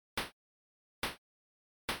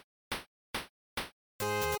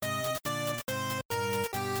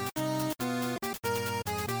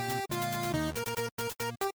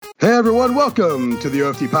everyone. Welcome to the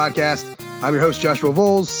OFT Podcast. I'm your host, Joshua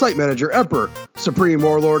Voles, site manager, emperor, supreme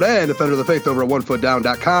warlord, and defender of the faith over at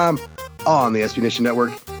OneFootDown.com on the SB Nation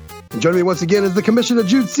Network. And joining me once again is the Commissioner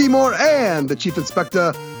Jude Seymour and the Chief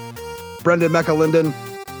Inspector, Brendan McAlinden.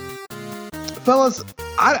 Fellas,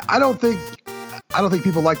 I don't think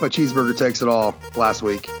people liked my cheeseburger takes at all last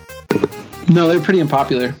week. No, they're pretty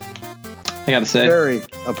unpopular, I gotta say. Very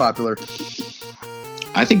unpopular.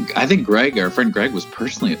 I think Greg, our friend Greg, was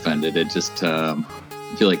personally offended. It just I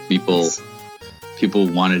feel like people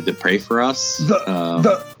wanted to pray for us.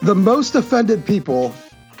 The most offended people,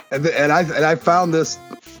 and I found this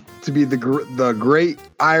to be the great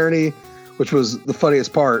irony, which was the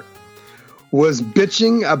funniest part, was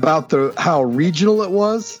bitching about how regional it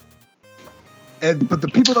was. But the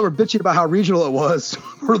people that were bitching about how regional it was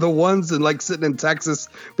were the ones sitting in Texas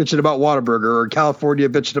bitching about Whataburger, or California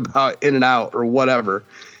bitching about In-N-Out or whatever.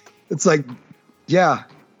 It's like, yeah,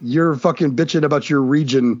 you're fucking bitching about your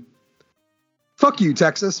region. Fuck you,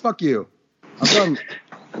 Texas. Fuck you. I'm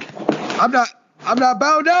not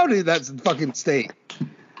bowing down to that fucking state.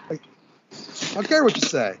 I don't care what you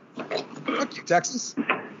say. Fuck you, Texas.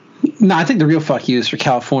 No, I think the real fuck you is for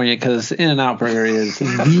California, because In-N-Out Burger is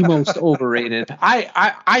the most overrated.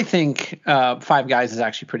 I think Five Guys is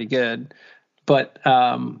actually pretty good, but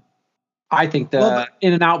I think the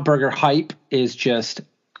In-N-Out Burger hype is just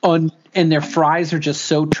and their fries are just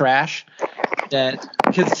so trash that,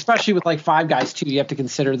 because especially with Five Guys too, you have to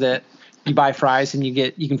consider that you buy fries and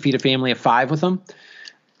you can feed a family of 5 with them.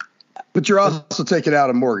 But you're also taking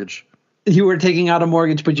out a mortgage. You were taking out a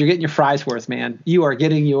mortgage, but you're getting your fries worth, man. You are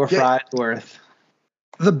getting your fries worth.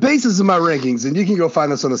 The basis of my rankings, and you can go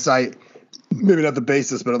find this on the site, maybe not the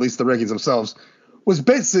basis, but at least the rankings themselves, was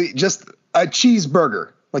basically just a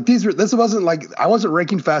cheeseburger. This wasn't I wasn't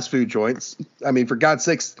ranking fast food joints. I mean, for God's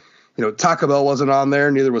sakes, Taco Bell wasn't on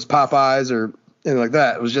there, neither was Popeyes or anything like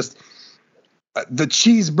that. It was just the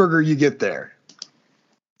cheeseburger you get there,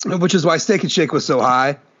 which is why Steak and Shake was so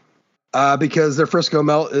high. Because their Frisco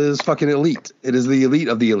melt is fucking elite. It is the elite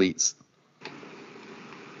of the elites.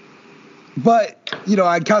 But,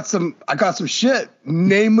 I got some shit,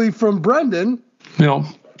 namely from Brendan,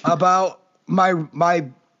 about my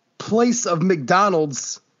place of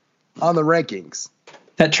McDonald's on the rankings.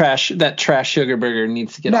 That trash sugar burger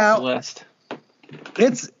needs to get off the list.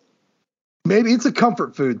 Maybe it's a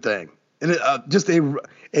comfort food thing. And just a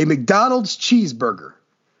McDonald's cheeseburger,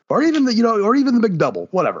 or even the McDouble,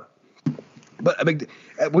 whatever. But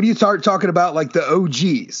when you start talking about the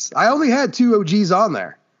OGs, I only had 2 OGs on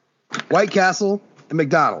there: White Castle and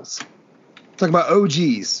McDonald's. Talking about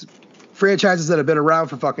OGs, franchises that have been around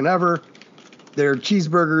for fucking ever. Their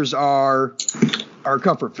cheeseburgers are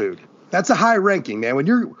comfort food. That's a high ranking, man. When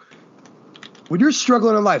you're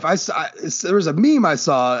struggling in life, there was a meme I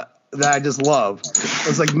saw that I just love.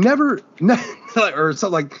 It's never or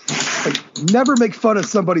something never make fun of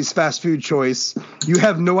somebody's fast food choice. You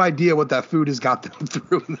have no idea what that food has got them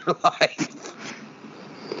through in their life.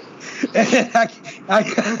 And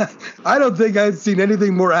I don't think I've seen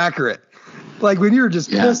anything more accurate. When you're just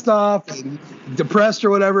pissed off and depressed or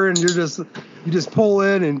whatever, and you just pull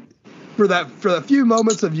in, and for the few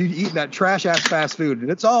moments of you eating that trash ass fast food, and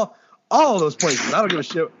it's all of those places. I don't give a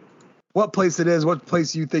shit what place it is, what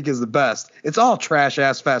place you think is the best. It's all trash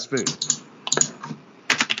ass fast food.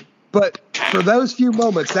 But for those few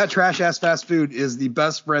moments, that trash-ass fast food is the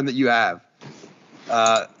best friend that you have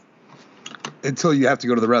until you have to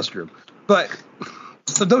go to the restroom. But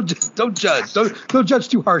so don't judge. Don't judge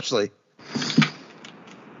too harshly.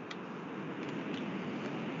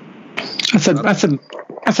 I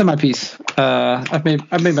said my piece. I've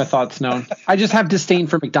made my thoughts known. I just have disdain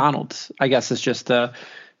for McDonald's, I guess, is just the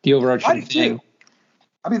overarching thing.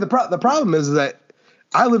 I mean, the problem is that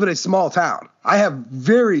I live in a small town. I have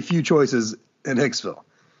very few choices in Hicksville.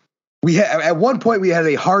 At one point we had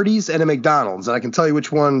a Hardee's and a McDonald's, and I can tell you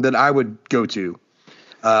which one that I would go to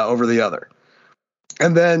over the other.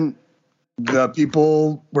 And then the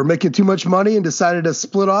people were making too much money and decided to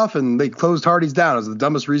split off, and they closed Hardee's down. It was the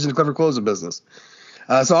dumbest reason to ever close a business.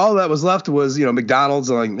 So all that was left was McDonald's,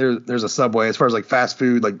 and there's a Subway as far as fast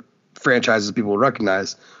food franchises people would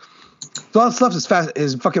recognize. So all that's left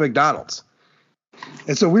is fucking McDonald's.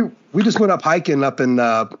 And so we just went up hiking up in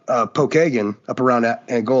Pokagon, up around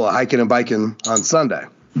Angola, hiking and biking on Sunday.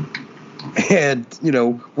 And,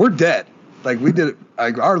 we're dead. We did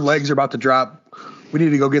our legs are about to drop. We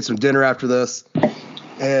need to go get some dinner after this.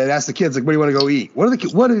 And ask the kids, what do you want to go eat? What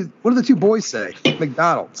do the 2 boys say?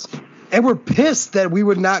 McDonald's. And we're pissed that we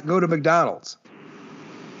would not go to McDonald's.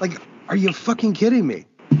 Are you fucking kidding me?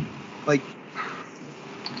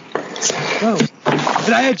 No.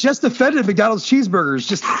 And I had just offended McDonald's cheeseburgers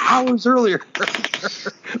just hours earlier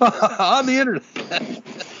on the internet.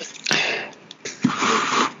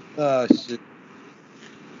 Oh, shit.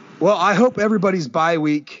 Well, I hope everybody's bye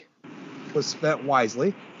week was spent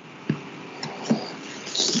wisely.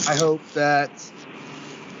 I hope that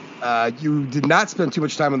you did not spend too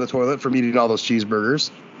much time on the toilet from eating all those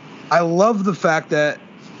cheeseburgers. I love the fact that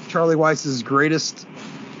Charlie Weiss's greatest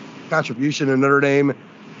contribution in Notre Dame,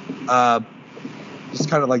 just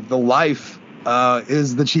kind of like the life,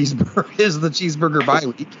 is the cheeseburger bye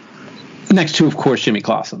week. Next to, of course, Jimmy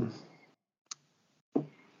Clausen.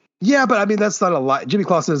 Yeah, but I mean that's not a Jimmy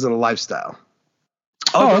Clausen isn't a lifestyle.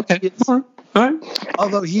 Okay. All right.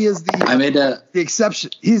 Although he is the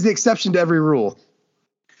exception. He's the exception to every rule.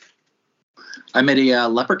 I made a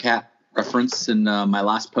leopard cat reference in my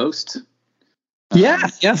last post.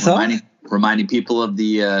 Reminding people of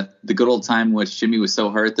the good old time in which Jimmy was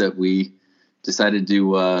so hurt that we decided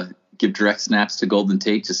to give direct snaps to Golden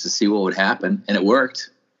Tate just to see what would happen, and it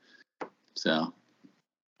worked. So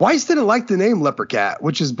Weiss didn't like the name Leopard Cat,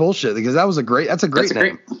 which is bullshit because that's a great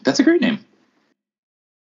name. That's a great name.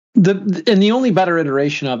 And the only better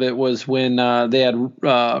iteration of it was when they had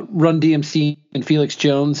Run DMC and Felix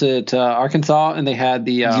Jones at Arkansas, and they had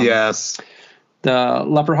the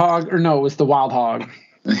Leopard Hog, or no, it was the Wild Hog.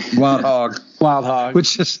 Wild Hog,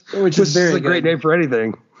 which is very a great name for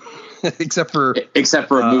anything, except for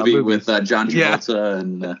a movie with John Travolta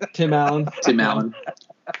and Tim Allen.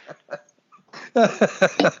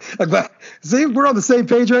 I'm glad. See, we're on the same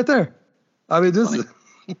page right there. I mean,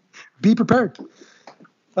 be prepared.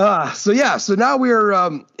 So now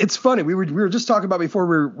we're. It's funny. We were just talking about before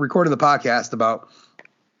we were recording the podcast about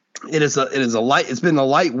it's been a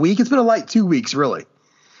light week. It's been a light 2 weeks really.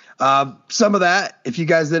 Some of that, if you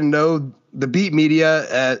guys didn't know, the beat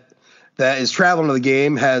media that is traveling to the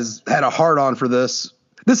game has had a hard on for this.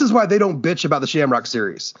 This is why they don't bitch about the Shamrock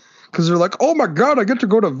Series, because they're like, oh my God, I get to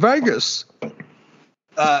go to Vegas.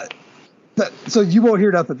 So you won't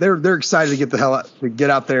hear nothing. They're excited to get the hell out, to get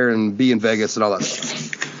out there and be in Vegas and all that stuff.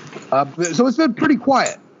 So it's been pretty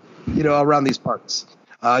quiet, around these parts.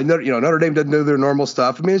 Notre Dame doesn't do their normal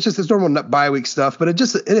stuff. I mean, it's just this normal bye week stuff, but it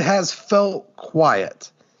has felt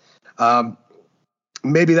quiet.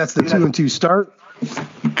 Maybe that's the 2-2 start,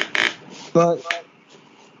 but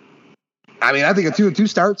I mean, I think a 2-2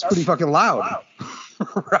 start's pretty fucking loud,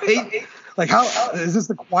 right? Like, how is this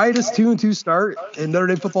the quietest 2-2 start in Notre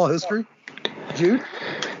Dame football history, Jude?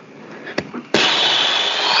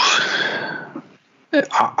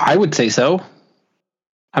 I would say so.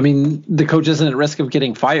 I mean, the coach isn't at risk of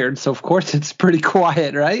getting fired, so of course it's pretty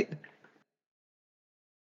quiet, right?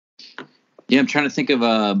 Yeah, I'm trying to think of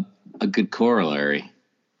a good corollary.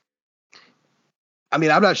 I mean,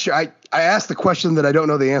 I'm not sure. I asked the question that I don't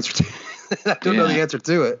know the answer to. I don't know the answer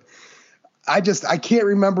to it. I can't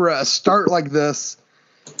remember a start like this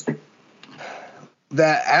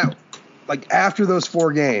that after those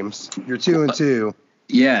 4 games, you're 2-2.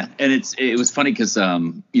 Yeah, and it was funny because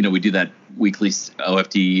we do that weekly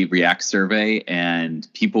OFD React survey, and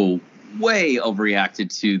people way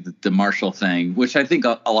overreacted to the Marshall thing, which I think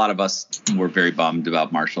a lot of us were very bummed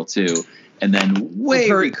about Marshall too, and then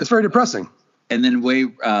it's very depressing. And then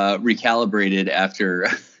recalibrated after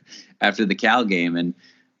the Cal game, and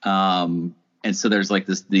so there's like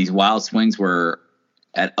these wild swings where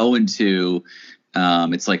at 0-2,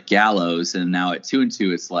 it's like gallows, and now at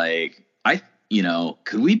 2-2, it's like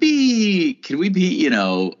could we be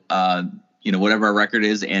whatever our record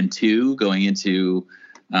is and 2 going into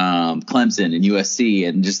Clemson and USC,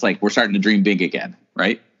 and just like we're starting to dream big again,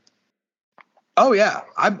 right? Oh yeah,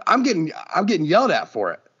 I'm getting yelled at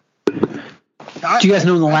for it. Do you guys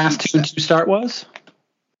know when the last 2-2 start was?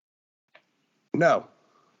 No.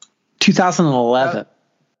 2011.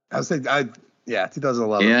 I was saying,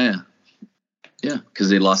 2011. Yeah, because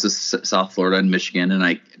they lost to South Florida and Michigan, and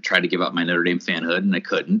I tried to give up my Notre Dame fanhood, and I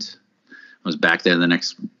couldn't. I was back there the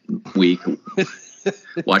next week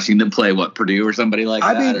watching them play, Purdue or somebody like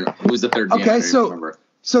that? Mean, or who was the third game? Okay,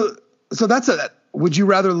 so that's would you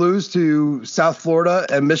rather lose to South Florida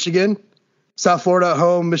and Michigan? South Florida at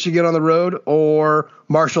home, Michigan on the road, or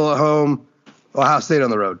Marshall at home, Ohio State on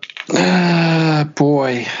the road?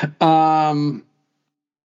 Boy.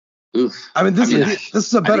 Oof. I mean, this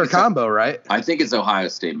is a better combo, right? I think it's Ohio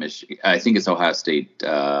State, Michigan. I think it's Ohio State.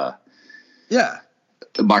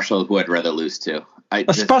 Marshall, who I'd rather lose to.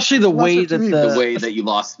 Especially the way that you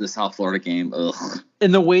lost the South Florida game. Ugh.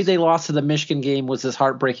 And the way they lost to the Michigan game was as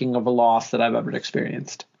heartbreaking of a loss that I've ever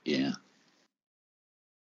experienced. Yeah.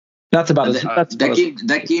 That's about as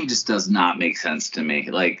that game just does not make sense to me.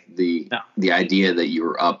 Like the idea that you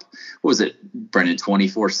were up, what was it, Brendan,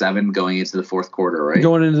 24-7 going into the fourth quarter, right?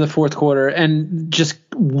 Going into the fourth quarter and just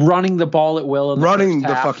running the ball at will. Running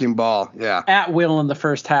the fucking ball, yeah. At will in the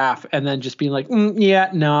first half, and then just being like, yeah,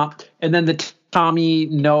 no. And then the Tommy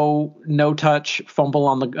no touch fumble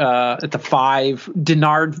on the at the 5.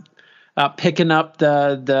 Denard picking up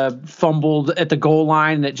the fumbled at the goal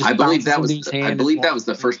line, and it just I believe that was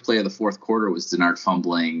the first play of the fourth quarter was Denard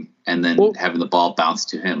fumbling and then having the ball bounce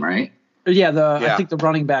to him, right? Yeah, I think the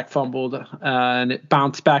running back fumbled and it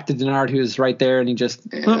bounced back to Denard, who was right there, and he just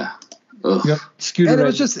scooted. And it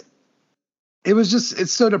was just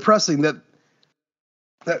it's so depressing that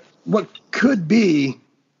what could be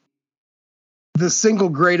the single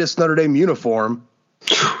greatest Notre Dame uniform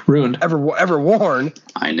ruined ever worn.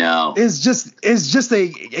 I know is just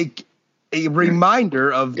a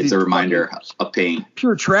reminder of it's a reminder of pain,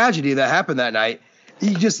 pure tragedy that happened that night.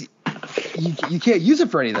 You can't use it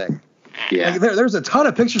for anything. Yeah, like there's a ton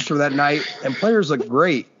of pictures from that night, and players look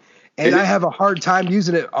great, and I have a hard time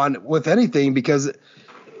using it with anything because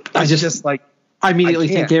I immediately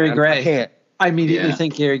think Gary Gray. I immediately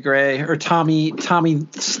think Gary Gray or Tommy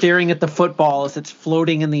staring at the football as it's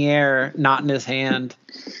floating in the air, not in his hand.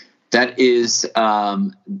 That is,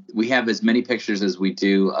 we have as many pictures as we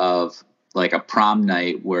do of like a prom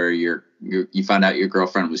night where you found out your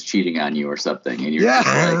girlfriend was cheating on you or something, and you're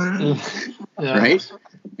right.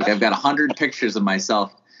 I've got 100 pictures of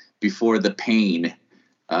myself before the pain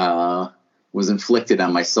was inflicted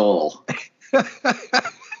on my soul.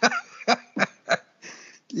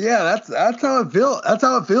 Yeah, that's how it feels. That's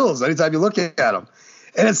how it feels anytime you look at them,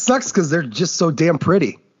 and it sucks because they're just so damn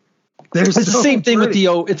pretty. It's the same thing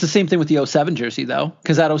with the 07 jersey though,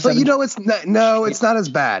 because that 07. But it's not as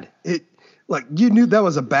bad. You knew that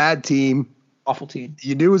was a bad team, awful team.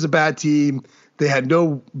 You knew it was a bad team. They had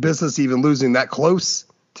no business even losing that close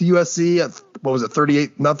to USC. What was it,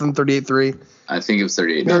 38-0, 38-3? I think it was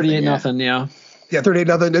 38-0. 38-0, yeah. Yeah,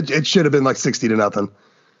 38-0. It should have been like 60-0.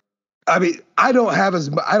 I mean, I don't have as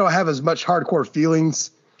much hardcore feelings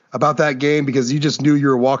about that game because you just knew you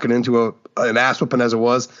were walking into an ass whooping as it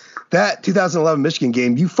was. That 2011 Michigan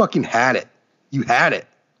game, you fucking had it. You had it.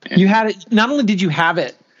 You had it. Not only did you have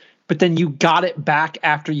it, but then you got it back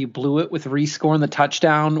after you blew it with rescoring the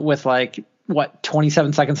touchdown with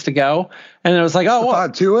 27 seconds to go, and it was like, oh, well,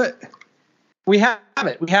 to it. We have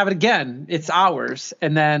it. We have it again. It's ours.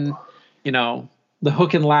 And then, the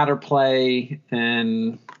hook and ladder play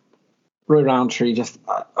and Road Roundtree just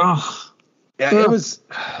yeah, it was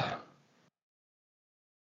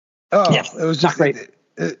it was just great.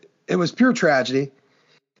 It was pure tragedy,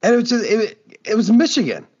 and it was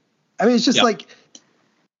Michigan. I mean, it's just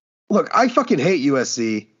look, I fucking hate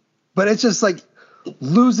USC, but it's just like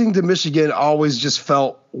losing to Michigan always just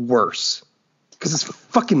felt worse because it's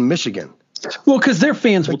fucking Michigan. Well, because their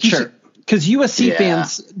fans will chirp. Because USC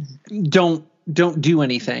fans don't do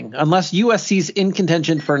anything unless USC's in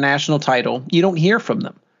contention for a national title. You don't hear from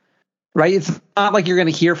them, right? It's not like you're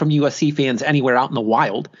going to hear from USC fans anywhere out in the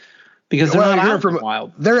wild because they're not out in the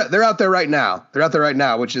wild. They're out there right now. They're out there right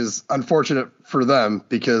now, which is unfortunate for them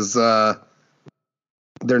because they're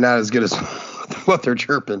not as good as what they're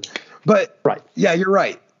chirping. But yeah, you're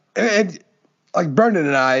right. And like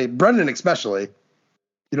Brendan especially,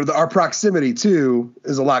 our proximity too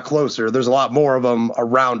is a lot closer. There's a lot more of them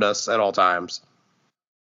around us at all times.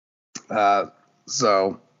 But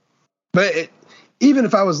even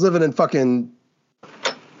if I was living in fucking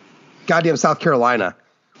goddamn South Carolina,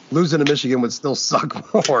 losing to Michigan would still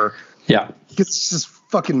suck more. Yeah. It's just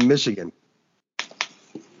fucking Michigan.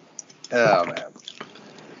 Oh, man.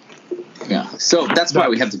 Yeah, so that's why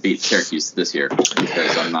we have to beat Syracuse this year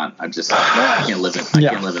because I can't live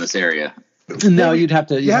in this area. No, you'd have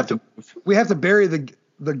to. We have to bury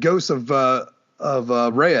the ghost of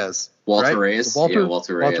Reyes. Walter Reyes.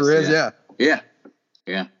 Walter Reyes. Yeah.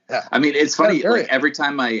 I mean, it's funny. Like every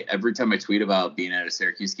time I tweet about being at a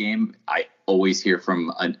Syracuse game, I always hear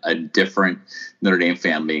from a different Notre Dame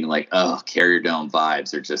fan being like, "Oh, Carrier Dome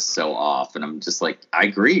vibes are just so off," and I'm just like, I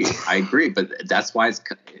agree, but that's why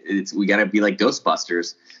we got to be like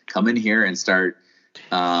Ghostbusters, come in here and start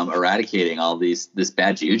eradicating all this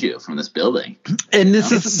bad juju from this building. And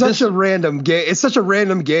it's such a random game. It's such a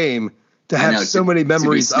random game to have so many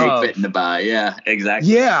memories to be snake bitten to buy. Yeah,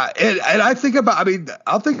 exactly. Yeah, and I'll think about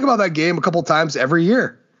that game a couple times every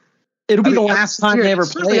year. It'll be the last time they ever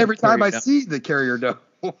play. Every time I see the Carrier Dome.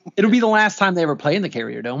 It'll be the last time they ever play in the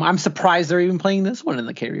Carrier Dome. I'm surprised they're even playing this one in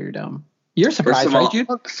the Carrier Dome. You're surprised, right, Jude?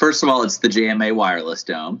 First of all, it's the JMA Wireless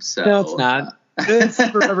Dome. So no, it's not. It's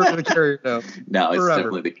forever the Carrier Dome. No, it's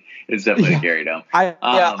definitely the Carrier Dome.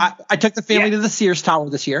 I took the family to the Sears Tower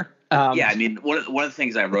this year. I mean, one of the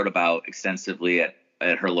things I wrote about extensively at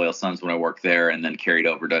Her Loyal Sons when I worked there, and then carried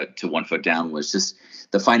over to One Foot Down, was just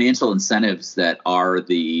the financial incentives that are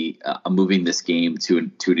the moving this game to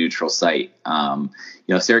a neutral site.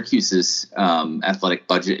 Syracuse's athletic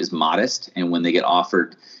budget is modest, and when they get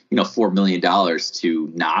offered $4 million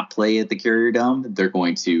to not play at the Carrier Dome, they're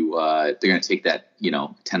going to take that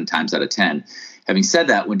 10 times out of 10. Having said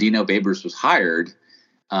that, when Dino Babers was hired,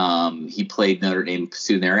 he played Notre Dame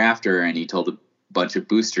soon thereafter, and he told a bunch of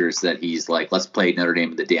boosters that he's like, let's play Notre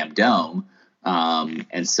Dame in the damn dome.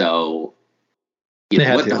 And so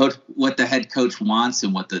what the head coach wants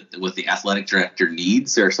and what the athletic director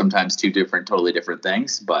needs are sometimes totally different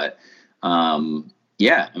things. But I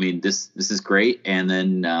mean, this is great. And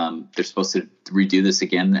then they're supposed to redo this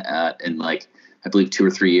again in I believe 2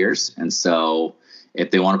 or 3 years. And so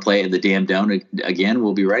if they want to play in the damn dome again,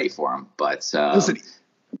 we'll be ready for them. But listen,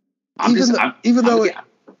 I was just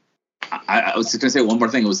going to say one more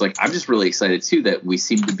thing. It was I'm just really excited too that we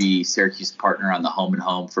seem to be Syracuse partner on the home and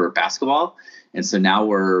home for basketball. And so now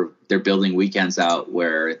they're building weekends out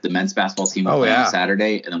where the men's basketball team will play on a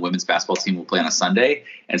Saturday and the women's basketball team will play on a Sunday.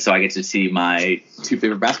 And so I get to see my 2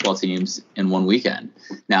 favorite basketball teams in one weekend.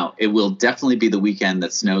 Now, it will definitely be the weekend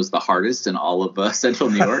that snows the hardest in all of central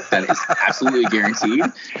New York. That is absolutely guaranteed.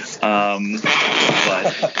 But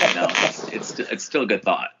it's still a good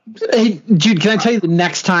thought. Hey, Jude, can I tell you the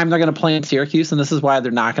next time they're going to play in Syracuse, and this is why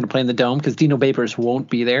they're not going to play in the Dome, because Dino Babers won't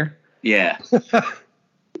be there? Yeah.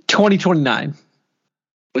 2029.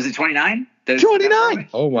 Was it 29? 29.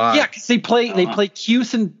 Oh wow. Yeah, because they play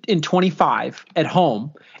Cuse in 25 at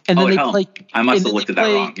home, and then play. I must have looked at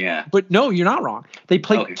that wrong. Yeah. But no, you're not wrong. They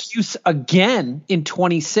play Cuse again in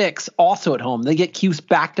 26, also at home. They get Cuse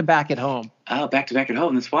back to back at home. Oh, back to back at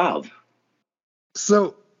home. That's wild.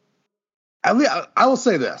 So, at least I will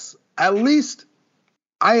say this: at least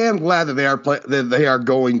I am glad that they are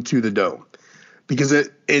going to the Dome, because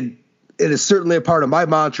it is certainly a part of my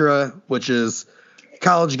mantra, which is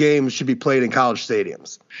college games should be played in college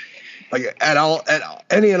stadiums, at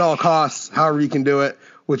any and all costs, however you can do it.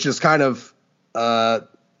 Which is kind of, I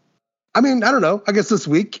don't know. I guess this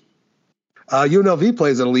week, UNLV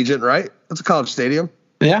plays at Allegiant, right? That's a college stadium.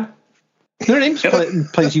 Yeah, Notre Dame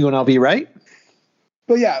plays UNLV, right?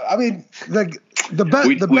 But yeah, I mean,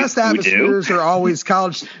 the best atmospheres are always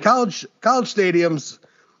college stadiums,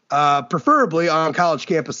 preferably on college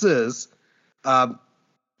campuses. But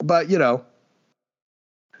Miami.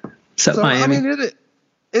 I mean,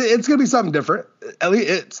 it's going to be something different. At least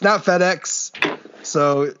it's not FedEx,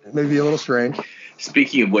 so it may be a little strange.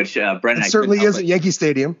 Speaking of which, Brennan, it certainly isn't Yankee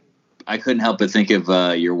Stadium. I couldn't help but think of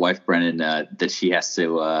your wife, Brennan, that she has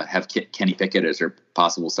to have Kenny Pickett as her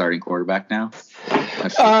possible starting quarterback now.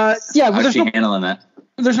 How's she handling that?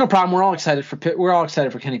 There's no problem. We're all excited for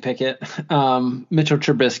Kenny Pickett. Mitchell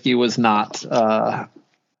Trubisky wasn't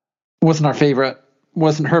our favorite.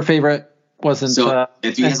 Wasn't her favorite. Wasn't. So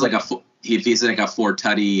if he has if he's like a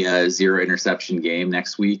 4-tutty 0 interception game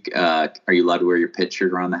next week, are you allowed to wear your pit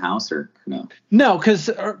shirt around the house or no? No, because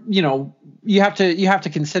you have to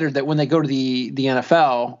consider that when they go to the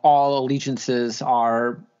NFL, all allegiances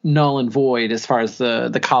are null and void as far as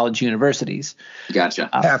the college universities. Gotcha.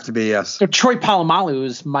 Have to be, yes. So Troy Polamalu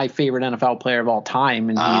is my favorite NFL player of all time,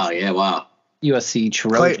 and wow. USC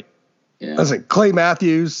Trojan. Listen, Clay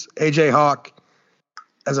Matthews, AJ Hawk.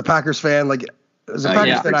 As a Packers fan, fan, I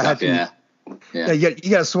had to. Yeah,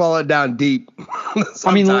 you got to swallow it down deep.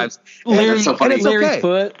 Sometimes. Larry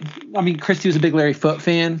Foote. I mean, Christy was a big Larry Foote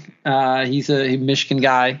fan. He's a Michigan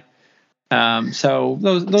guy. So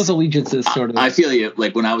those allegiances sort of. I feel you.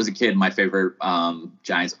 Like when I was a kid, my favorite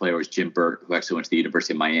Giants player was Jim Burt, who actually went to the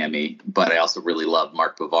University of Miami. But I also really loved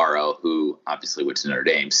Mark Bavaro, who obviously went to Notre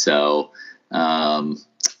Dame. So. I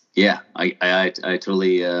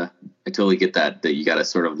totally get that you got to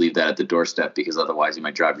sort of leave that at the doorstep, because otherwise you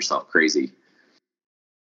might drive yourself crazy.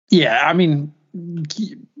 Yeah, I mean,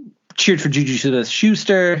 cheered for Juju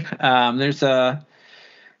Smith-Schuster. There's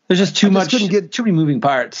just too many moving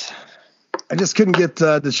parts. I just couldn't get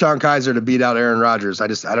DeShone Kizer to beat out Aaron Rodgers. I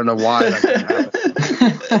don't know why that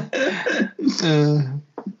didn't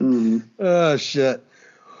happen. Oh shit.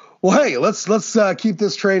 Well, hey, let's keep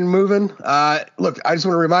this train moving. Look, I just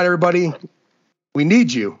want to remind everybody, we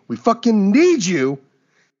need you. We fucking need you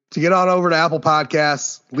to get on over to Apple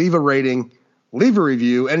Podcasts, leave a rating, leave a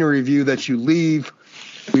review. Any review that you leave,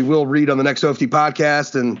 we will read on the next OFT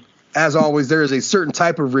podcast. And as always, there is a certain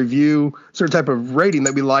type of review, certain type of rating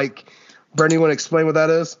that we like. Brendan, you want to explain what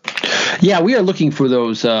that is? Yeah, we are looking for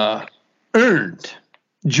those earned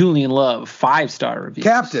Julian Love 5-star reviews.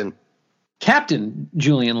 Captain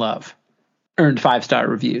Julian Love earned 5-star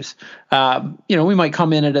reviews. We might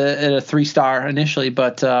come in at a 3-star initially,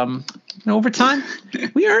 but over time,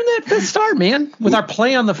 we earned that 5th star, man, with our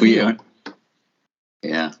play on the field.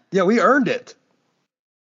 Yeah, we earned it.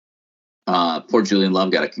 Poor Julian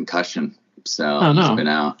Love got a concussion, so he's been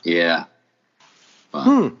out. Yeah.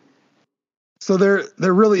 So there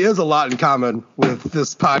really is a lot in common with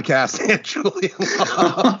this podcast and Julian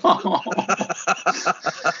Love.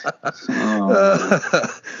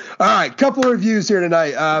 All right, couple of reviews here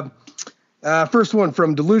tonight. First one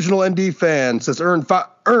from Delusional ND Fan says earned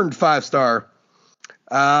 5-star.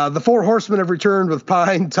 The 4 horsemen have returned with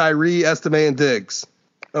Pine, Tyree, Estime, and Diggs.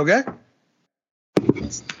 Okay,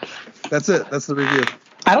 that's it. That's the review.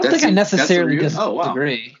 I don't think I necessarily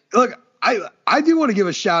disagree. Look, I do want to give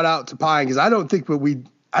a shout out to Pine because I don't think we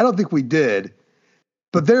did,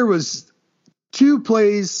 but there was 2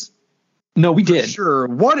 plays. No, we did. Sure,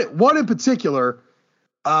 one in particular,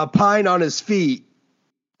 Pine on his feet.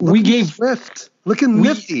 We gave Swift looking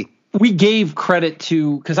nifty. We gave credit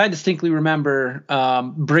to, because I distinctly remember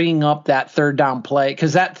bringing up that 3rd down play,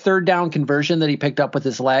 because that 3rd down conversion that he picked up with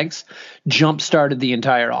his legs jump started the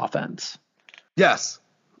entire offense. Yes.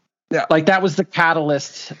 Yeah. Like that was the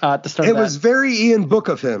catalyst at the start of that. It was very Ian Book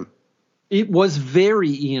of him. It was very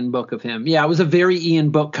Ian Book of him. Yeah, it was a very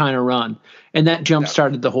Ian Book kind of run. And that jump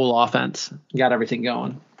started the whole offense. Got everything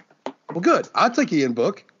going. Well, good. I'll take Ian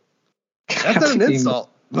Book. That's not an insult.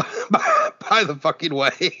 By the fucking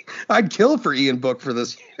way. I'd kill for Ian Book for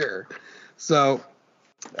this year. So,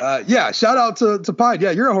 shout out to Pine.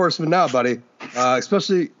 Yeah, you're a horseman now, buddy.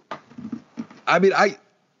 Especially, I mean,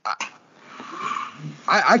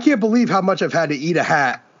 I can't believe how much I've had to eat a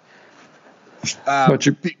hat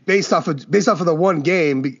based off of the one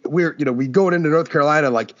game. We going into North Carolina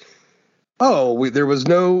like, there was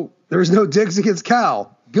no Diggs against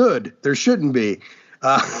Cal. Good, there shouldn't be.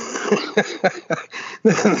 Then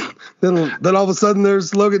all of a sudden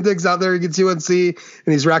there's Logan Diggs out there against UNC and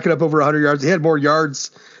he's racking up over 100 yards. He had more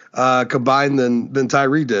yards combined than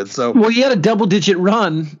Tyree did. So he had a double-digit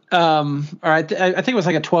run. I think it was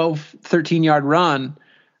like a 12, 13-yard run.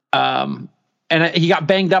 And he got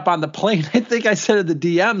banged up on the plane. I think I said to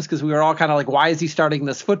the DMs because we were all kind of like, why is he starting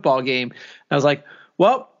this football game? And I was like,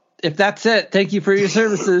 well, if that's it, thank you for your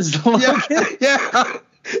services. Yeah.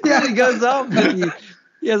 He goes up and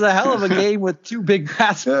he has a hell of a game with 2 big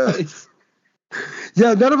pass plays.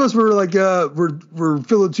 Yeah, none of us were like we're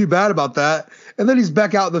feeling too bad about that. And then he's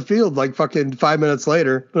back out in the field like fucking 5 minutes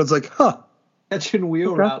later. But it's like, catching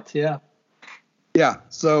wheel routes, yeah. Yeah.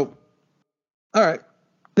 So, all right.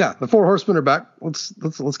 Yeah, the 4 horsemen are back. Let's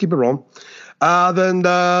keep it rolling. Then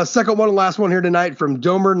the second one and last one here tonight from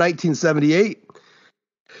Domer 1978.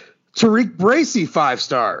 Tariq Bracy 5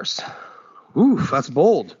 stars. Ooh, that's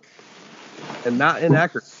bold and not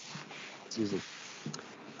inaccurate.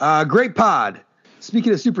 Great pod.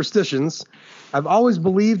 Speaking of superstitions, I've always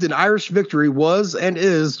believed an Irish victory was and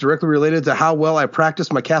is directly related to how well I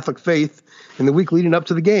practiced my Catholic faith in the week leading up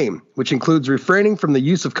to the game, which includes refraining from the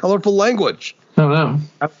use of colorful language. Oh, no.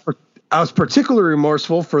 I was particularly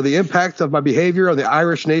remorseful for the impact of my behavior on the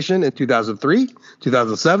Irish nation in 2003,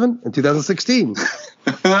 2007, and 2016.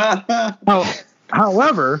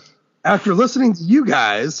 However, after listening to you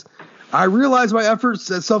guys, I realized my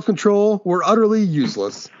efforts at self-control were utterly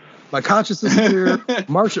useless. My conscience is clear.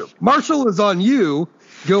 Marshall is on you.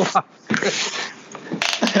 Go on.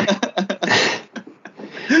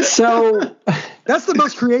 So that's the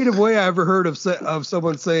most creative way I ever heard of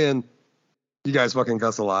someone saying, you guys fucking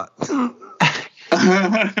cuss a lot.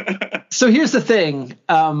 So here's the thing.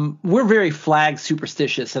 We're very flag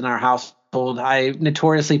superstitious in our household. I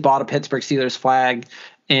notoriously bought a Pittsburgh Steelers flag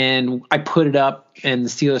and I put it up and the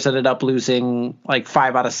Steelers ended up losing like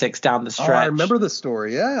 5 out of 6 down the stretch. Oh, I remember the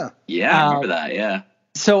story. Yeah. Yeah. I remember that. Yeah.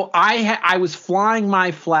 So I was flying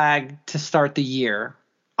my flag to start the year,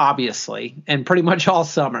 obviously, and pretty much all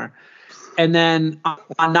summer. And then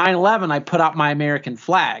on 9/11, I put out my American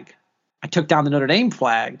flag. I took down the Notre Dame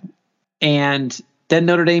flag, and then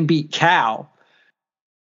Notre Dame beat Cal.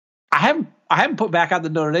 I haven't put back out the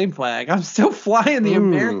Notre Dame flag. I'm still flying the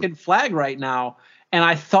American flag right now. And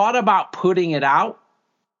I thought about putting it out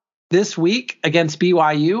this week against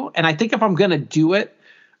BYU. And I think if I'm going to do it,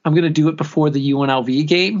 I'm going to do it before the UNLV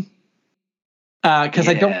game. Because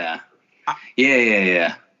I don't.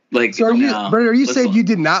 Yeah. Like, so are you saying you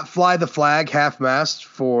did not fly the flag half-mast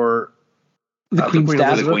for the Queen? For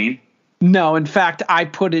the Queen? No, in fact, I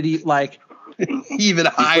put it like Even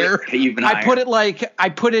higher. Even higher. I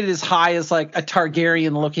put it as high as like a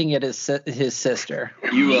Targaryen looking at his sister.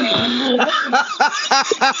 You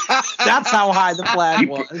That's how high the flag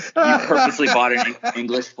was. You purposely bought an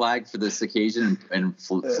English flag for this occasion and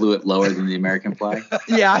flew it lower than the American flag.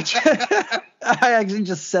 Yeah, I actually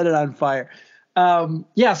just set it on fire. So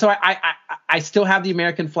I still have the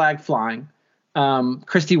American flag flying.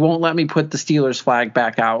 Christy won't let me put the Steelers flag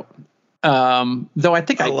back out. Though I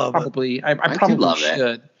think I probably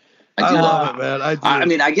should. I love it, man. I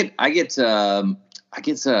mean, I get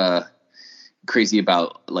crazy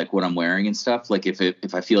about like what I'm wearing and stuff. Like if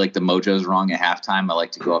I feel like the mojo's wrong at halftime, I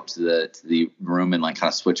like to go up to the room and like kind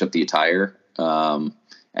of switch up the attire. And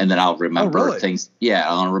then I'll remember things. Yeah,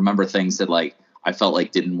 I'll remember things that like I felt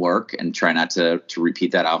like didn't work and try not to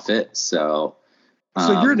repeat that outfit. So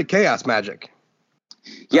you're into chaos magic.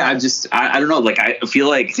 Yeah, I don't know. Like I feel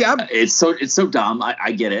like it's so dumb.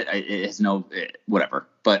 I get it. It has no whatever.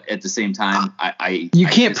 But at the same time, you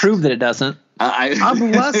can't prove that it doesn't. I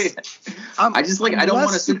don't want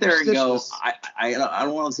to sit there and go. I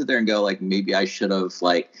don't want to sit there and go like maybe I should have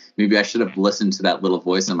listened to that little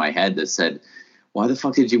voice in my head that said, "Why the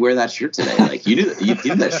fuck did you wear that shirt today? Like you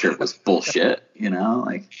knew that shirt was bullshit." You know,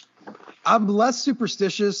 like I'm less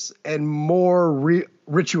superstitious and more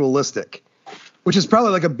ritualistic. Which is probably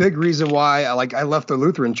like a big reason why I left the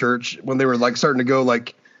Lutheran church when they were like starting to go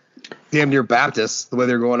like damn near Baptist the way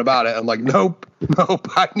they're going about it. I'm like, nope.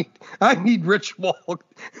 I need ritual.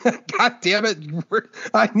 God damn it.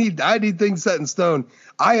 I need things set in stone.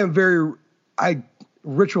 I am very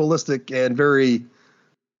ritualistic and very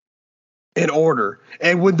in order.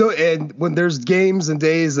 And when there's games and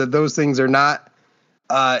days that those things are not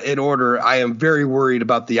in order, I am very worried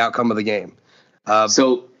about the outcome of the game.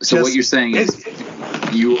 So what you're saying is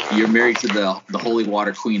you're married to the holy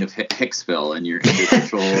water queen of Hicksville and you're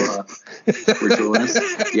ritualist.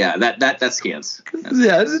 Yeah, that scans.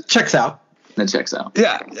 Yeah, it checks out. That checks out.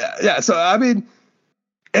 Yeah. So I mean,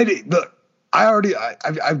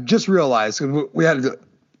 I've just realized we had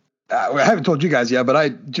I haven't told you guys yet,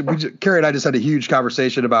 but Carrie and I just had a huge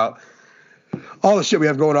conversation about all the shit we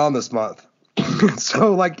have going on this month.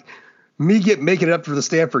 So like. Me making it up for the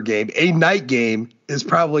Stanford game, a night game is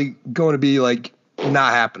probably going to be like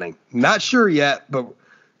not happening. Not sure yet, but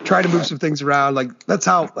trying to move some things around. Like that's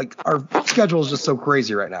how like our schedule is just so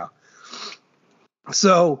crazy right now.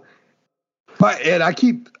 So, I'm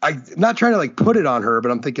not trying to like put it on her,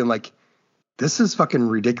 but I'm thinking like this is fucking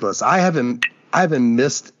ridiculous. I haven't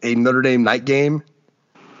missed a Notre Dame night game.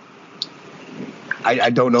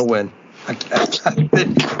 I don't know when.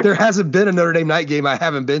 There hasn't been a Notre Dame night game I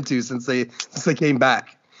haven't been to since they came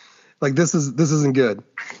back. Like this isn't good.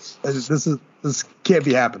 This can't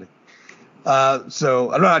be happening.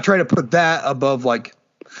 So I'm not trying to put that above like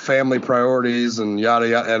family priorities and yada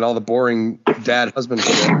yada and all the boring dad husband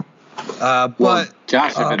shit. But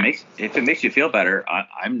Josh, if it makes you feel better,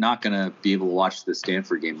 I'm not gonna be able to watch the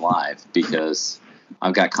Stanford game live because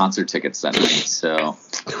I've got concert tickets that night. So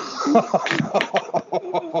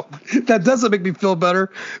that doesn't make me feel better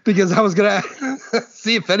because I was gonna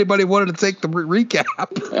see if anybody wanted to take the recap.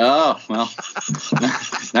 Oh well,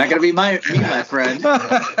 not gonna be me, my friend.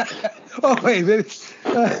 Oh wait, maybe.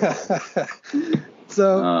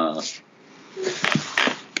 So,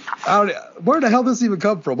 where the hell does this even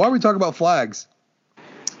come from? Why are we talking about flags?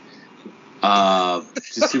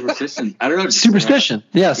 Just superstition. I don't know. Superstition.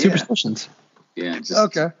 Yeah, superstitions. Yeah. Just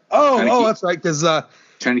okay. That's right. Because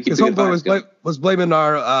trying to keep the homeboy was blaming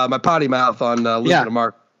my potty mouth on Luke and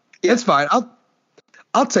Mark. Yeah. It's fine.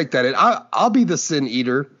 I'll take that in. I'll be the sin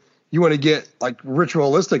eater. You want to get like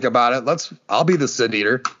ritualistic about it? I'll be the sin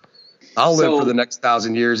eater. I'll live for the next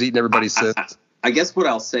 1,000 years eating everybody's sins. I guess what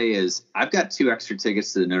I'll say is I've got 2 extra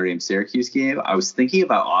tickets to the Notre Dame Syracuse game. I was thinking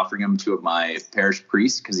about offering them to my parish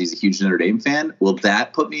priest because he's a huge Notre Dame fan. Will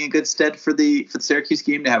that put me in good stead for the Syracuse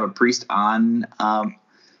game to have a priest on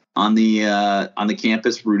the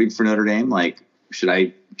campus rooting for Notre Dame? Like, should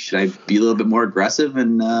I be a little bit more aggressive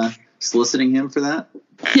in soliciting him for that?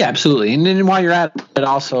 Yeah, absolutely. And then while you're at it,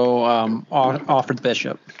 also offer the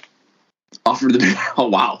bishop. Offer the bishop. Oh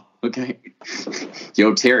wow. Okay.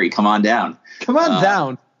 Yo, Terry, come on down. Come on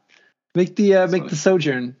down. Make the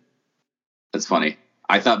sojourn. That's funny.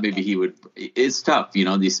 I thought maybe he would. It's tough, you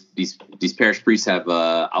know. These parish priests have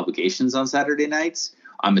obligations on Saturday nights.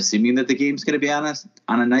 I'm assuming that the game's going to be on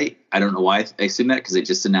a night. I don't know why I assume that because they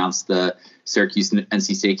just announced the Syracuse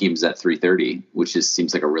NC State game is at 3:30, which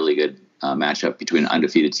seems like a really good matchup between an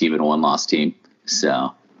undefeated team and a 1-loss team.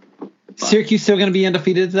 So Syracuse still going to be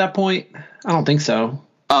undefeated at that point? I don't think so.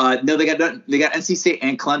 No, they got NC State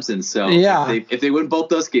and Clemson. So yeah, if they win both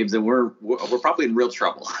those games, then we're probably in real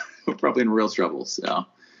trouble. We're probably in real trouble. So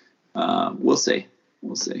we'll see.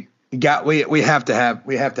 We have to have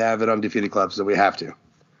an undefeated Clemson. We have to.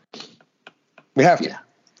 Yeah.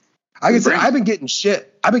 I can say I've been getting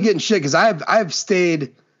shit because I've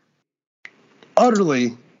stayed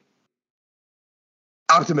utterly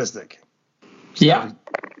optimistic. Yeah.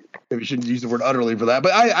 Maybe we shouldn't use the word utterly for that,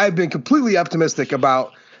 but I've been completely optimistic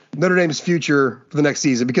about Notre Dame's future for the next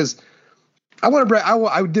season because I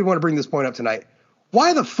did want to bring this point up tonight.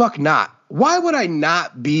 Why the fuck not? Why would I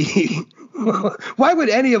not be? Why would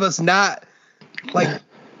any of us not like?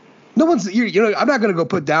 No one's I'm not going to go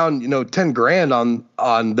put down $10,000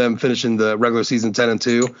 on them finishing the regular season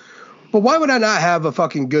 10-2. But why would I not have a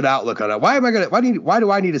fucking good outlook on it? Why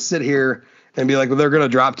do I need to sit here and be like, well, they're going to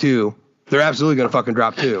drop 2? They're absolutely going to fucking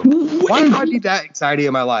drop 2. Why do I need that anxiety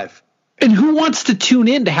in my life? And who wants to tune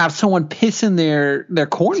in to have someone piss in their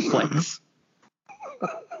cornflakes?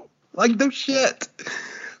 Like no shit.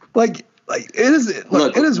 Like it is.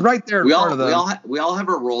 Look, it is right there in front of them. We all have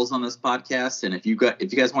our roles on this podcast, and if you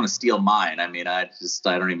guys want to steal mine, I mean, I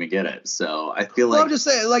don't even get it. So I feel like I'm just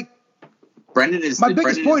saying, like Brendan is my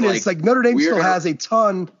biggest point is like Notre Dame still has a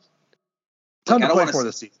ton to play for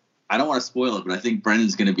this season. I don't want to spoil it, but I think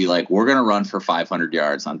Brendan's going to be like, we're going to run for 500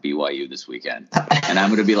 yards on BYU this weekend, and I'm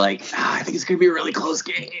going to be like, I think it's going to be a really close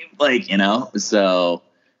game, So.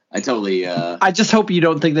 I totally. I just hope you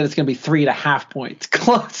don't think that it's going to be 3.5 points.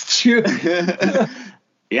 Close, shoot.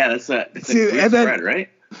 Yeah, that's a spread, right?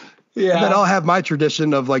 Yeah. And then I'll have my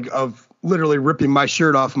tradition of literally ripping my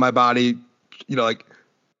shirt off my body, like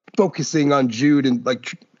focusing on Jude and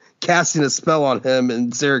casting a spell on him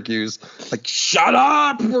in Syracuse. Like, shut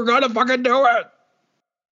up! We're gonna fucking do it.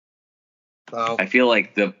 I feel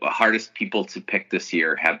like the hardest people to pick this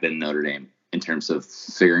year have been Notre Dame in terms of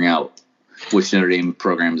figuring out which Notre Dame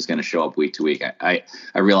program is going to show up week to week. I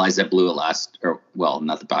realized I blew it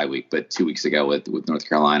not the bye week, but 2 weeks ago with North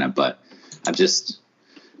Carolina. But I'm just,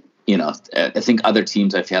 I think other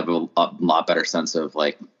teams I have a lot better sense of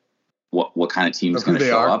what kind of team is going to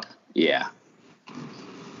show up. Yeah.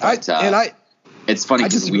 It's funny. I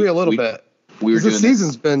disagree a little bit. The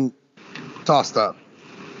season's been tossed up.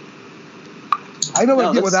 I know what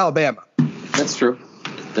I'm getting with Alabama. That's true.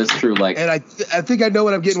 And I think I know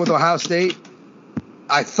what I'm getting with Ohio State.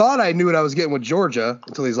 I thought I knew what I was getting with Georgia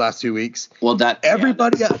until these last 2 weeks. Well,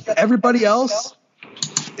 everybody else,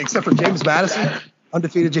 except for James Madison,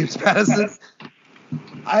 undefeated James Madison,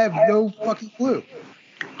 I have no fucking clue.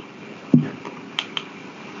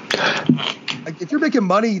 If you're making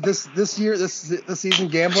money this year, this season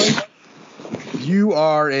gambling, you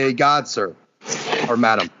are a god, sir, or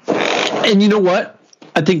madam. And you know what?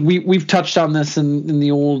 I think we've touched on this in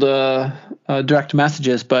the old direct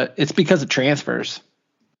messages, but it's because of transfers.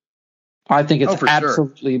 I think it's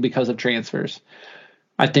absolutely because of transfers.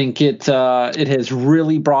 I think it has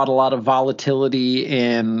really brought a lot of volatility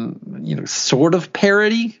and sort of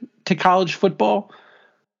parity to college football,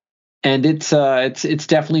 and it's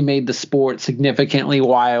definitely made the sport significantly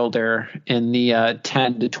wilder in the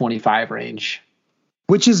 10 to 25 range,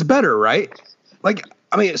 which is better, right?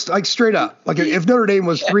 It's straight up. If Notre Dame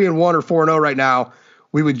was 3-1 or 4-0 right now,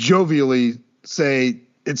 we would jovially say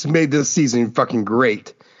it's made this season fucking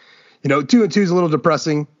great. 2-2 is a little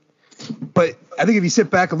depressing, but I think if you sit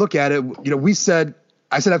back and look at it,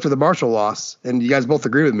 I said after the Marshall loss, and you guys both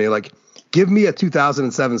agree with me, give me a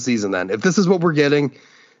 2007 season then. If this is what we're getting,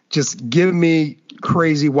 just give me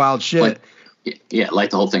crazy wild shit.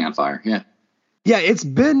 Light the whole thing on fire. Yeah. Yeah, it's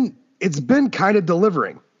been kind of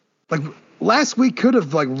delivering. Last week could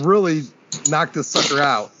have really knocked this sucker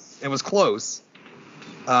out. It was close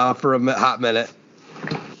for a hot minute,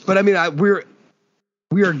 but I mean,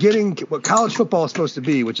 we are getting what college football is supposed to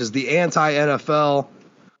be, which is the anti-NFL,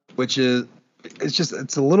 which is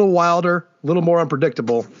it's a little wilder, a little more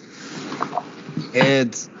unpredictable,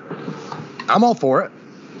 and I'm all for it.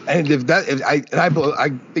 And I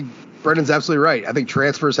think Brendan's absolutely right. I think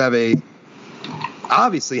transfers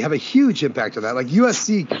obviously have a huge impact on that.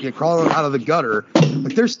 USC crawling out of the gutter,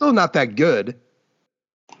 they're still not that good,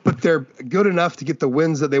 but they're good enough to get the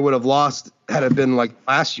wins that they would have lost had it been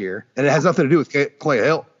last year. And it has nothing to do with Clay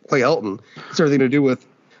Helton. It's everything to do with,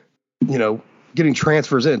 getting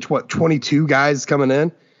transfers in. 22 guys coming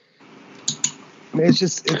in. I mean,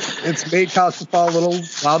 it's made college football a little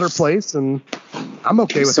wilder place, and I'm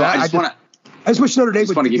okay with that. I just wish Notre Dame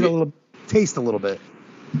would get a little taste a little bit.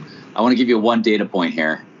 I want to give you one data point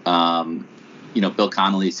here. Bill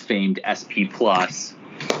Connolly's famed SP Plus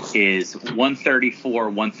is 134,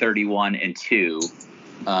 131, and 2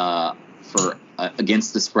 for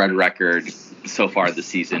against the spread record so far this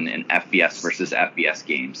season in FBS versus FBS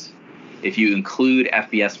games. If you include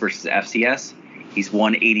FBS versus FCS, he's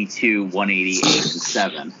 182, 188, and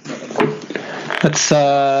 7. That's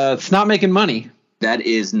it's not making money. That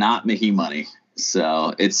is not making money.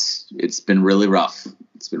 So it's been really rough.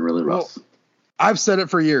 It's been really rough. Well, I've said it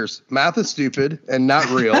for years. Math is stupid and not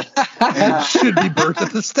real and should be burnt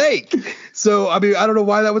at the stake. So, I mean, I don't know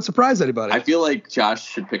why that would surprise anybody. I feel like Josh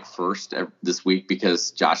should pick first this week because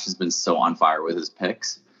Josh has been so on fire with his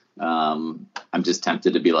picks. I'm just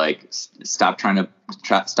tempted to be like, stop trying to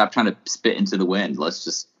spit into the wind. Let's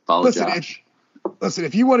just follow Josh.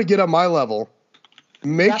 If you want to get on my level,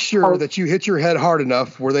 make sure that you hit your head hard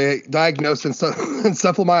enough where they diagnose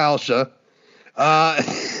encephalomyalgia.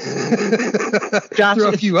 Josh, throw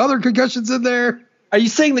a few other concussions in there. Are you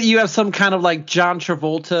saying that you have some kind of like John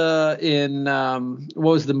Travolta in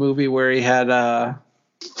what was the movie where he had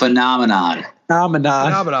Phenomenon?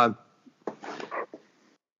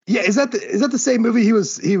 Yeah, is that the same movie? He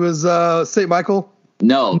was St. Michael?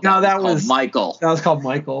 No, that was Michael. That was called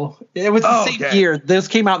Michael. It was the same year. Those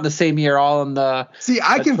came out in the same year, all in the. See,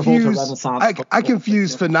 I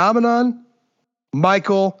confuse Phenomenon,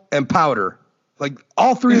 Michael, and Powder. Like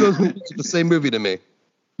all three of those movies are the same movie to me.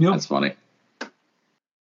 Yep. That's funny.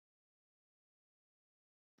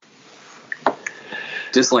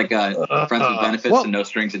 Just like Friends with Benefits and No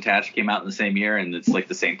Strings Attached came out in the same year, and it's like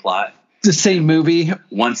the same plot. The same movie.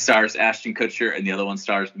 One stars Ashton Kutcher, and the other one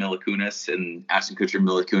stars Mila Kunis, and Ashton Kutcher and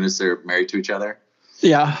Mila Kunis are married to each other.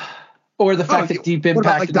 Yeah. Or the fact that Deep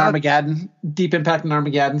Impact and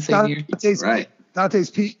Armageddon same year. Right. Dante's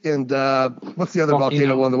Peak and what's the other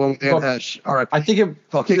volcano one? The one with Dan Hesh. All right. I think it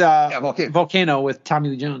Volcano. Volcano with Tommy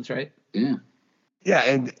Lee Jones, right? Yeah. Yeah,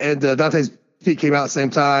 and Dante's Peak came out at the same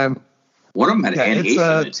time. One of them had Anne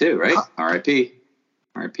Heche in it too, right? R.I.P.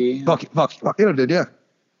 R.I.P. Volcano did, yeah.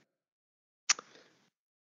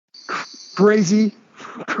 Crazy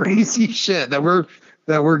shit that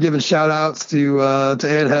we're giving shout outs to Anne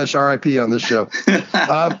Heche, R.I.P. on this show.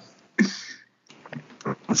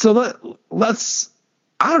 So let's.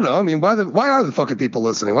 I don't know. I mean, why are the fucking people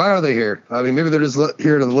listening? Why are they here? I mean, maybe they're just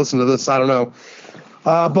here to listen to this. I don't know.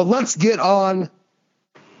 But let's get on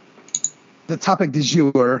the topic du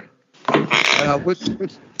jour, which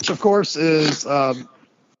of course is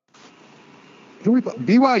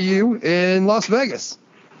BYU in Las Vegas.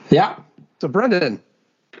 Yeah. So Brendan,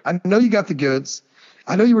 I know you got the goods.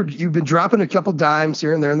 I know you've been dropping a couple dimes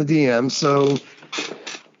here and there in the DMs. So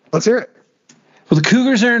let's hear it. Well, the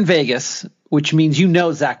Cougars are in Vegas, which means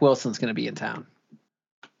Zach Wilson's going to be in town.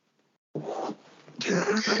 Womp,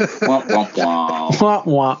 womp, womp. Womp,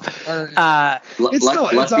 womp.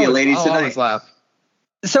 Let's be a lady tonight. I'll always laugh.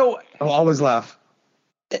 So I'll always laugh.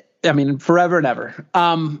 I mean, forever and ever.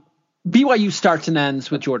 BYU starts and ends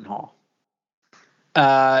with Jordan Hall.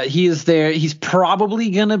 He is there. He's probably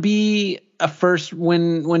going to be a first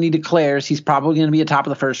when he declares. He's probably going to be a top of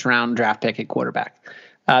the first round draft pick at quarterback.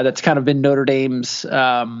 That's kind of been Notre Dame's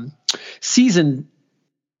season,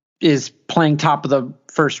 is playing top of the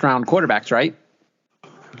first round quarterbacks, right?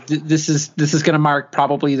 This is going to mark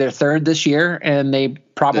probably their third this year, and they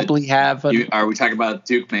probably have. Are we talking about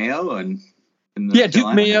Duke Mayo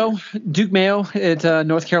Duke Mayo at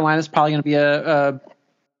North Carolina is probably going to be a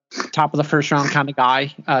top of the first round kind of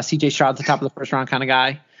guy. CJ Stroud's the top of the first round kind of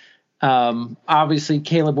guy. Obviously,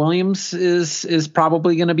 Caleb Williams is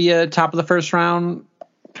probably going to be a top of the first round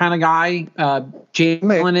kind of guy.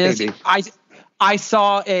 Jalen is. I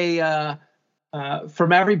saw a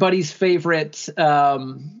from everybody's favorite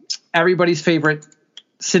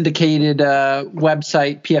syndicated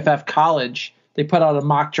website, PFF College. They put out a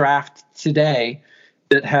mock draft today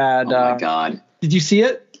that had. Oh my God! Did you see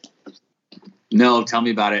it? No, tell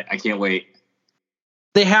me about it. I can't wait.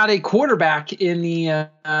 They had a quarterback in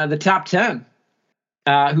the top 10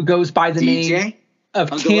 who goes by the name of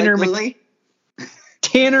Tanner McKee.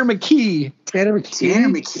 Tanner McKee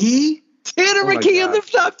in the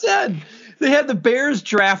top 10. They had the Bears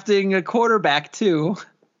drafting a quarterback too.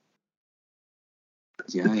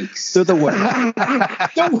 Yikes! They're the worst.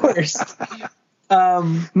 The worst.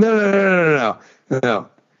 No.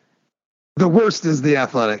 The worst is The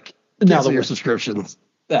Athletic. No, your subscriptions.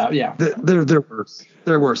 Yeah. They're worse.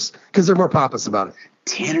 They're worse because they're more pompous about it.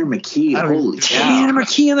 Tanner McKee. Holy cow. Tanner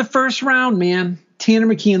McKee in the first round, man. Tanner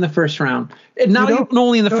McKee in the first round. And not even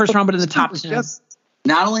only in the first round, but in the top 10.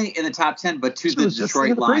 Not only in the top 10, but to the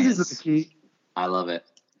Detroit Lions. I love it.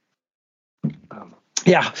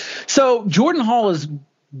 Yeah. So Jordan Hall is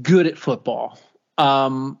good at football.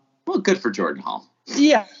 Well, good for Jordan Hall.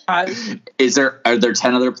 Yeah. Are there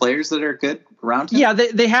 10 other players that are good around him? Yeah,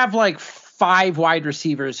 they have like 5 wide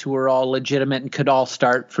receivers who are all legitimate and could all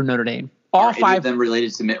start for Notre Dame. All Are 5 any of them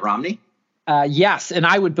related to Mitt Romney? Yes, and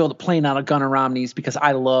I would build a plane out of Gunnar Romney's because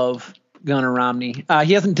I love Gunnar Romney.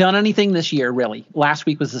 He hasn't done anything this year, really. Last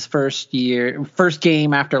week was his first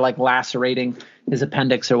game after like lacerating his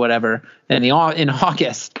appendix or whatever in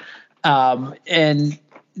August. And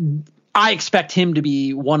I expect him to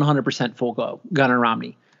be 100% full go, Gunnar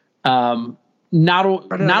Romney. Not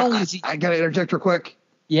only is he. I gotta interject real quick.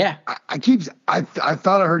 Yeah. I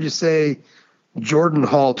thought I heard you say Jordan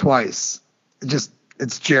Hall twice. It's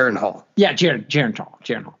Jaron Hall. Yeah, Jaron Hall.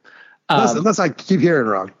 Unless I keep hearing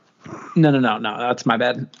wrong. No, that's my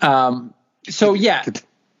bad. So yeah,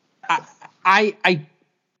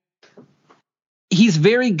 he's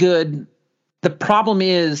very good. The problem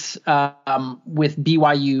is with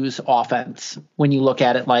BYU's offense, when you look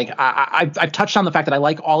at it, like I've touched on the fact that I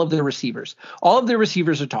like all of their receivers. All of their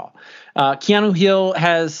receivers are tall. Keanu Hill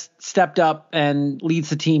has stepped up and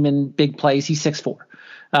leads the team in big plays. He's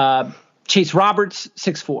 6'4". Chase Roberts,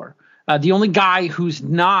 6'4". The only guy who's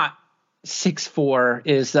not 6'4"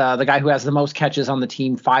 is the guy who has the most catches on the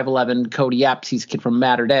team, 5'11", Cody Epps. He's a kid from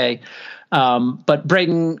Mater Dei. But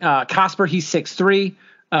Braden Cosper, he's 6'3".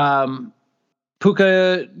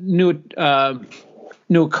 Puka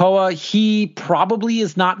Nuakoa, he probably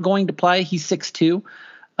is not going to play. He's 6'2".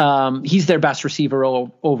 He's their best receiver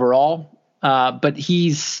overall. But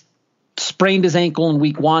he's sprained his ankle in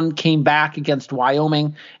week 1, came back against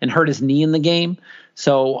Wyoming and hurt his knee in the game.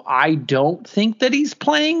 So I don't think that he's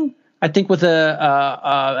playing. I think with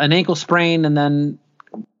an ankle sprain and then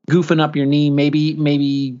goofing up your knee,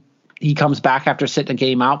 maybe he comes back after sitting a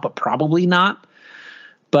game out, but probably not.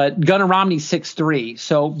 But Gunnar Romney's 6'3",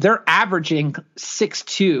 so they're averaging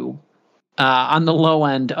 6'2" on the low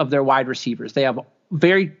end of their wide receivers. They have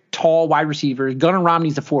very tall wide receivers. Gunnar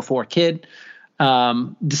Romney's a 4'4" kid,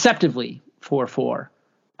 deceptively 4'4".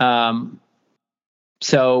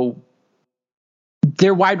 So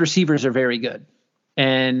their wide receivers are very good,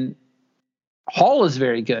 and Hall is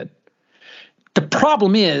very good. The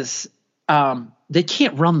problem is they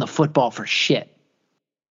can't run the football for shit.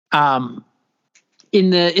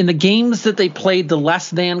 In the games that they played, the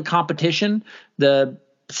less than competition, the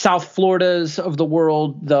South Floridas of the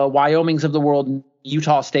world, the Wyomings of the world,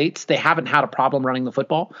 Utah States, they haven't had a problem running the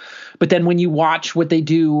football. But then when you watch what they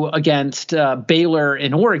do against Baylor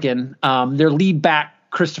in Oregon, their lead back,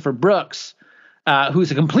 Christopher Brooks,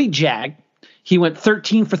 who's a complete jag, he went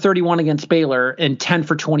 13 for 31 against Baylor and 10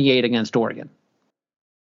 for 28 against Oregon.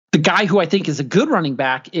 The guy who I think is a good running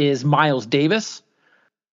back is Miles Davis.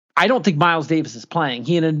 I don't think Miles Davis is playing.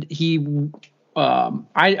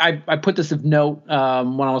 I put this of note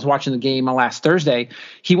when I was watching the game last Thursday.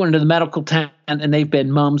 He went into the medical tent and they've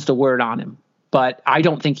been mums the word on him. But I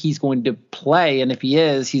don't think he's going to play. And if he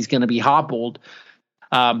is, he's going to be hobbled.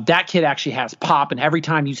 That kid actually has pop. And every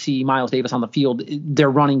time you see Miles Davis on the field,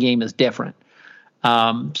 their running game is different.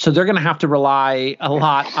 So they're going to have to rely a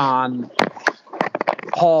lot on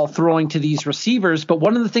Hall throwing to these receivers. But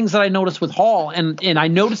one of the things that I noticed with Hall, and I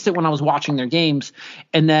noticed it when I was watching their games,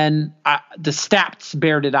 and then the stats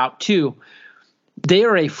bared it out too, they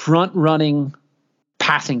are a front-running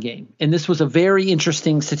passing game. And this was a very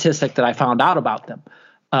interesting statistic that I found out about them.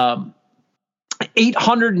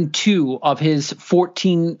 802 of his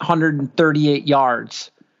 1,438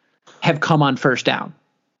 yards have come on first down.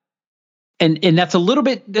 And that's a little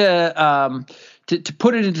bit, to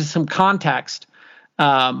put it into some context,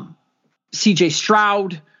 CJ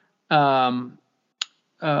Stroud,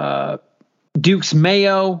 Dukes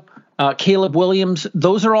Mayo, Caleb Williams,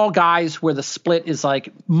 those are all guys where the split is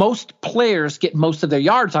like most players get most of their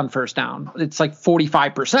yards on first down. It's like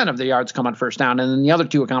 45% of their yards come on first down, and then the other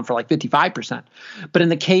two account for like 55%. But in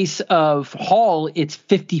the case of Hall, it's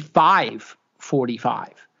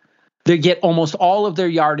 55-45. They get almost all of their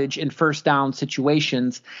yardage in first down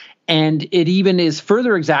situations. And it even is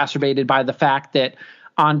further exacerbated by the fact that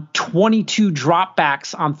on 22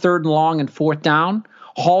 dropbacks on 3rd and long and 4th down,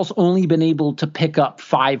 Hall's only been able to pick up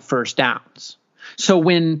 5 first downs. So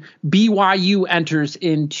when BYU enters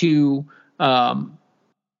into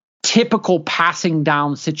typical passing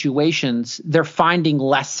down situations, they're finding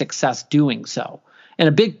less success doing so. And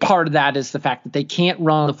a big part of that is the fact that they can't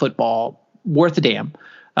run the football worth a damn.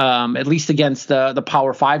 At least against the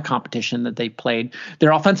Power 5 competition that they played.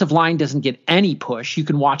 Their offensive line doesn't get any push. You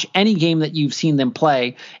can watch any game that you've seen them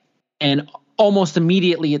play, and almost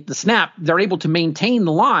immediately at the snap, they're able to maintain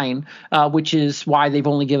the line, which is why they've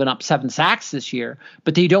only given up 7 sacks this year.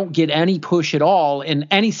 But they don't get any push at all, and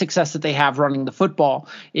any success that they have running the football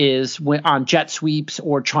is on jet sweeps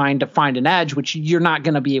or trying to find an edge, which you're not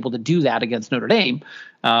going to be able to do that against Notre Dame.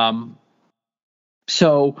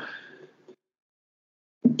 So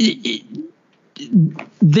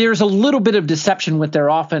there's a little bit of deception with their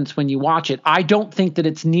offense when you watch it. I don't think that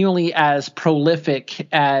it's nearly as prolific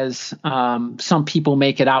as some people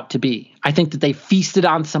make it out to be. I think that they feasted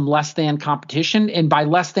on some less than competition, and by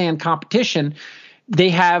less than competition, they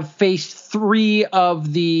have faced three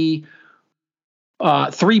of the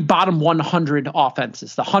three bottom 100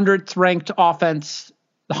 offenses: the 100th ranked offense,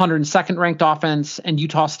 the 102nd ranked offense, and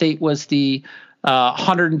Utah State was the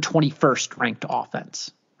 121st ranked offense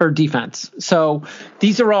or defense. So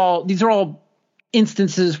these are all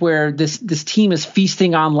instances where this team is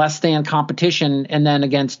feasting on less than competition, and then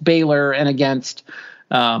against Baylor and against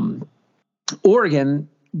Oregon,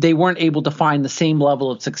 they weren't able to find the same level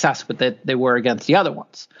of success with it they were against the other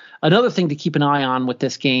ones. Another thing to keep an eye on with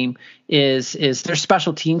this game is their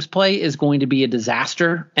special teams play is going to be a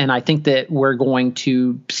disaster, and I think that we're going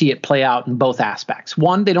to see it play out in both aspects.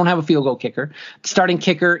 One, they don't have a field goal kicker. The starting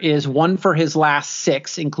kicker is 1 for his last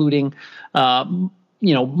 6, including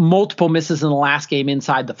multiple misses in the last game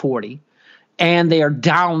inside the 40. And they are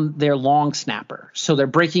down their long snapper. So they're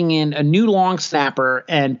breaking in a new long snapper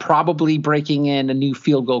and probably breaking in a new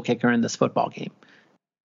field goal kicker in this football game.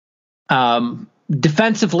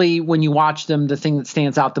 Defensively, when you watch them, the thing that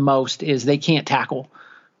stands out the most is they can't tackle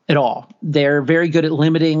at all. They're very good at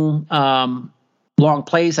limiting long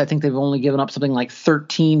plays. I think they've only given up something like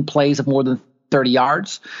 13 plays of more than 30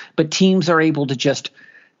 yards. But teams are able to just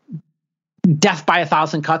death by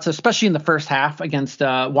 1,000 cuts, especially in the first half against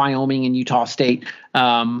Wyoming and Utah State.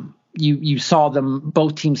 You saw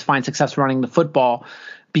both teams find success running the football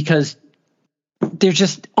because they're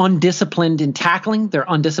just undisciplined in tackling. They're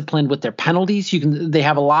undisciplined with their penalties. They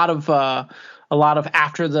have a lot of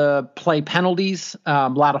after the play penalties, a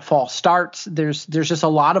lot of false starts. There's just a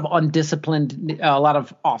lot of undisciplined, a lot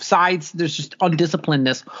of offsides. There's just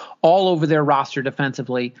undisciplinedness all over their roster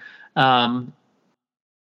defensively.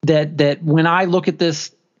 That when I look at this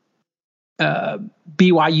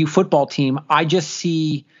BYU football team, I just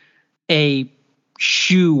see a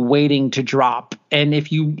shoe waiting to drop. And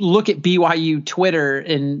if you look at BYU Twitter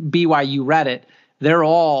and BYU Reddit, they're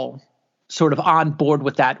all sort of on board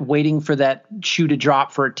with that, waiting for that shoe to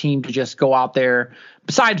drop for a team to just go out there,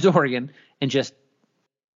 besides Oregon, and just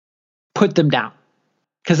put them down.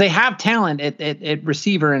 Because they have talent at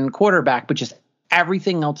receiver and quarterback, but just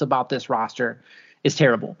everything else about this roster is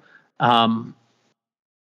terrible. The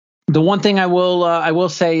one thing I will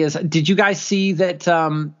say is, did you guys see that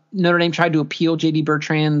Notre Dame tried to appeal J.D.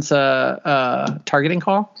 Bertrand's targeting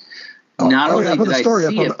call? Not only did I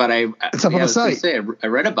see it, but it's up on the site. I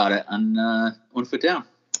read about it on One Foot Down.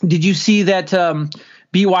 Did you see that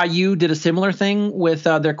BYU did a similar thing with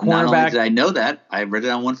their cornerback? Not only did I know that, I read it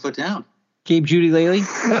on One Foot Down. Gabe Judy-Laley?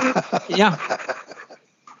 Yeah.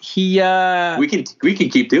 We can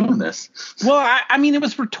keep doing this. Well, I mean, it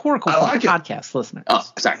was rhetorical for podcast listeners. Oh,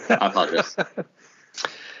 sorry. I apologize.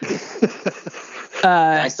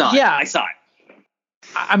 I saw it.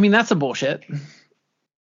 I mean, that's a bullshit.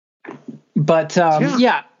 But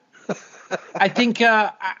yeah. I think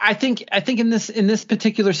in this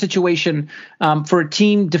particular situation, for a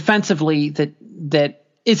team defensively that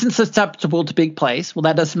isn't susceptible to big plays, well,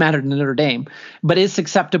 that doesn't matter to Notre Dame, but is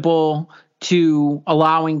susceptible to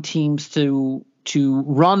allowing teams to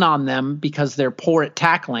run on them because they're poor at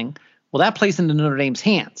tackling. Well, that plays into Notre Dame's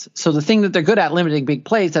hands. So the thing that they're good at, limiting big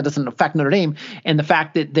plays, that doesn't affect Notre Dame. And the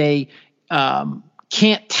fact that they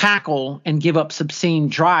can't tackle and give up sustained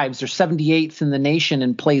drives, they're 78th in the nation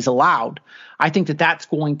in plays allowed. I think that that's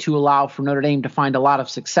going to allow for Notre Dame to find a lot of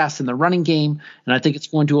success in the running game. And I think it's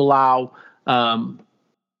going to allow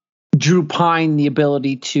Drew Pine the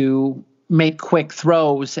ability to make quick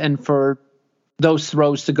throws and for those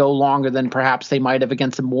throws to go longer than perhaps they might have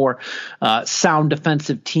against a more sound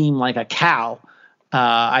defensive team like a Cal.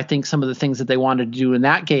 I think some of the things that they wanted to do in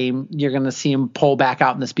that game, you're going to see them pull back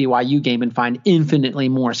out in this BYU game and find infinitely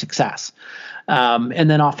more success. And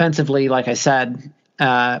then offensively, like I said,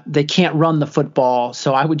 they can't run the football,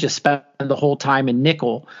 so I would just spend the whole time in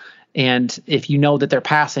nickel. And if you know that they're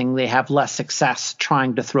passing, they have less success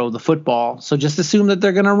trying to throw the football. So just assume that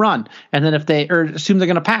they're going to run, and then assume they're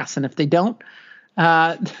going to pass. And if they don't,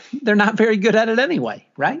 they're not very good at it anyway,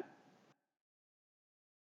 right?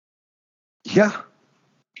 Yeah.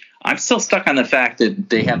 I'm still stuck on the fact that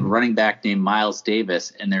they have a running back named Miles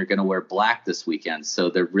Davis, and they're going to wear black this weekend, so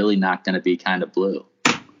they're really not going to be kind of blue.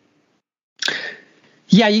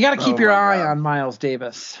 Yeah, you got to keep your eye on Miles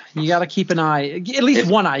Davis. You got to keep an eye, at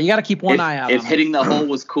least one eye. You got to keep one eye out. If hitting the hole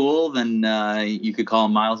was cool, then you could call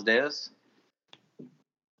him Miles Davis.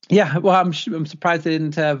 Yeah, well, I'm surprised they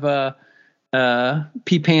didn't have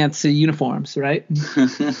pee pants uniforms, right?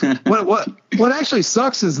 What actually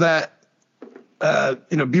sucks is that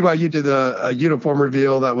BYU did a uniform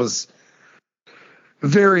reveal that was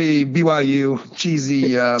very BYU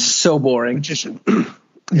cheesy. So boring. Magician.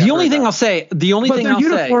 The only thing I'll say,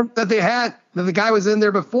 that they had, that the guy was in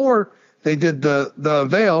there before they did the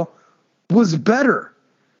veil, was better.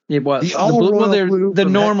 It was the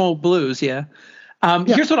normal blues. Yeah.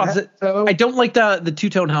 Here's what I'll say. I don't like the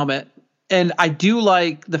two-tone helmet, and I do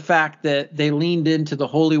like the fact that they leaned into the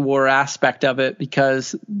holy war aspect of it,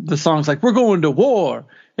 because the song's like, "We're going to war"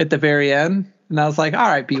 at the very end, and I was like, all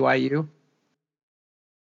right, BYU.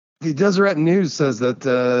 The Deseret News says that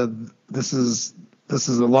this is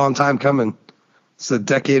a long time coming. It's a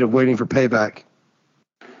decade of waiting for payback.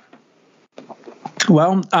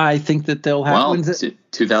 Well, I think that they'll have wins.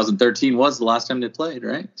 2013 was the last time they played,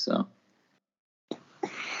 right? So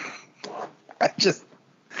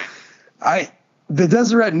the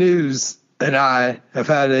Deseret News and I have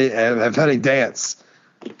had a dance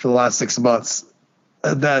for the last 6 months.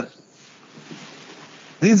 That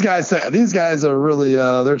these guys are really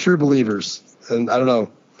they're true believers, and I don't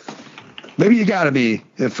know. Maybe you got to be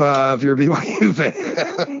if you're a BYU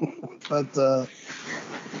fan. But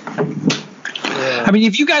yeah. I mean,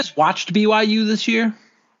 have you guys watched BYU this year?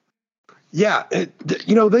 Yeah,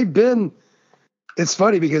 they've been. It's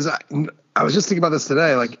funny because I was just thinking about this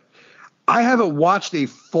today. Like, I haven't watched a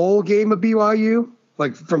full game of BYU,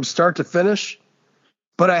 like from start to finish,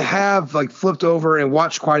 but I have like flipped over and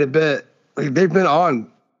watched quite a bit. Like, they've been on.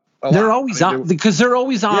 They're always on because they're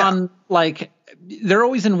always on. Yeah. Like, they're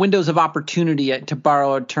always in windows of opportunity, to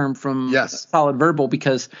borrow a term from Solid Verbal,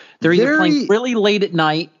 because they're either playing really late at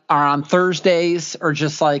night or on Thursdays, or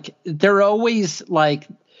just like they're always like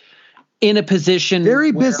in a position.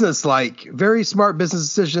 Very business-like, very smart business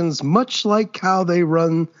decisions, much like how they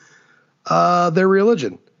run their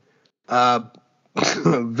religion.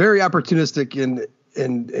 Very opportunistic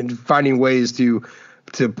in finding ways to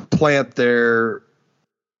plant their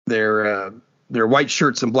white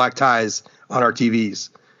shirts and black ties on our TVs.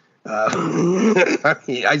 I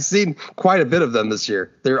mean, I've seen quite a bit of them this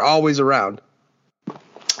year. They're always around.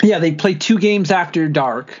 Yeah, they play 2 games after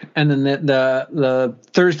dark, and then the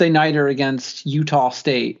Thursday nighter against Utah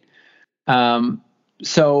State.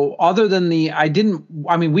 So other than we didn't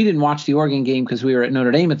watch the Oregon game because we were at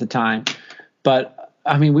Notre Dame at the time, but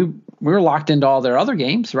I mean, we were locked into all their other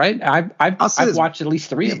games, right? I've watched at least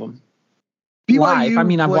 3 of them live. I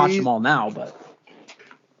mean, I've watched them all now, but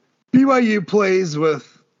BYU plays with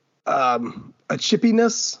a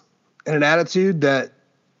chippiness and an attitude that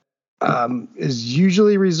is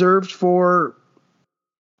usually reserved for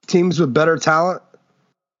teams with better talent.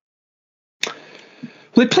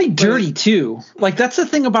 They play dirty too. Like, that's the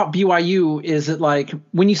thing about BYU, is that, like,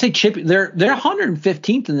 when you say chip, they're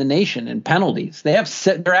 115th in the nation in penalties. They're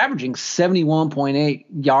averaging 71.8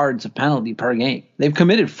 yards of penalty per game. They've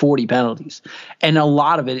committed 40 penalties, and a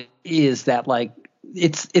lot of it is that, like,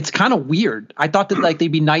 it's kind of weird. I thought that, like, they'd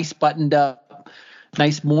be nice, buttoned up,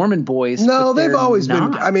 nice Mormon boys. No, they've always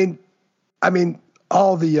been. I mean,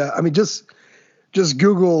 all the. Just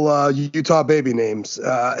Google Utah baby names,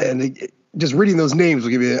 and just reading those names will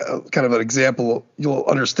give you kind of an example. You'll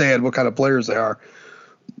understand what kind of players they are.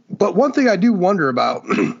 But one thing I do wonder about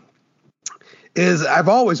is, I've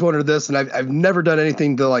always wondered this, and I've never done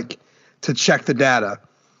anything to check the data.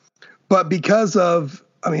 But because of,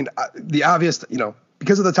 the obvious,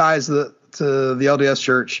 because of the ties to the LDS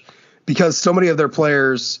Church, because so many of their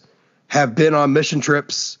players have been on mission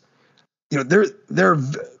trips, they're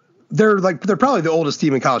probably the oldest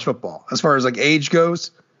team in college football as far as like age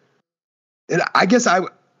goes. And I guess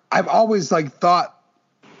I've always thought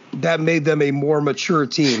that made them a more mature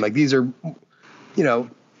team. Like, these are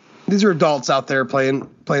adults out there playing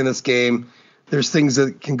this game. There's things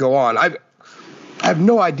that can go on. I have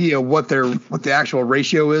no idea what the actual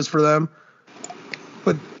ratio is for them,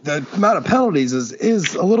 but the amount of penalties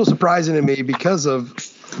is a little surprising to me, because of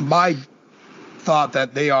my thought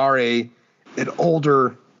that they are an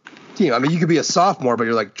older team. I mean, you could be a sophomore, but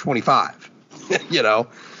you're like 25,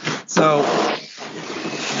 So,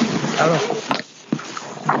 I don't know.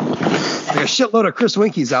 Like a shitload of Chris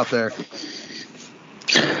Winkies out there.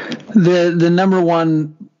 The number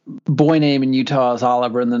 1 boy name in Utah is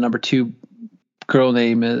Oliver, and the number 2 girl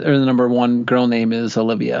name is, or the number 1 girl name is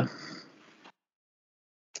Olivia.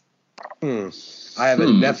 I have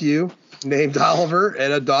a nephew named Oliver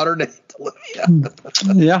and a daughter named Olivia.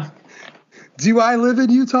 Yeah. Do I live in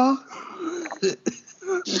Utah?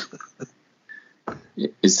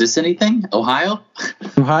 Is this anything? Ohio?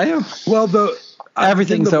 Ohio? Well,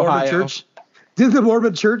 everything's Ohio. Did the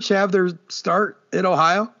Mormon Church have their start in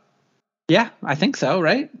Ohio? Yeah, I think so.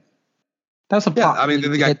 Right. That's a I mean,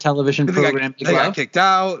 they got television program. They got kicked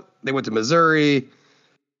out. They went to Missouri.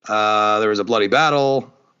 There was a bloody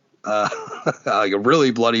battle, like a really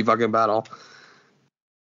bloody fucking battle.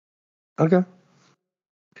 Okay,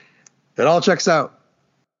 it all checks out.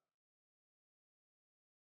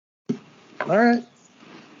 All right.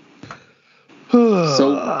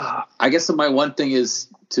 So I guess my one thing is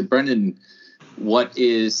to Brendan, what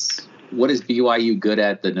is BYU good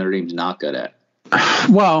at that Notre Dame's not good at?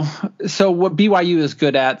 Well, so what BYU is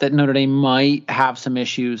good at that Notre Dame might have some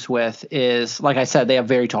issues with is, like I said, they have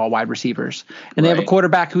very tall wide receivers, and they have a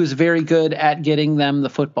quarterback who's very good at getting them the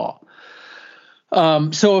football.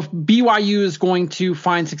 So if BYU is going to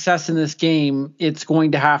find success in this game, it's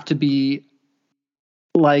going to have to be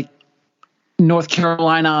like North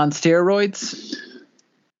Carolina on steroids.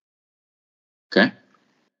 Okay.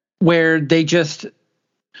 Where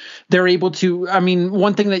they're able to, I mean,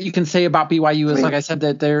 one thing that you can say about BYU is, like I said,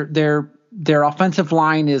 that their offensive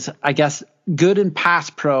line is, I guess, good in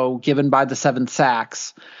pass pro given by the 7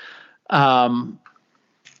 sacks. But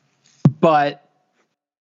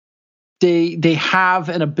they have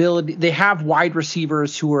an ability, they have wide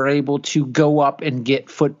receivers who are able to go up and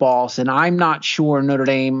get footballs. And I'm not sure Notre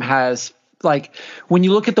Dame has, like, when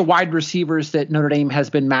you look at the wide receivers that Notre Dame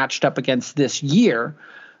has been matched up against this year,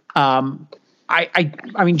 I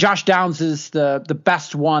mean, Josh Downs is the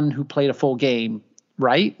best one who played a full game,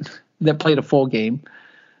 right? That played a full game.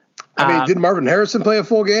 I mean, did Marvin Harrison play a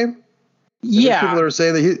full game? Yeah. People are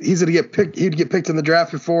saying that he's going to get picked. He'd get picked in the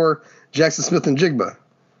draft before Jackson Smith and Jigba.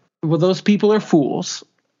 Well, those people are fools.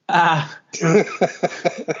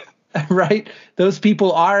 Right? Those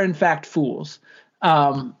people are, in fact, fools.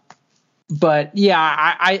 But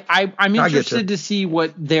yeah, I'm interested to see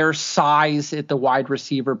what their size at the wide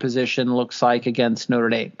receiver position looks like against Notre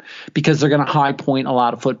Dame, because they're going to high point a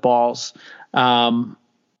lot of footballs. And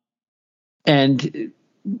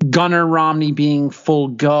Gunnar Romney being full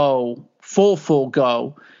go,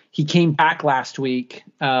 he came back last week,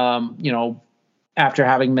 after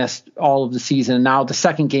having missed all of the season. And now the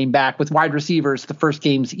second game back with wide receivers, the first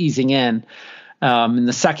game's easing in. And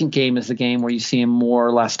the second game is the game where you see him more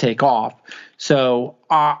or less take off. So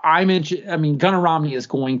Gunnar Romney is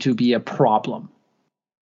going to be a problem.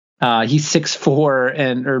 He's 6'4"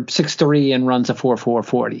 or 6'3" and runs a 4.4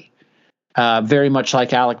 40. Very much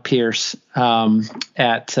like Alec Pierce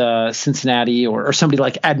at Cincinnati, or somebody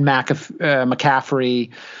like Ed McCaffrey,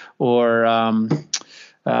 or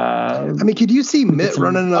could you see Mitt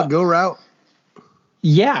running a go route?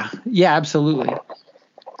 Yeah, absolutely.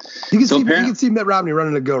 You can see Mitt Romney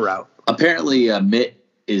running a go route. Apparently, Mitt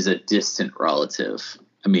is a distant relative.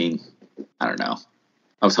 I mean, I don't know.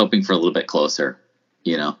 I was hoping for a little bit closer.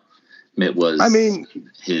 Mitt was,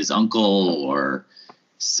 his uncle or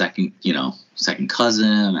second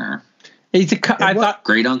cousin, or I thought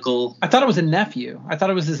great uncle. I thought it was a nephew. I thought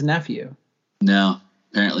it was his nephew. No,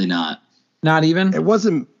 apparently not. Not even. It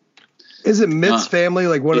wasn't. Is it Mitt's family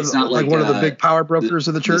like one of the big power brokers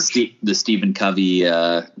of the church? The Stephen Covey,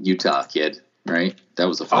 Utah kid, right? That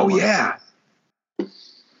was a fun one. Yeah.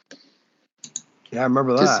 Yeah, I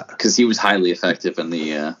remember that. Because he was highly effective in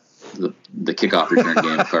the kickoff return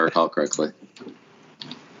game, if I recall correctly.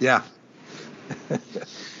 Yeah.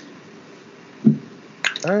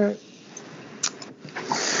 All right.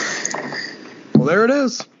 Well, there it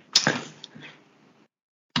is.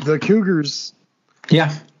 The Cougars.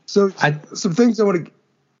 Yeah. So some things I want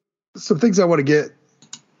to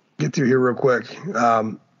get through here real quick.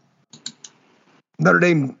 Notre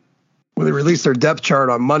Dame, when they released their depth chart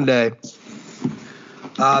on Monday,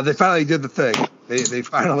 they finally did the thing. They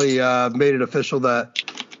finally made it official that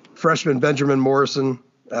freshman Benjamin Morrison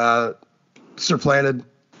supplanted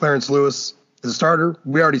Clarence Lewis as a starter.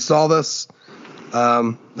 We already saw this,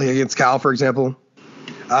 like against Cal, for example.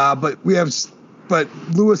 But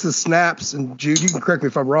Lewis's snaps, and Jude, you can correct me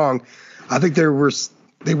if I'm wrong, I think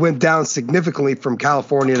they went down significantly from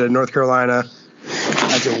California to North Carolina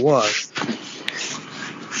as it was.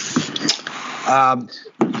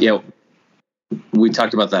 Yeah, we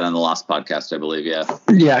talked about that on the last podcast, I believe. Yeah.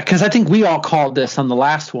 Yeah, because I think we all called this on the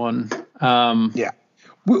last one. Yeah,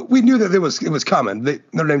 we knew that it was coming.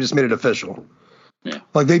 Notre Dame just made it official. Yeah,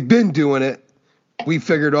 like they've been doing it. We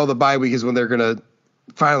figured, the bye week is when they're gonna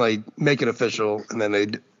finally make it official, and then they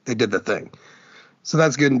did the thing. So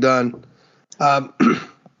that's good and done.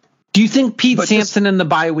 Do you think Pete Sampson in the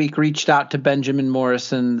bye week reached out to Benjamin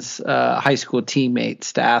Morrison's high school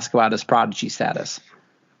teammates to ask about his prodigy status?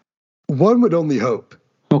 One would only hope.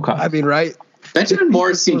 Okay. I mean, right? Benjamin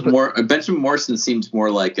Morrison seems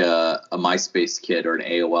more like a MySpace kid or an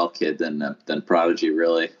AOL kid than Prodigy,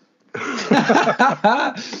 really.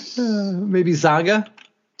 Maybe Zaga.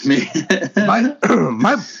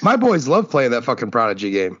 my boys love playing that fucking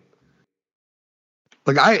Prodigy game.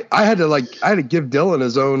 Like I had to give Dylan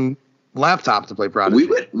his own laptop to play Prodigy.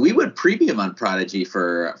 We would premium on Prodigy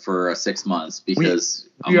for 6 months because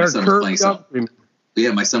my son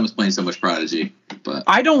was playing so much Prodigy. But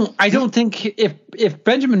I don't think if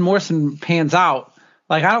Benjamin Morrison pans out,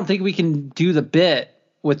 like I don't think we can do the bit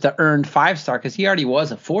with the earned 5-star because he already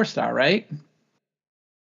was a 4-star, right?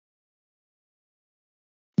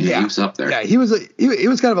 Yeah, he was up there. Yeah, he was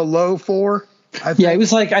kind of a low 4. I think he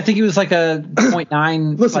was like a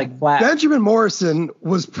 0.9. Listen, like flat. Benjamin Morrison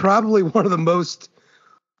was probably one of the most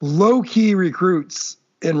low-key recruits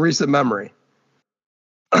in recent memory.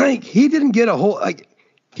 Like he didn't get a whole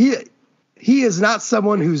he is not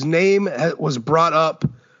someone whose name was brought up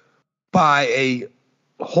by a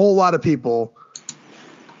whole lot of people.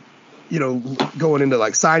 You know, going into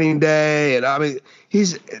like signing day, and I mean,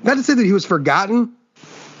 he's not to say that he was forgotten,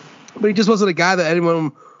 but he just wasn't a guy that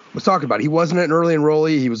anyone was talking about. He wasn't an early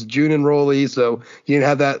enrollee. He was a June enrollee, so he didn't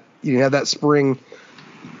have that. You didn't have that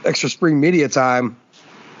extra spring media time.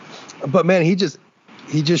 But man, he just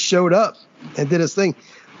showed up and did his thing.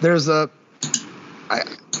 There's you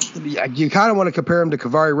kind of want to compare him to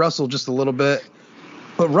Kavari Russell just a little bit,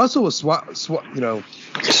 but Russell was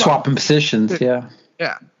swapping positions. Yeah.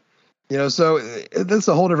 You know, so that's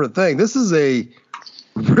a whole different thing. This is a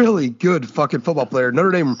really good fucking football player.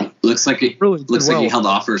 Notre Dame looks like he held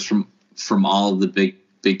offers from all of the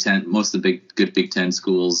Big Ten, most of the good Big Ten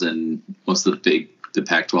schools, and most of the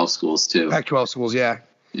Pac-12 schools too. Pac-12 schools, yeah.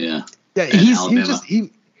 Yeah. He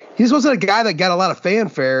just wasn't a guy that got a lot of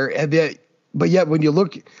fanfare, but yet when you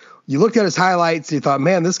looked at his highlights, you thought,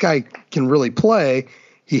 man, this guy can really play.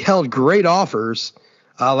 He held great offers,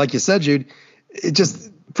 like you said, Jude. It just.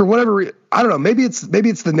 For whatever I don't know, maybe it's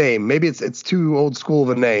the name. Maybe it's too old school of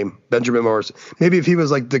a name, Benjamin Morrison. Maybe if he was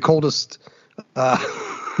like the coldest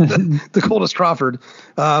the coldest Crawford,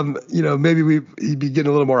 maybe he'd be getting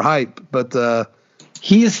a little more hype. But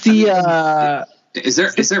he's the is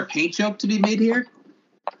there a paint joke to be made here?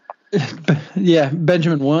 Yeah,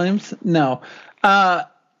 Benjamin Williams. No,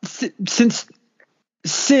 since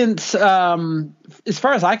as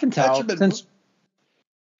far as I can tell,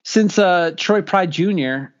 Since Troy Pride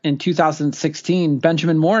Jr. in 2016,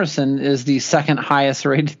 Benjamin Morrison is the second highest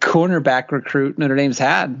rated cornerback recruit Notre Dame's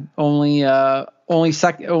had, only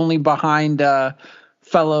behind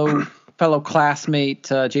fellow classmate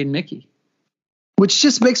Jaden Mickey. Which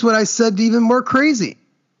just makes what I said even more crazy.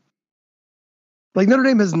 Like Notre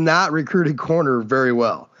Dame has not recruited corner very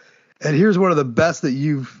well, and here's one of the best that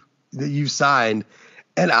you've signed.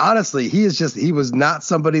 And honestly, he was not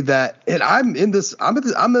somebody that, and I'm in this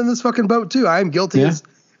fucking boat too. I am guilty as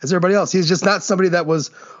everybody else. He's just not somebody that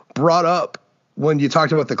was brought up when you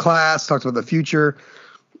talked about the class, talked about the future.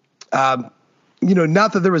 Not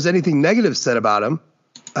that there was anything negative said about him.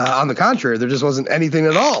 On the contrary, there just wasn't anything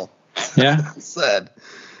at all said,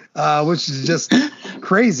 which is just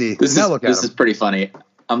crazy. This is pretty funny.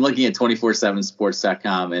 I'm looking at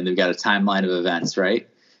 247sports.com, and they've got a timeline of events, right?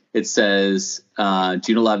 It says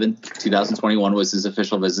June 11th, 2021 was his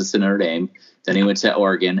official visit to Notre Dame. Then he went to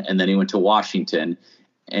Oregon, and then he went to Washington.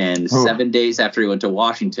 And 7 days after he went to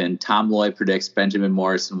Washington, Tom Loy predicts Benjamin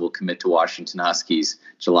Morrison will commit to Washington Huskies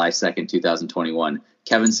July 2nd, 2021.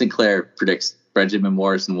 Kevin Sinclair predicts Benjamin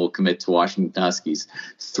Morrison will commit to Washington Huskies.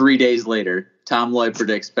 3 days later, Tom Loy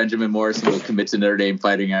predicts Benjamin Morrison will commit to Notre Dame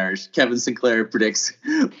Fighting Irish. Kevin Sinclair predicts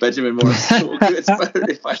Benjamin Morrison will commit to Notre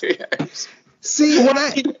Dame Fighting Irish. See,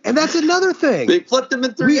 and that's another thing. They flipped him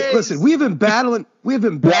in 3 days. Listen, we have been battling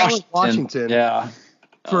Washington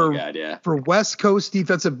for West Coast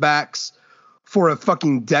defensive backs for a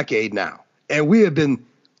fucking decade now. And we have been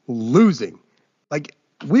losing. Like,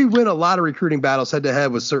 we win a lot of recruiting battles head to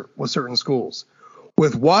head with certain schools.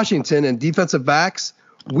 With Washington and defensive backs,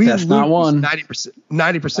 we lose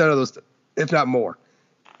 90% of those, if not more.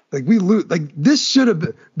 Like, we lose. Like, this should have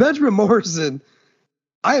been Benjamin Morrison.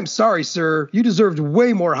 I am sorry, sir. You deserved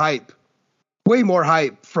way more hype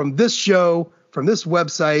from this show, from this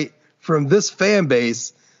website, from this fan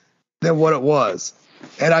base than what it was.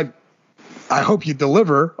 And I hope you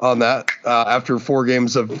deliver on that after 4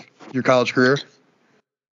 games of your college career.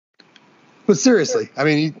 But seriously, I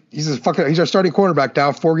mean, he's our starting cornerback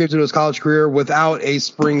now, 4 games into his college career without a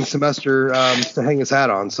spring semester to hang his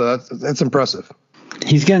hat on. So that's impressive.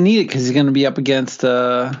 He's gonna need it because he's gonna be up against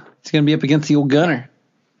the old Gunner.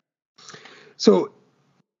 So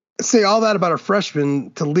say all that about a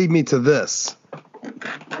freshman to lead me to this.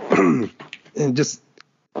 And just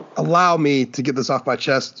allow me to get this off my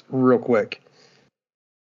chest real quick.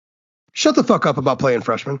 Shut the fuck up about playing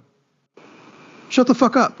freshmen. Shut the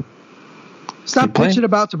fuck up. Stop bitching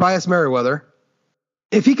about Tobias Merriweather.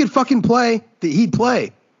 If he could fucking play, he'd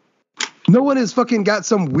play. No one has fucking got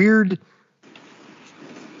some weird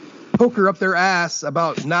poker up their ass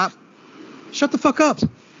about not. Shut the fuck up.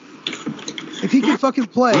 If he can fucking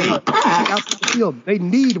play out the field, they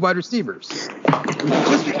need wide receivers.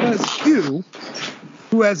 Just because you,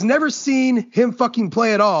 who has never seen him fucking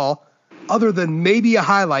play at all, other than maybe a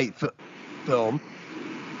highlight film,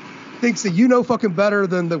 thinks that you know fucking better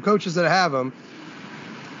than the coaches that have him,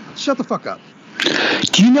 shut the fuck up.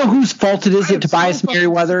 Do you know whose fault it is that Tobias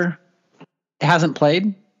Merriweather hasn't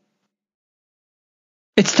played?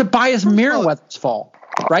 It's Tobias Merriweather's fault,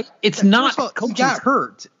 right? It's not. He got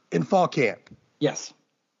hurt in fall camp. Yes.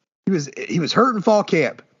 He was hurt in fall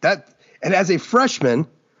camp. And as a freshman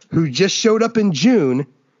who just showed up in June,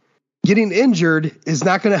 getting injured is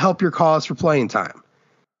not going to help your cause for playing time.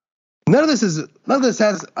 None of this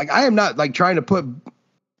has, like, I am not like trying to put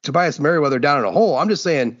Tobias Merriweather down in a hole. I'm just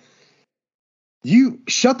saying, you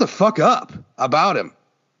shut the fuck up about him.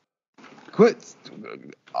 Quit.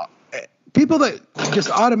 People that just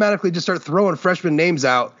automatically just start throwing freshman names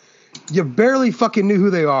out, you barely fucking knew who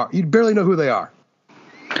they are. You barely know who they are.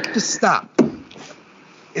 Just stop.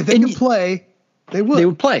 If they can play, they would. They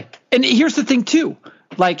would play. And here's the thing, too.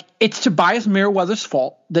 Like, it's Tobias Merriweather's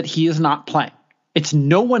fault that he is not playing. It's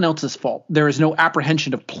no one else's fault. There is no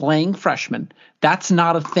apprehension of playing freshmen. That's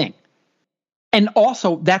not a thing. And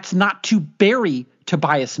also, that's not to bury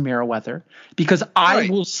Tobias Merriweather, because I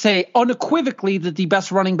will say unequivocally that the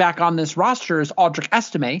best running back on this roster is Audric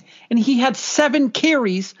Estime, and he had 7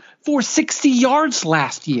 carries for 60 yards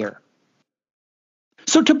last year.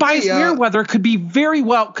 So Tobias Merriweather could very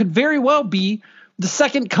well be the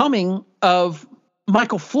second coming of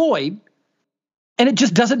Michael Floyd, and it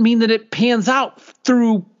just doesn't mean that it pans out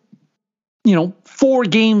through, 4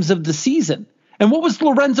 games of the season. And what was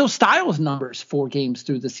Lorenzo Styles' numbers 4 games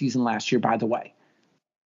through the season last year, by the way?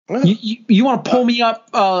 Well, you want to pull me up?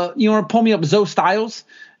 You want to pull me up Zoe Styles'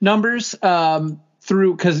 numbers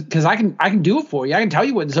through because I can do it for you. I can tell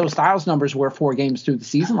you what Zoe Styles' numbers were 4 games through the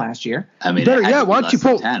season last year. I mean, better yet, why don't you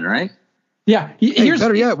pull 10, right? Yeah.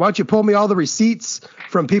 Better yet, why don't you pull me all the receipts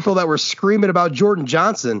from people that were screaming about Jordan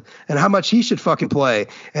Johnson and how much he should fucking play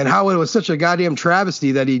and how it was such a goddamn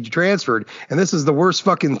travesty that he transferred and this is the worst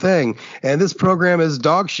fucking thing and this program is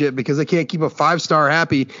dog shit because they can't keep a 5-star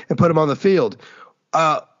happy and put him on the field.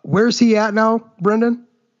 Where's he at now, Brendan?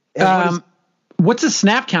 What's his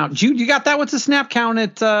snap count? Jude, you got that? What's his snap count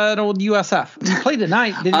at old USF? He played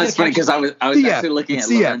tonight. It's funny because I was actually looking at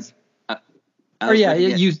Lorenzo.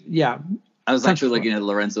 I was actually looking at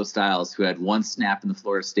Lorenzo Styles, who had 1 snap in the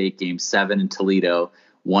Florida State game, 7 in Toledo,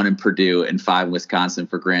 1 in Purdue, and 5 in Wisconsin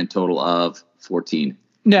for a grand total of 14.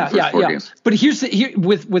 Yeah. But here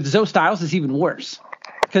with Zoe Styles, it's even worse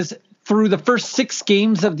because through the first 6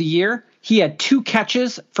 games of the year, he had 2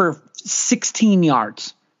 catches for 16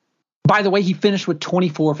 yards. By the way, he finished with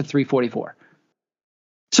 24 for 344.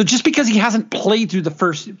 So just because he hasn't played through the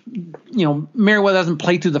first, Merriweather hasn't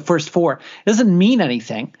played through the first 4, it doesn't mean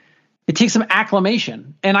anything. It takes some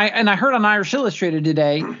acclimation. And I heard on Irish Illustrated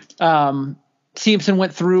today, Sampson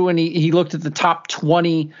went through and he looked at the top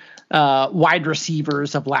 20 wide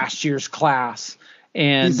receivers of last year's class.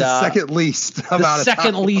 And he's the second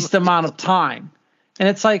least amount of time. And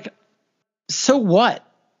it's like, so what?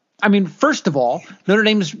 I mean, first of all, Notre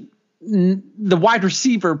Dame's the wide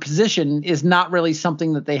receiver position is not really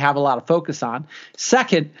something that they have a lot of focus on.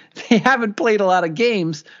 Second, they haven't played a lot of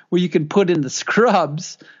games where you can put in the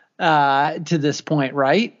scrubs to this point,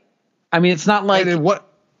 right? I mean, it's not like and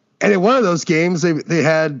in one of those games they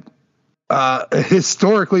had a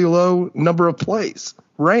historically low number of plays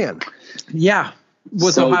ran. Yeah,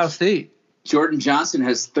 with Ohio State. Jordan Johnson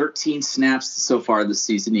has 13 snaps so far this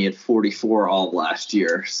season. He had 44 all last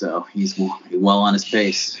year, so he's well on his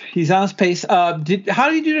pace. He's on his pace. How did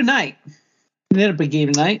he do tonight? They had a big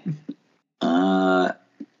game tonight. I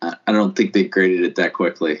don't think they graded it that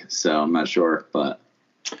quickly, so I'm not sure. But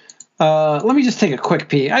let me just take a quick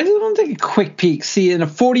peek. I just want to take a quick peek. See, in a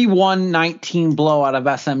 41-19 blowout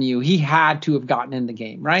of SMU, he had to have gotten in the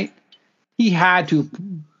game, right? He had to have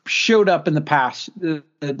showed up in the pass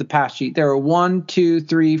sheet. There were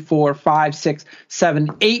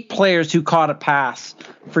 8 players who caught a pass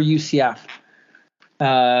for UCF.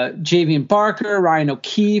 Javian Barker, Ryan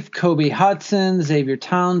O'Keefe, Kobe Hudson, Xavier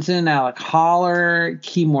Townsend, Alec Holler,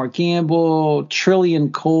 Keymore Gamble,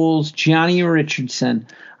 Trillian Coles, Johnny Richardson.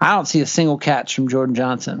 I don't see a single catch from Jordan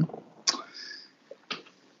Johnson.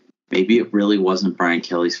 Maybe it really wasn't Brian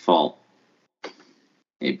Kelly's fault.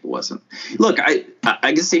 Maybe it wasn't. Look, I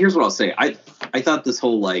guess here's what I'll say. I thought this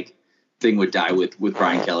whole thing would die with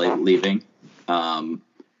Brian Kelly leaving. We're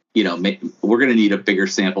going to need a bigger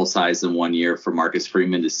sample size than 1 year for Marcus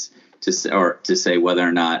Freeman to say whether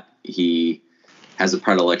or not he has a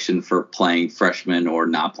predilection for playing freshmen or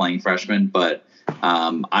not playing freshmen. But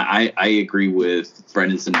I agree with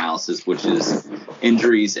Brendan's analysis, which is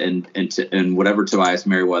injuries and whatever Tobias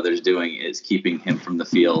Merriweather is doing is keeping him from the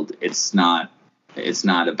field. It's not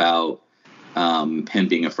about him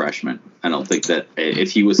being a freshman. I don't think that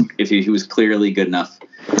if he was clearly good enough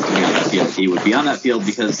to be on that field, he would be on that field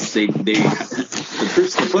because the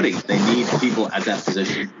proof's in the pudding. They need people at that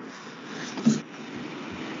position.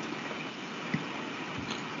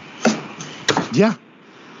 Yeah.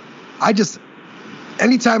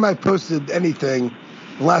 Anytime I've posted anything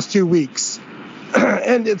the last 2 weeks,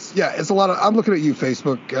 and it's a lot of, I'm looking at you,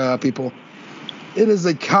 Facebook people. It is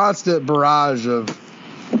a constant barrage of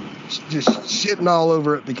just shitting all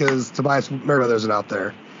over it because Tobias Merriweather isn't out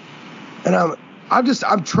there. And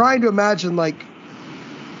I'm trying to imagine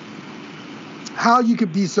how you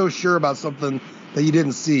could be so sure about something that you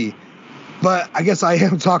didn't see. But I guess I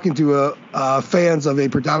am talking to fans of a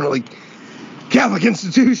predominantly Catholic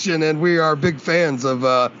institution, and we are big fans of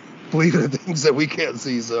believing in things that we can't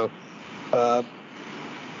see. So I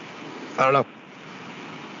don't know.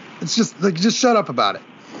 It's just shut up about it.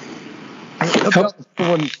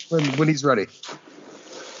 When he's ready.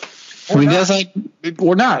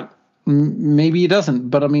 Or not. Maybe he doesn't.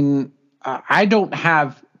 But I don't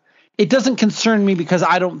have. It doesn't concern me because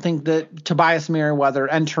I don't think that Tobias Merriweather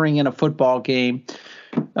entering in a football game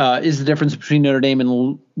is the difference between Notre Dame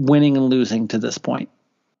and winning and losing to this point.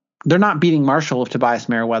 They're not beating Marshall if Tobias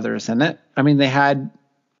Merriweather is in it. They had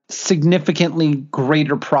significantly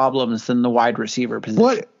greater problems than the wide receiver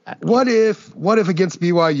position. What if against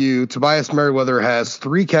BYU, Tobias Merriweather has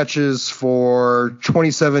 3 catches for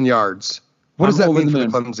 27 yards? What does that mean for the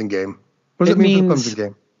Clemson game? What does it mean for the Clemson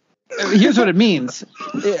game? Here's what it means.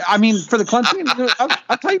 For the Clemson game,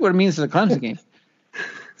 I'll tell you what it means for the Clemson game.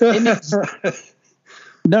 It means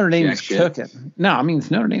Notre Dame is cooking. No, it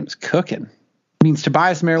means Notre Dame is cooking. It means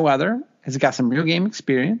Tobias Merriweather has got some real game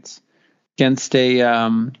experience against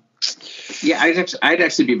a I'd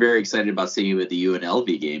actually be very excited about seeing him at the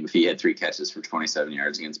UNLV game if he had 3 catches for 27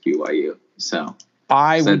 yards against BYU. So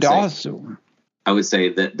I would say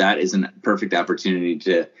that is a perfect opportunity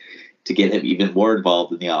to get him even more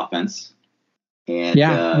involved in the offense. And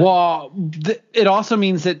it also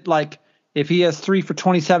means that if he has 3 for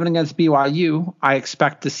 27 against BYU, I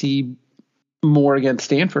expect to see more against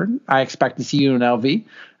Stanford. I expect to see UNLV.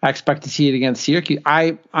 I expect to see it against Syracuse.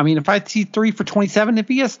 If I see 3 for 27, if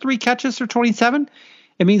he has 3 catches for 27,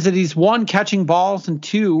 it means that he's 1 catching balls and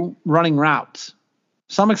 2 running routes.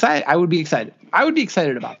 So I'm excited. I would be excited. I would be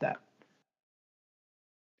excited about that.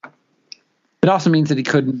 It also means that he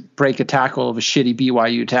couldn't break a tackle of a shitty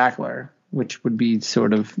BYU tackler, which would be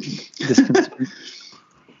sort of disconcerting.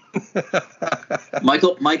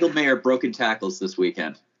 Michael Mayer broken tackles this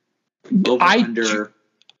weekend. Under 4.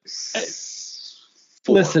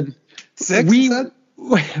 Listen, 6?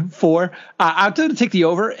 4. I'm going to take the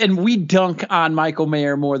over, and we dunk on Michael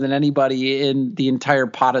Mayer more than anybody in the entire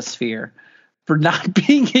potosphere for not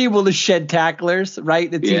being able to shed tacklers.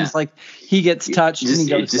 Right? It seems like he gets touched and he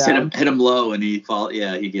goes down. Hit him low and he fall.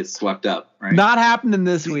 Yeah, he gets swept up. Right? Not happening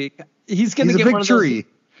this week. He's going to get one of those.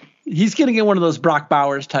 He's going to get one of those Brock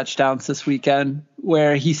Bowers touchdowns this weekend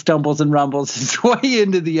where he stumbles and rumbles his way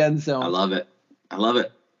into the end zone. I love it.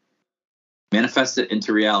 Manifest it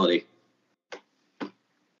into reality.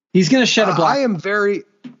 He's going to shed a block. I am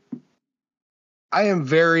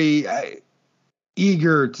very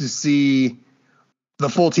eager to see the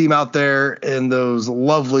full team out there in those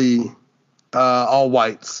lovely all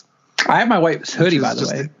whites. I have my white hoodie, by the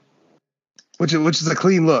way. Which is a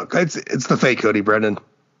clean look. It's the fake hoodie, Brendan.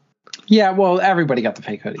 Yeah, well, everybody got the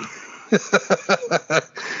fake hoodie.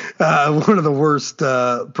 One of the worst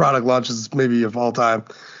product launches maybe of all time.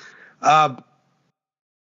 I'm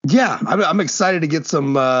excited to get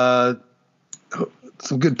some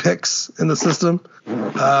good picks in the system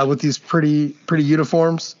with these pretty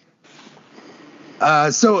uniforms.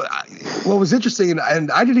 So what was interesting,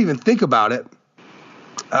 and I didn't even think about it,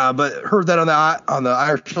 but heard that on the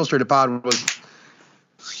Irish Illustrated pod was,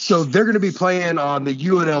 so they're going to be playing on the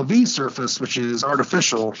UNLV surface, which is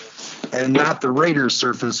artificial, and not the Raiders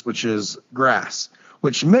surface, which is grass,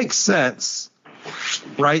 which makes sense,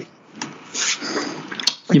 right?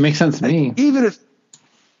 It makes sense to me. Even if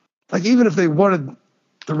they wanted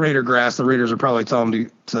the Raider grass, the Raiders would probably tell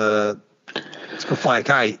them to go fly a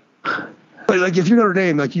kite. But like if you're Notre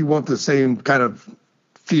Dame, like you want the same kind of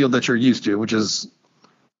field that you're used to, which is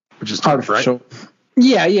tough, right?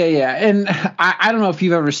 Yeah. And I don't know if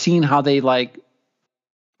you've ever seen how they like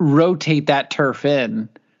rotate that turf in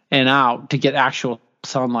and out to get actual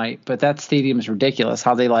sunlight, but that stadium is ridiculous.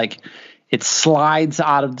 How they like it slides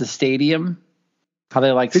out of the stadium. How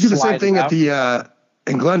they like they do the same thing at the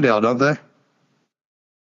in Glendale, don't they?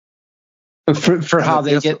 For how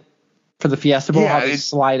they get for the Fiesta Bowl, yeah, how they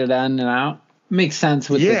slide it in and out. Makes sense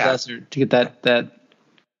with the desert to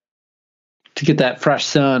get that fresh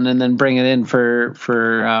sun and then bring it in for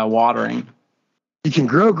watering. You can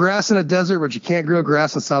grow grass in a desert, but you can't grow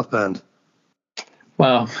grass in South Bend.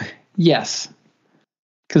 Well, yes,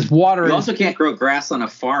 because water. You also can't grow grass on a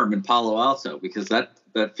farm in Palo Alto because that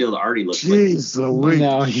field already looks. Jeez,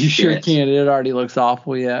 no, you sure can't. It already looks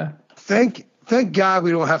awful. Yeah. Thank God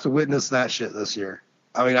we don't have to witness that shit this year.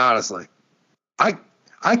 I mean, honestly, I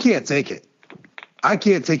can't take it. I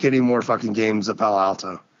can't take any more fucking games at Palo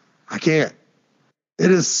Alto. I can't.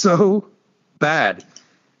 It is so bad.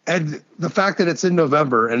 And the fact that it's in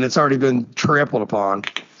November and it's already been trampled upon,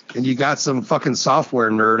 and you got some fucking software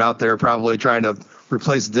nerd out there probably trying to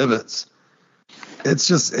replace divots. It's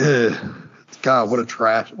just, God, what a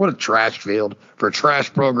trash field for a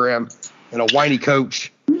trash program and a whiny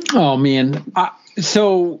coach. Oh, man.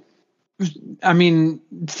 So, I mean,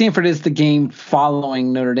 Stanford is the game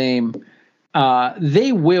following Notre Dame.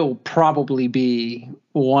 They will probably be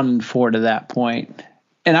 1-4 to that point.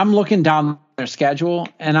 And I'm looking down their schedule,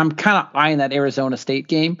 and I'm kind of eyeing that Arizona State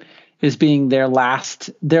game as being their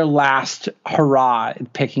last hurrah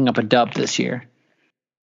at picking up a dub this year.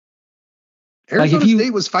 Arizona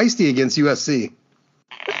State was feisty against USC.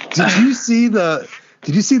 Did you see the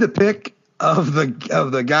pic of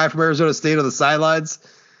the guy from Arizona State on the sidelines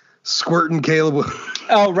squirting Caleb?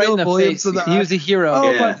 Oh, right in the face. He was a hero.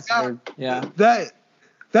 Oh my God. Yeah.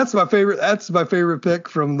 That's my favorite. That's my favorite pick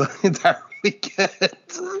from the entire weekend.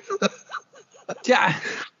 Yeah.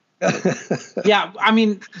 Yeah. I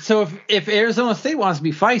mean, so if Arizona State wants to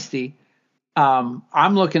be feisty,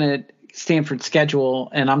 I'm looking at Stanford's schedule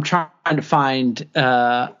and I'm trying to find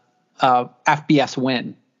a FBS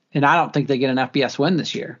win, and I don't think they get an FBS win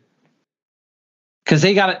this year because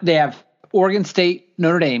they have Oregon State,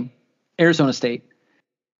 Notre Dame, Arizona State,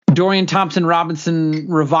 Dorian Thompson-Robinson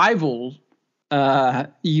Revival,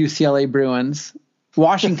 UCLA Bruins,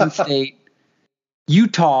 Washington State,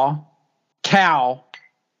 Utah, Cal,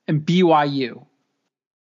 and BYU.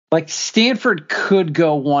 Like Stanford could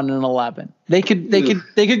go 1-11. They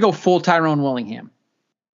could go full Tyrone Willingham.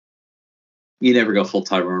 You never go full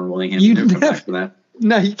Tyrone Willingham. You never come back from that.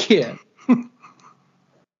 No, you can't.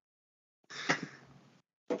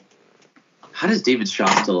 How does David Shaw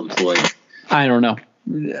still employed? I don't know.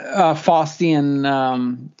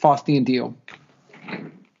 Faustian deal.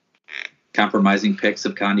 Compromising picks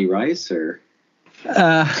of Condi Rice, or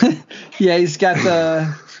yeah, he's got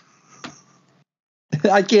the.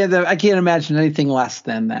 I can't imagine anything less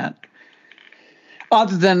than that.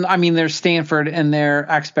 Other than, I mean, there's Stanford and their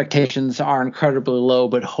expectations are incredibly low,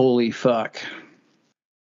 but holy fuck.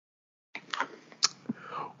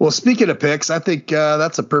 Well, speaking of picks, I think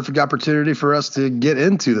that's a perfect opportunity for us to get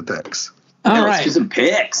into the picks. All right. Let's do some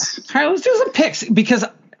picks. All right, let's do some picks because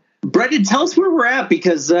Brendan, tell us where we're at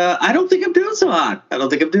because I don't think I'm doing so hot.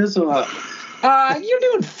 You're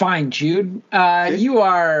doing fine, Jude. You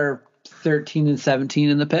are 13-17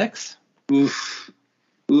 in the picks.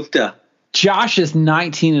 Oofta. Josh is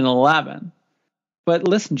 19-11. But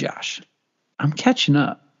listen, Josh, I'm catching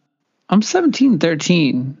up. I'm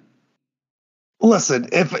 17-13. Listen,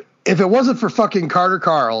 if it wasn't for fucking Carter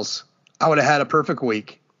Carls, I would have had a perfect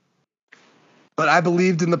week. But I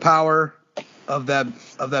believed in the power of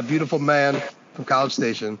that beautiful man from College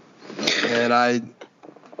Station, and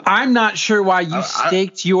I'm not sure why you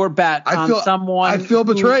staked your bet on someone. I feel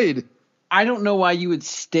betrayed. I don't know why you would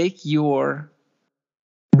stake your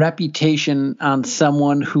reputation on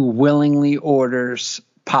someone who willingly orders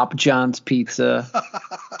Papa John's pizza.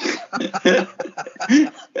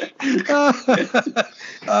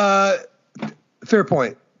 Fair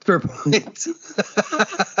point. In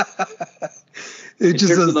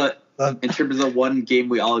terms of the one game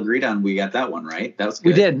we all agreed on, we got that one right. That was good.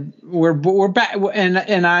 We did. We're back,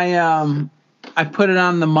 and I put it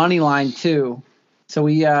on the money line too. So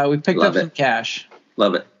we picked up some cash.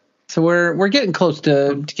 Love it. So we're getting close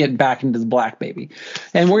to getting back into the black, baby.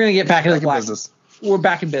 And we're going to get back into the black. Business. We're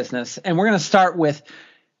back in business. And we're going to start with,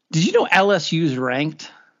 did you know LSU's ranked?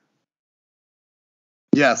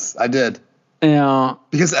 Yes, I did. Yeah.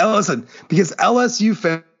 Because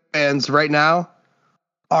LSU fans right now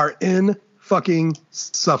are in fucking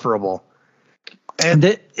sufferable.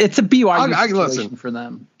 And it's a BYU situation listen, for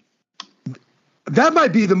them. That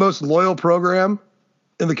might be the most loyal program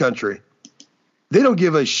in the country. They don't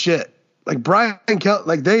give a shit. Like Brian Kelly,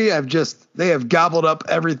 like they have gobbled up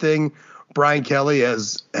everything Brian Kelly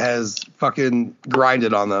has fucking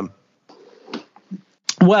grinded on them.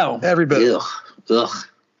 Well, every bit. Ugh.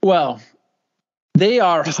 Well, they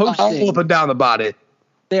are just hosting all up and down the body.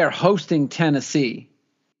 They are hosting Tennessee,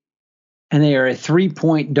 and they are a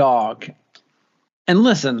 3-point dog. And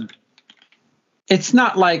listen, it's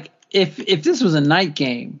not like if this was a night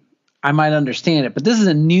game, I might understand it, but this is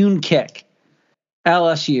a noon kick.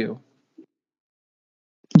 LSU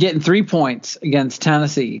getting 3 points against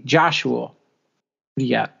Tennessee. Joshua, what do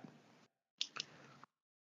you got?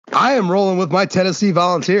 I am rolling with my Tennessee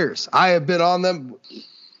Volunteers. I have been on them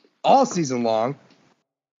all season long.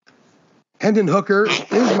 Hendon Hooker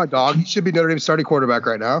is my dog. He should be Notre Dame's starting quarterback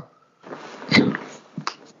right now.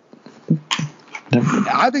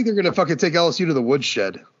 I think they're going to fucking take LSU to the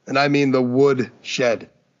woodshed. And I mean the woodshed.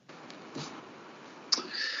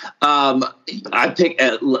 I picked,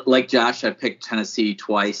 like Josh, I picked Tennessee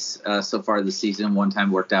twice so far this season. One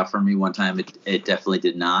time worked out for me. One time it definitely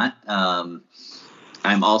did not. I'm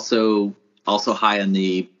also high on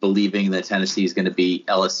the believing that Tennessee is going to beat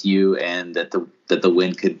LSU and that the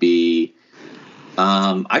win could be.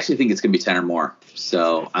 I actually think it's going to be 10 or more.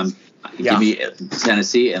 So give me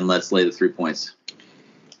Tennessee and let's lay the 3 points.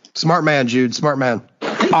 Smart man, Jude. Smart man.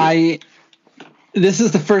 This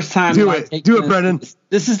is the first time. Do it, Brendan.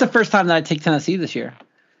 This is the first time that I take Tennessee this year.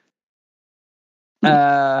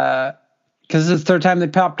 Because it's the third time they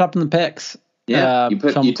popped up in the picks. Yeah,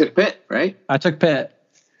 you took Pitt, right? I took Pitt.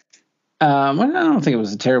 Well, I don't think it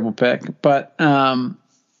was a terrible pick, but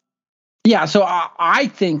yeah. So I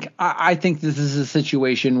think this is a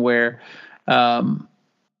situation where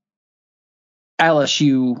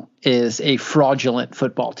LSU is a fraudulent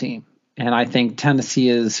football team, and I think Tennessee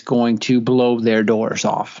is going to blow their doors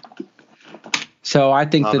off. So I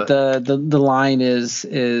think the line is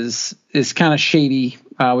kind of shady,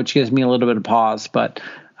 which gives me a little bit of pause. But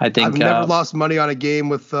I think I've never lost money on a game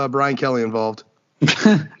with Brian Kelly involved.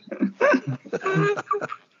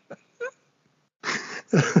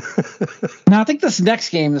 Now I think this next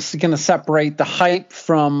game is going to separate the hype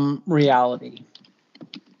from reality,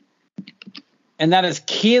 and that is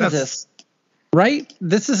Kansas. Right?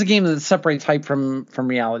 This is a game that separates hype from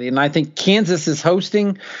reality. And I think Kansas is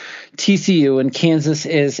hosting TCU, and Kansas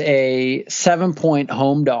is a 7-point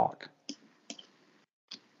home dog.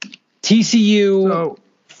 TCU,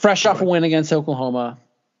 fresh off a win against Oklahoma.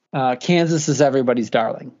 Kansas is everybody's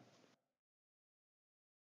darling.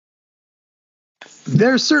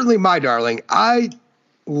 They're certainly my darling. I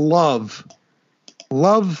love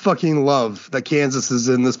that Kansas is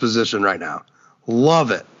in this position right now.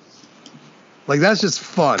 Love it. Like, that's just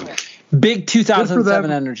fun. Big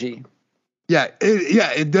 2007 energy. Yeah,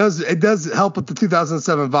 it does. It does help with the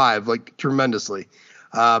 2007 vibe, like, tremendously.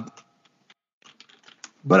 But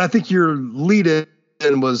I think your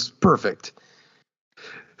lead-in was perfect.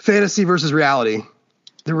 Fantasy versus reality.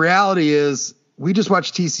 The reality is we just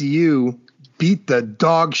watched TCU beat the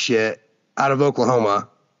dog shit out of Oklahoma,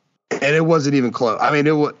 and it wasn't even close. I mean,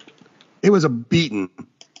 it was a beating.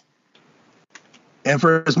 And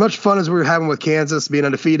for as much fun as we were having with Kansas being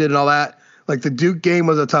undefeated and all that, like, the Duke game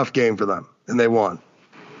was a tough game for them, and they won.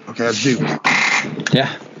 Okay, that's Duke.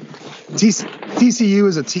 Yeah. TCU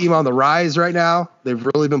is a team on the rise right now. They've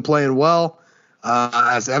really been playing well,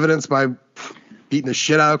 as evidenced by beating the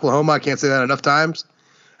shit out of Oklahoma. I can't say that enough times.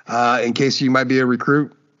 In case you might be a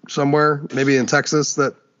recruit somewhere, maybe in Texas,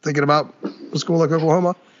 that thinking about a school like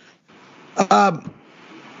Oklahoma.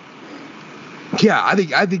 Yeah, I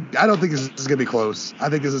don't think this is going to be close. I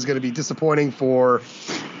think this is going to be disappointing for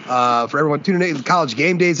everyone tuning in. College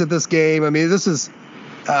game days at this game. I mean, this is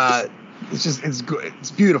it's good. It's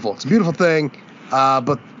beautiful. It's a beautiful thing.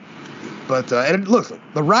 But and look,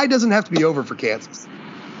 the ride doesn't have to be over for Kansas.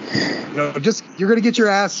 You know, just you're going to get your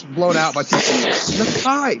ass blown out by TCU. That's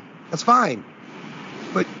fine. That's fine.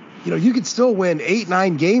 But you know, you could still win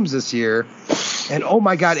 8-9 games this year. And oh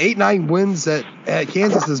my God, 8-9 wins at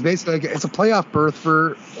Kansas is basically it's a playoff berth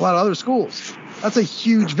for a lot of other schools. That's a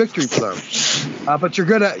huge victory for them. But you're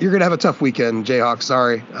gonna have a tough weekend, Jayhawks.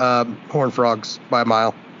 Sorry, Horned Frogs by a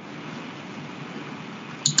mile.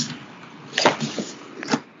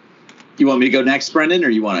 You want me to go next, Brendan, or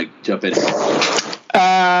you want to jump in?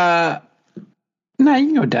 No, you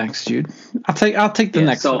can go next, Jude. I'll take the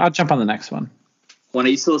next one. I'll jump on the next one. When I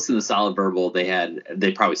used to listen to Solid Verbal,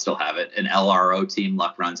 they probably still have it, an LRO team,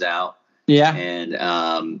 luck runs out. Yeah. And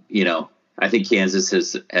I think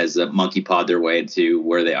Kansas has a monkey pawed their way into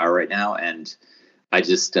where they are right now, and I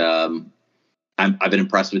just I've been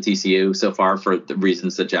impressed with TCU so far for the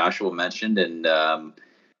reasons that Joshua mentioned, and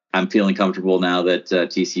I'm feeling comfortable now that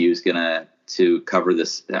TCU is gonna to cover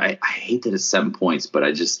this. I hate that it's 7 points, but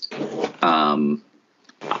I just I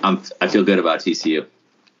feel good about TCU.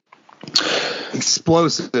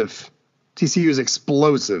 Explosive. TCU is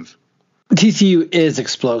explosive. TCU is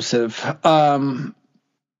explosive. I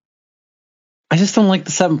just don't like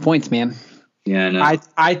the 7 points, man. Yeah, no.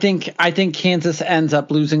 I think Kansas ends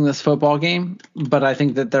up losing this football game, but I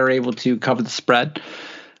think that they're able to cover the spread.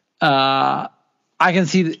 I can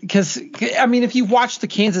see because I mean, if you watch the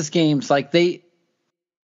Kansas games,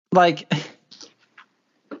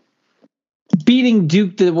 beating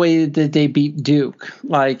Duke the way that they beat Duke,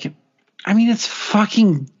 I mean, it's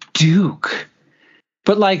fucking Duke,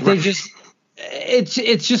 but they just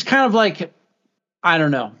it's just kind of I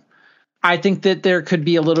don't know. I think that there could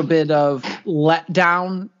be a little bit of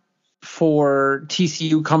letdown for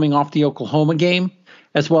TCU coming off the Oklahoma game,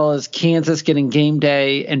 as well as Kansas getting game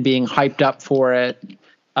day and being hyped up for it.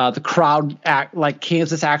 The crowd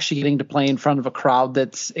Kansas actually getting to play in front of a crowd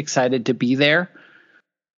that's excited to be there.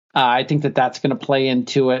 I think that that's going to play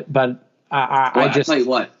into it, but I tell you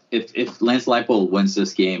what, if Lance Leipold wins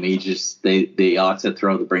this game, they ought to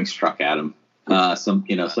throw the Brinks truck at him. Some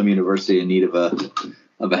university in need of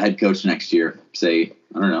a head coach next year. Say,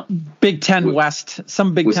 I don't know, Big Ten West,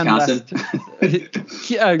 some Big Wisconsin. Ten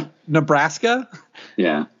West, Nebraska.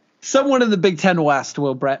 Yeah, someone in the Big Ten West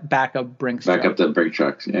will back up Brinks. Back up the Brink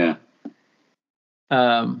trucks. Yeah.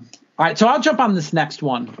 All right, so I'll jump on this next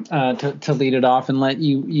one to lead it off and let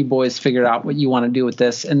you boys figure out what you want to do with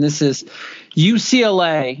this. And this is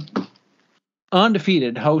UCLA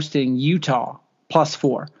undefeated hosting Utah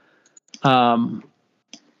 +4. I'm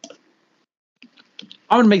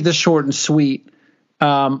going to make this short and sweet.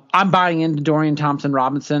 I'm buying into Dorian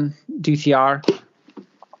Thompson-Robinson, DTR.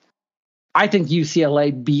 I think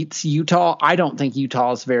UCLA beats Utah. I don't think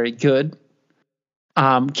Utah is very good.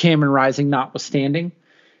 Cameron Rising notwithstanding.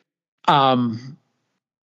 I'm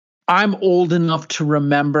old enough to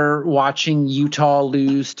remember watching Utah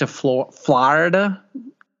lose to Florida.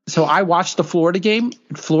 So I watched the Florida game.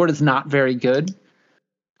 Florida's not very good.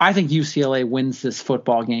 I think UCLA wins this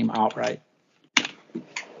football game outright.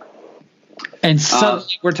 And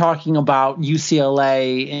suddenly we're talking about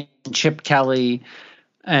UCLA and Chip Kelly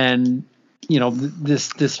and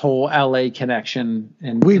this whole LA connection.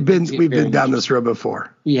 And we've been down this road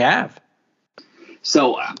before. We have.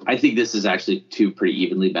 So I think this is actually two pretty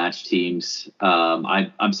evenly matched teams.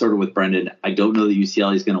 I'm sort of with Brendan. I don't know that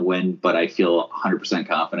UCLA is going to win, but I feel 100%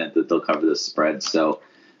 confident that they'll cover this spread. So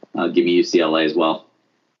give me UCLA as well.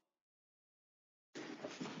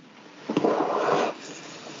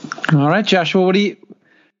 All right, Joshua, are you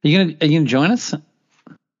gonna join us?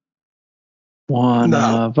 One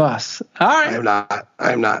of us. All right.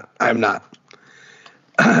 I'm not.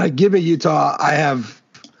 Give me Utah. I have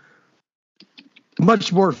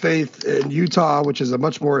much more faith in Utah, which is a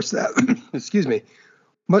much more been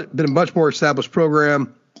a much more established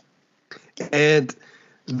program, and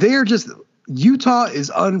Utah is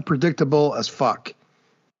unpredictable as fuck.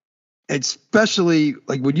 Especially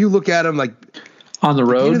when you look at them on the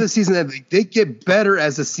road. At the end of the season, they get better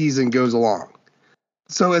as the season goes along.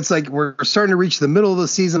 So it's we're starting to reach the middle of the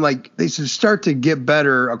season. They should start to get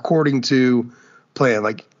better according to plan.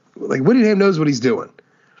 Whittingham knows what he's doing.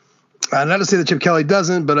 Not to say that Chip Kelly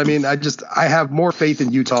doesn't, but I mean, I have more faith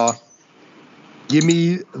in Utah. Give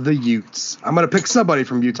me the Utes. I'm going to pick somebody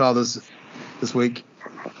from Utah this week.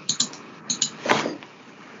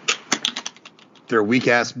 Their weak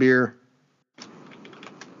ass beer.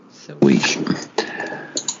 So weak.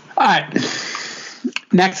 All right.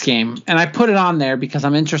 Next game, and I put it on there because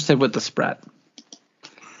I'm interested with the spread.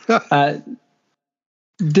 Does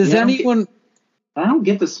anyone? I don't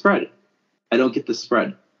get the spread.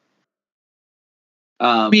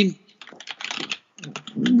 I mean,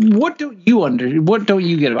 what don't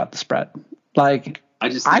you get about the spread? I think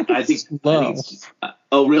it's low.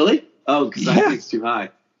 Oh, really? Oh, because I think it's too high.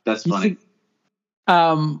 That's funny.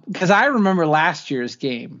 Because I remember last year's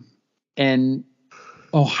game, and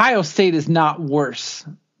Ohio State is not worse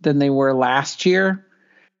than they were last year,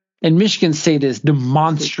 and Michigan State is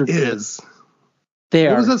demonstrative. It is.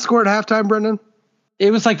 What was that score at halftime, Brendan?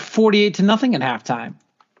 It was 48-0 at halftime.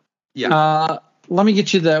 Yeah. let me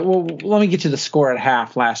get you the score at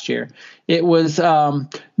half last year. It was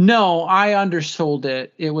no, I undersold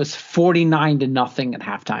it. It was 49-0 at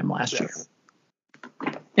halftime last year.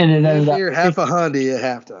 And it ended up half a hundy at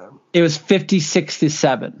halftime. It was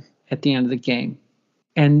 56-7 at the end of the game.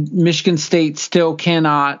 And Michigan State still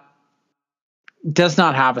does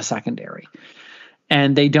not have a secondary.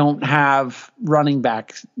 And they don't have running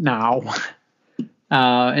backs now.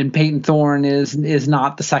 And Peyton Thorne is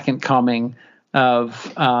not the second coming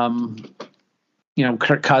of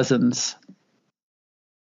Kirk Cousins.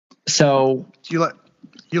 So you like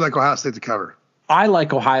Ohio State to cover? I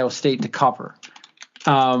like Ohio State to cover.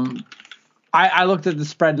 I looked at the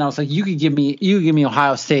spread and I was like, you could give me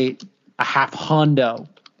Ohio State a half hundo,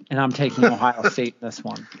 and I'm taking Ohio State in this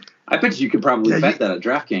one. I bet you could probably bet that at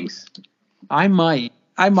DraftKings. I might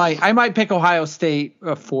pick Ohio State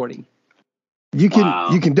 40. You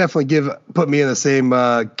can definitely put me in the same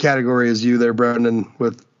category as you there, Brendan,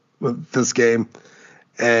 with this game.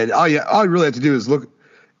 And all you really have to do is look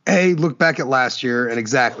back at last year, and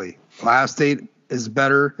exactly, Ohio State is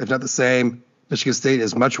better, if not the same. Michigan State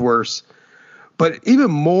is much worse. But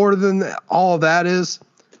even more than all of that is,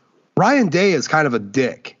 Ryan Day is kind of a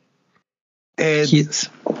dick. And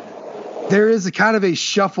there is a kind of a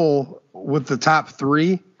shuffle with the top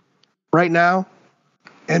three right now.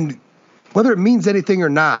 And whether it means anything or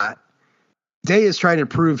not, Day is trying to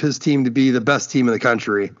prove his team to be the best team in the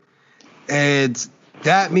country. And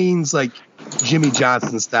that means like Jimmy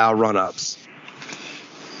Johnson style run-ups.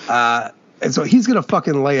 And so he's going to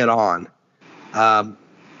fucking lay it on.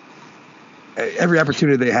 Every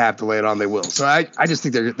opportunity they have to lay it on, they will. So I just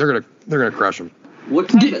think they're gonna crush them. What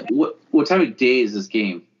time of day is this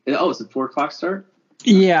game? Oh, it's a 4:00 start.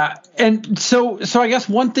 Yeah, and so I guess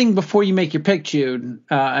one thing before you make your pick, Jude,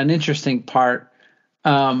 an interesting part.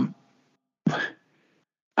 I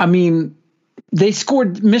mean,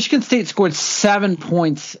 Michigan State scored 7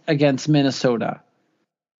 points against Minnesota,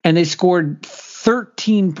 and they scored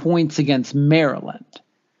 13 points against Maryland.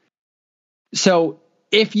 So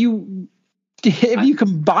if you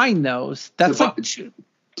combine those, that's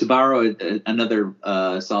to borrow another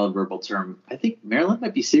solid verbal term. I think Maryland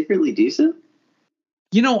might be secretly decent.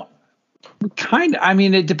 Kind of. I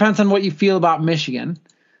mean, it depends on what you feel about Michigan,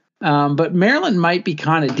 but Maryland might be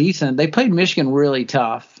kind of decent. They played Michigan really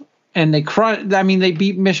tough, and they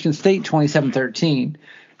beat Michigan State 27-13.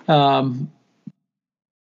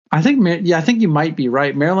 I think you might be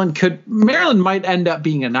right. Maryland might end up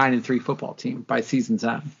being a 9-3 football team by season's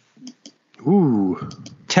end. Ooh.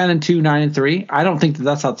 10-2, 9-3. I don't think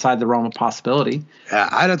that's outside the realm of possibility. Yeah,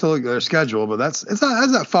 I'd have to look at their schedule, but that's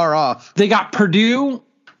not far off. They got Purdue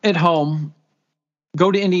at home,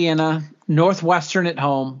 go to Indiana, Northwestern at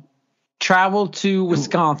home, travel to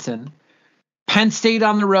Wisconsin, Penn State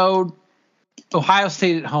on the road, Ohio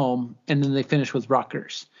State at home, and then they finish with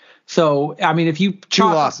Rutgers. So, I mean, if you two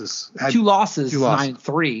losses,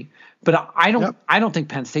 9-3, but I don't think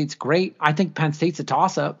Penn State's great. I think Penn State's a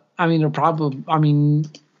toss-up. I mean, I'm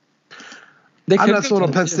not sold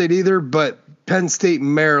on Penn State either, but Penn State,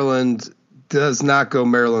 Maryland does not go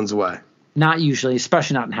Maryland's way. Not usually,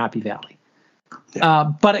 especially not in Happy Valley.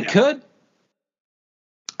 Yeah. But it could.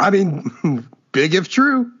 I mean, big if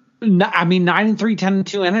true. 9-3,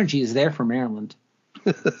 10-2 energy is there for Maryland.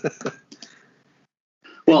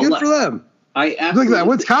 Well, good for them. I absolutely look at that.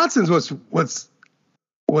 Wisconsin's what's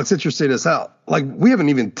interesting as hell. Like, we haven't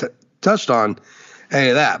even touched on any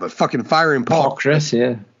of that, but fucking firing Paul Chris,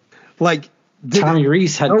 yeah. Like, Tommy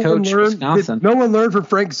Rees, head coach, Wisconsin. Did no one learn from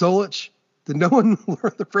Frank Solich? Did no one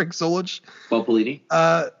learn the Frank Solich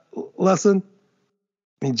lesson?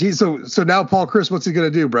 I mean, geez, so now Paul Chris, what's he going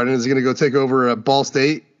to do, Brendan? Is he going to go take over Ball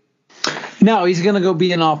State? No, he's going to go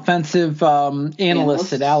be an offensive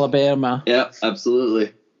analyst at Alabama. Yeah,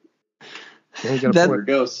 absolutely. There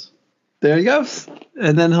he goes.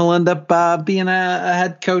 And then he'll end up being a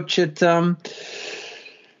head coach at, I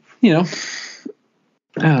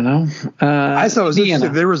don't know. I thought it was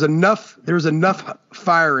interesting. There was enough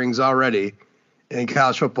firings already in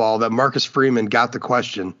college football that Marcus Freeman got the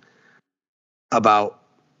question about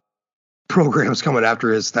programs coming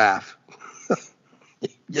after his staff.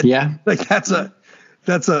 Yeah. Like that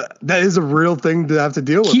is a real thing to have to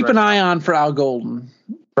deal with. Keep an eye on for Al Golden,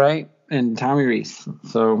 right? And Tommy Rees.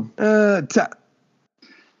 So I tell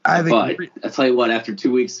you what, after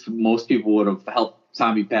 2 weeks, most people would have helped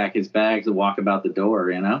Tommy pack his bags and walk about the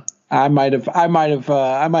door, you know? I might have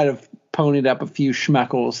ponied up a few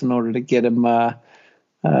schmeckles in order to get him a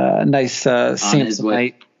nice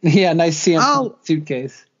Samsonite. Yeah, nice Samsung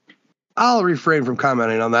suitcase. I'll refrain from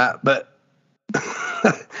commenting on that, but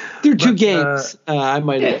Through two games, I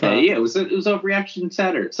might have. Yeah, it was a reaction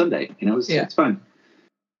Sunday. It's fun.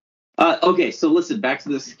 Okay, so listen, back to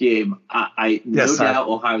this game. I no doubt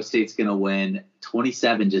Ohio State's going to win.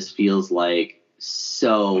 27 just feels like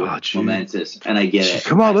so momentous, and I get it.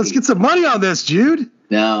 Come on, let's get some money on this, Jude.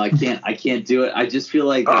 No, I can't do it. I just feel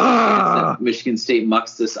like Michigan State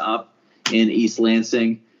mucks this up in East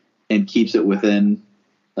Lansing and keeps it within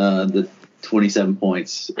the 27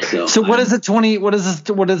 points. So what is the 20? What is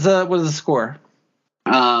the score?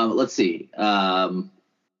 Let's see.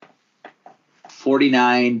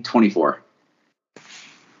 49-24.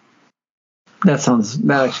 That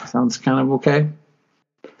actually sounds kind of okay.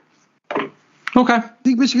 Okay. I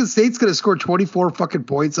think Michigan State's going to score 24 fucking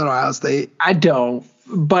points on Ohio State. I don't,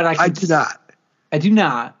 but I do not. I do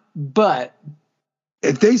not, but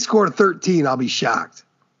if they score 13, I'll be shocked.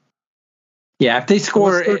 Yeah, if they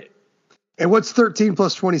score. And what's 13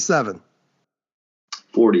 plus 27?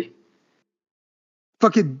 40.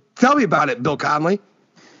 Fucking tell me about it, Bill Conley.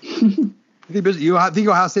 You think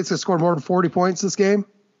Ohio State's going to score more than 40 points this game?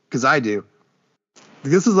 Because I do.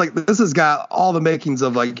 This has got all the makings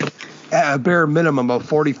of like at a bare minimum of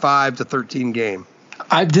 45 to 13 game.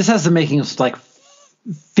 This has the makings like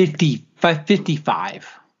 55.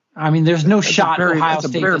 I mean, there's no shot Ohio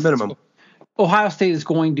State. Bare minimum. Ohio State is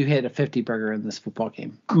going to hit a 50 burger in this football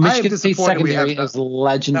game. Michigan State secondary is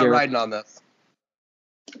legendary. Not riding on this.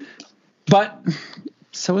 But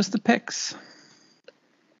so is the picks.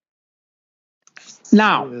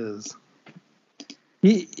 Now,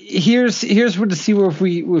 here's where to see if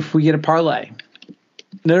we get a parlay.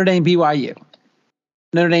 Notre Dame BYU.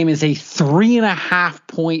 Notre Dame is a 3.5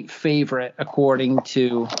 point favorite according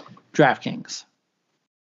to DraftKings.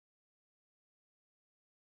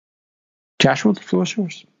 Joshua, the floor is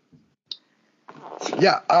yours.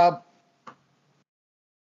 Yeah.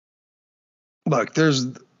 Look, there's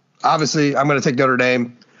obviously I'm going to take Notre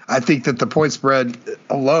Dame. I think that the point spread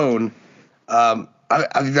alone, I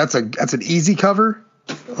think that's an easy cover.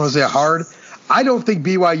 I want to say a hard. I don't think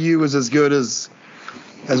BYU is as good as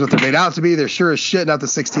what they're made out to be. They're sure as shit not the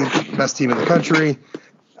 16th best team in the country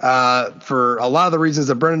for a lot of the reasons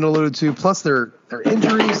that Brendan alluded to, plus their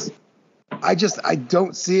injuries. I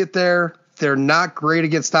don't see it there. They're not great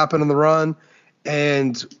against stopping on the run.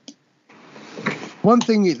 And one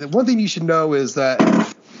thing you should know is that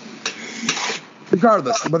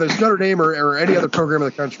regardless, whether it's Notre Dame or any other program in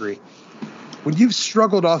the country, when you've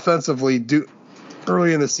struggled offensively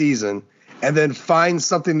early in the season and then find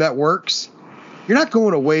something that works, you're not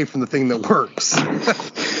going away from the thing that works.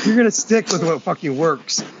 You're going to stick with what fucking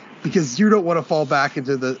works because you don't want to fall back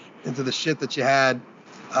into the shit that you had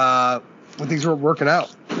when things weren't working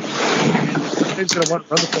out. They're going to want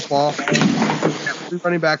to run the football. They have 3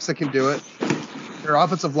 running backs that can do it. Their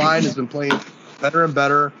offensive line has been playing better and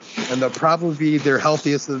better, and they'll probably be their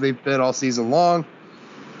healthiest that they've been all season long.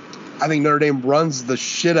 I think Notre Dame runs the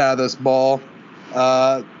shit out of this ball.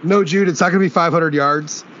 No, Jude, it's not going to be 500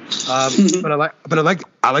 yards. But I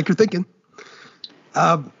like your thinking.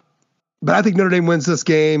 But I think Notre Dame wins this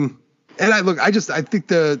game. And I think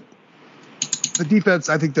the defense.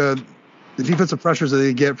 I think the defensive pressures that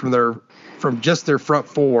they get from just their front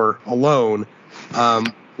four alone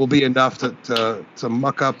will be enough to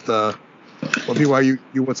muck up what BYU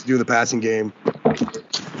wants to do in the passing game.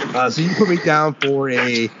 So you put me down for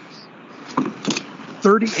a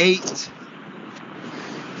 38-20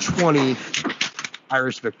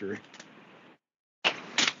 Irish victory.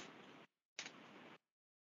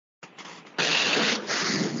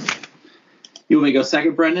 You want me to go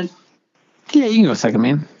second, Brendan? Yeah, you can go second,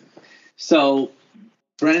 man. So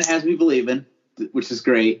Brendan has me believing, which is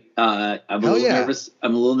great. I'm a little nervous.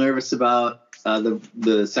 I'm a little nervous about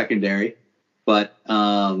the secondary, but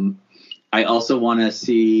I also want to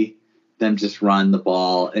see them just run the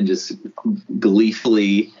ball and just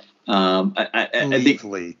gleefully. I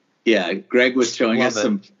think. Yeah, Greg was showing us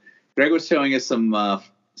some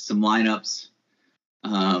lineups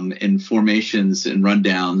and formations and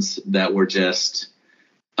rundowns that were just,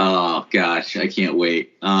 oh gosh, I can't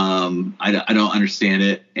wait. I don't understand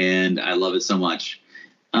it, and I love it so much.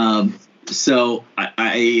 So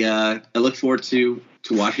I look forward to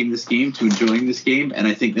watching this game, to enjoying this game, and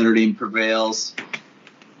I think Notre Dame prevails.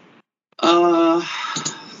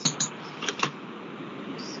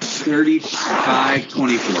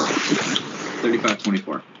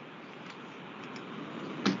 35-24.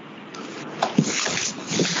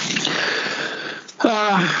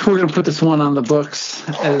 We're going to put this one on the books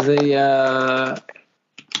as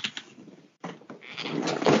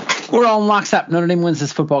we're all in lockstep. Notre Dame wins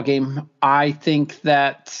this football game. I think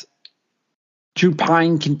that Drew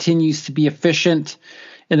Pine continues to be efficient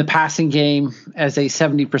in the passing game as a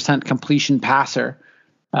 70% completion passer.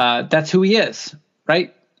 That's who he is,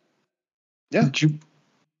 right? Yeah.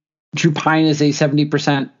 Drew Pine is a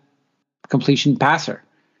 70% completion passer.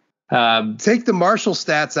 Take the Marshall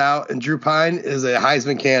stats out, and Drew Pine is a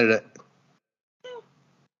Heisman candidate.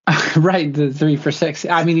 Right, the 3 for 6.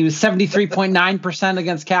 I mean, he was 73.9%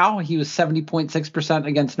 against Cal. He was 70.6%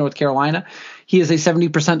 against North Carolina. He is a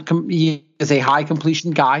 70%. He is a high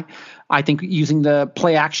completion guy. I think using the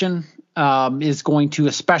play action is going to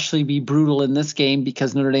especially be brutal in this game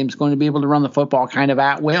because Notre Dame's going to be able to run the football kind of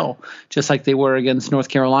at will, just like they were against North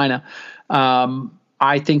Carolina.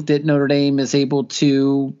 I think that Notre Dame is able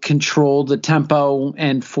to control the tempo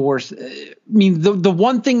and force. I mean, the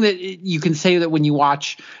one thing that you can say that when you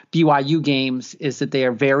watch BYU games is that they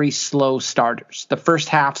are very slow starters. The first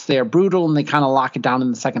halves, they are brutal and they kind of lock it down in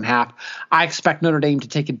the second half. I expect Notre Dame to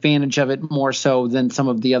take advantage of it more so than some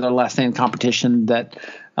of the other less-than competition that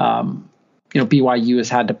BYU has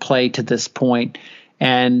had to play to this point.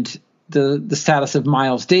 And the status of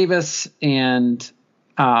Miles Davis and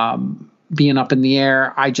being up in the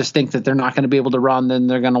air, I just think that they're not going to be able to run. Then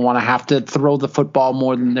they're going to want to have to throw the football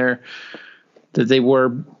more than they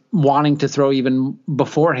were wanting to throw even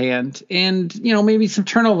beforehand. And, maybe some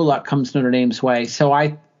turnover luck comes Notre Dame's way. So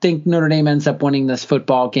I think Notre Dame ends up winning this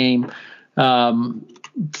football game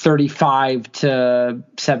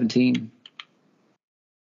 35-17.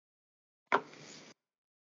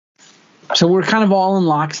 So we're kind of all in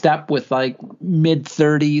lockstep with like mid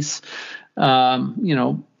 30s,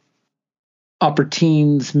 upper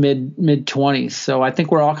teens, mid 20s. So I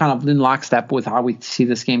think we're all kind of in lockstep with how we see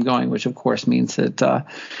this game going, which of course means that,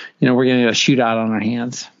 we're going to get a shootout on our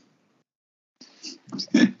hands.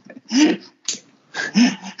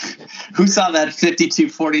 Who saw that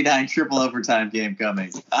 52-49 triple overtime game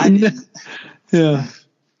coming? I didn't. Yeah.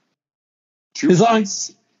 Drew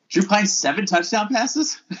Pine's 7 touchdown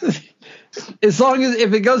passes? As long as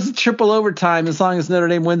if it goes to triple overtime, as long as Notre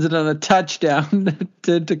Dame wins it on a touchdown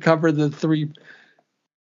to cover the 3.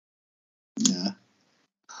 Yeah.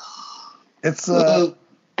 It's well,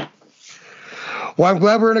 I'm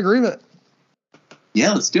glad we're in agreement.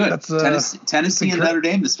 Yeah, let's do it. Tennessee and Notre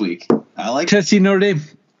Dame this week. I like Tennessee Notre Dame.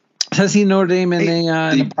 Tennessee Notre Dame in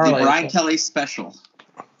the parlay. The Brian Kelly special.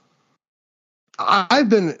 I've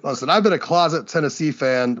been a closet Tennessee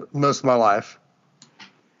fan most of my life.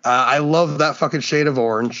 I love that fucking shade of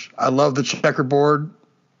orange. I love the checkerboard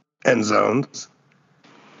end zones.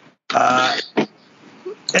 And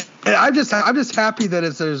I'm just happy that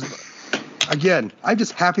I'm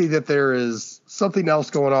just happy that there is something else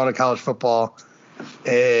going on in college football,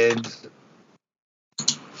 and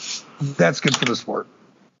that's good for the sport.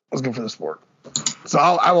 That's good for the sport. So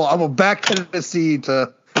I will back Tennessee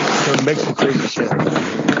to make some crazy shit.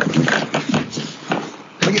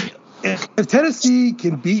 If Tennessee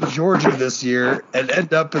can beat Georgia this year and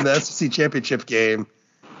end up in the SEC championship game,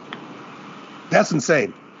 that's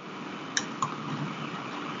insane.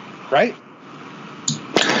 Right?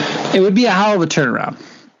 It would be a hell of a turnaround,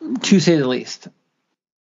 to say the least.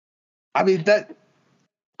 I mean, that.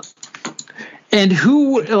 And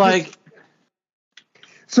who,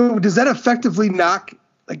 So does that effectively knock,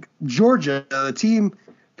 Georgia, the team,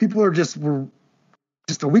 people were just a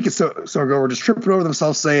week or so ago were just tripping over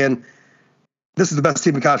themselves saying, this is the best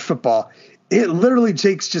team in college football. It literally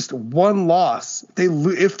takes just one loss.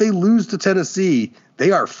 If they lose to Tennessee,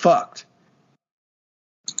 they are fucked.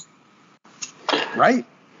 Right?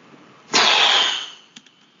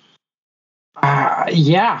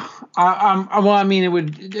 Yeah. It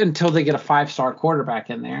would until they get a 5-star quarterback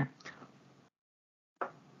in there.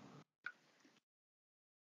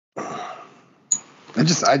 I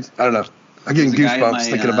don't know. I'm getting goosebumps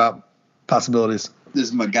thinking about possibilities.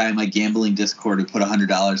 There's a guy in my gambling Discord who put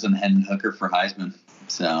 $100 on Hendon Hooker for Heisman.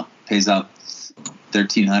 So pays out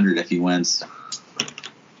 $1,300 if he wins.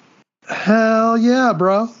 Hell yeah,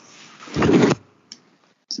 bro.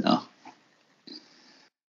 So.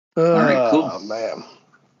 All right, cool. Oh man,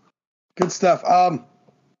 good stuff.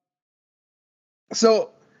 So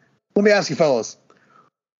let me ask you, fellas.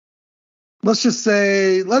 Let's just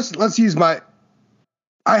say let's use I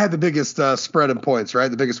had the biggest spread in points, right?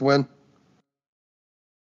 The biggest win.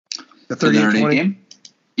 The 38-20 game?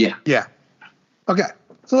 Yeah. Yeah. Okay.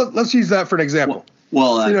 So let's use that for an example.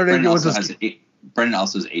 Brendan also has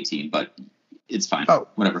 18, but it's fine. Oh,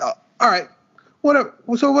 whatever. All right. Whatever.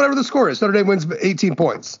 So whatever the score is, Notre Dame wins 18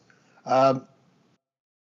 points. What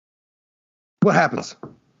happens?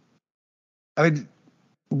 I mean,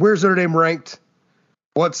 where's Notre Dame ranked?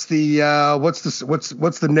 What's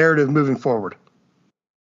the narrative moving forward?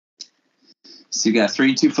 So you got a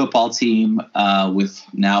 3-2 football team with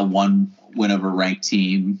now one win over a ranked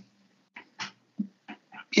team.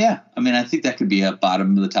 Yeah, I mean, I think that could be a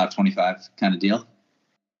bottom of the top 25 kind of deal.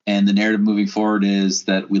 And the narrative moving forward is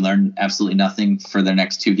that we learned absolutely nothing for their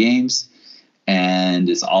next 2 games, and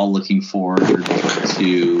is all looking forward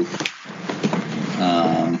to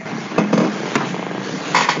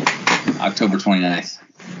October 29th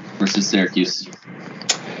versus Syracuse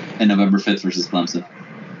and November 5th versus Clemson.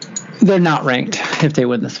 They're not ranked if they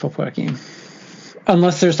win this football game.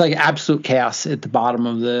 Unless there's like absolute chaos at the bottom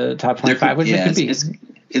of the top 25, which it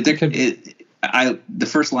could be. The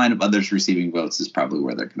first line of others receiving votes is probably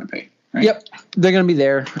where they're going to be. Right? Yep, they're going to be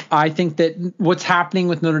there. I think that what's happening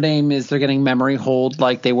with Notre Dame is they're getting memory hold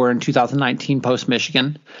like they were in 2019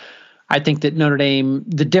 post-Michigan. I think that Notre Dame,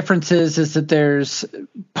 the difference is that there's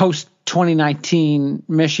post-2019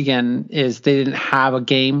 Michigan is they didn't have a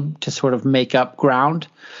game to sort of make up ground.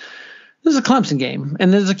 There's a Clemson game,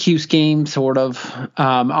 and there's a Cuse game, sort of.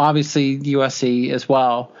 Obviously, USC as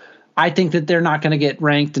well. I think that they're not going to get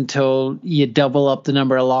ranked until you double up the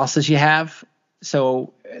number of losses you have.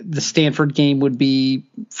 So the Stanford game would be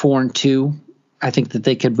 4-2. I think that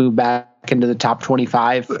they could move back into the top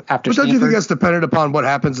 25 after Stanford. But don't you think that's dependent upon what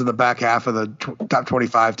happens in the back half of the top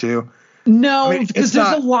 25 too? No, because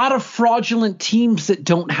there's a lot of fraudulent teams that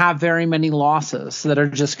don't have very many losses that are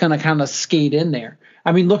just going to kind of skate in there.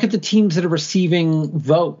 I mean, look at the teams that are receiving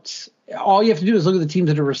votes. All you have to do is look at the teams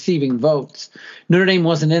that are receiving votes. Notre Dame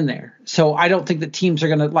wasn't in there. So I don't think that teams are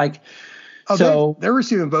going to like. Oh, so they're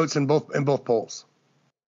receiving votes in both polls.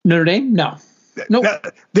 Notre Dame? No. Nope.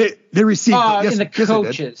 They received in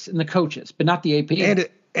the coaches, but not the AP.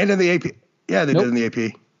 And in the AP. Yeah, they did in the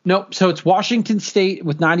AP. Nope. So it's Washington State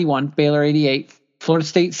with 91, Baylor 88, Florida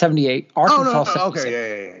State 78, Arkansas 76.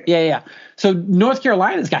 Okay, yeah. So North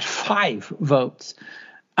Carolina's got 5 votes.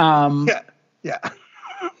 Yeah.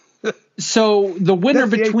 So the winner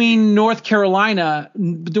between North Carolina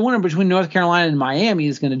and Miami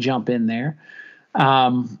is going to jump in there.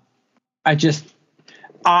 I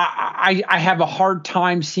have a hard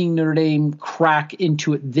time seeing Notre Dame crack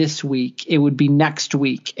into it this week. It would be next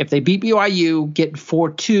week. If they beat BYU, get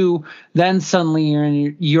 4-2, then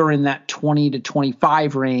suddenly you're in that 20 to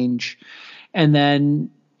 25 range. And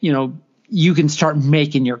then, you can start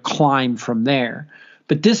making your climb from there.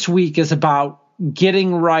 But this week is about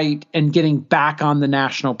getting right and getting back on the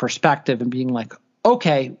national perspective and being like,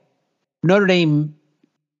 okay, Notre Dame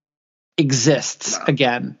exists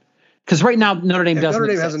again. Because right now Notre Dame doesn't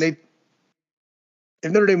exist.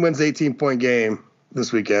 If Notre Dame wins an 18-point game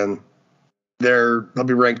this weekend, they'll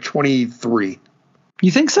be ranked 23.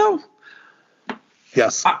 You think so?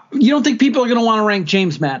 Yes. You don't think people are going to want to rank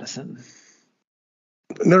James Madison?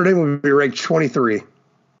 Notre Dame will be ranked 23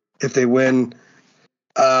 if they win.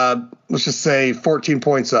 Let's just say 14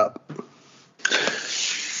 points up.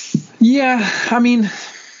 Yeah, I mean,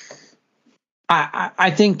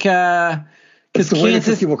 I think because the way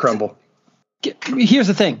the cookie will crumble. Here's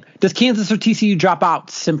the thing: does Kansas or TCU drop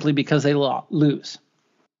out simply because they lose?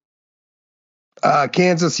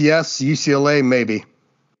 Kansas, yes. UCLA, maybe.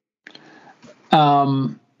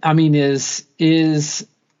 I mean, is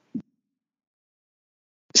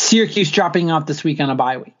Syracuse dropping out this week on a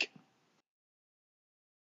bye week?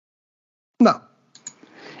 No.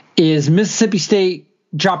 Is Mississippi State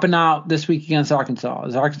dropping out this week against Arkansas?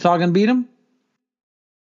 Is Arkansas going to beat them?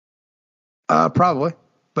 Probably.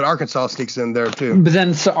 But Arkansas sneaks in there too. But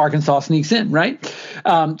then Arkansas sneaks in, right?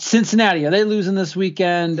 Cincinnati, are they losing this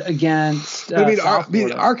weekend against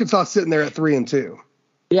Arkansas sitting there at 3-2.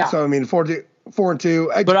 Yeah. So,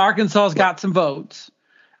 4-2. But Arkansas's got some votes.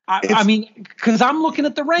 I mean, because I'm looking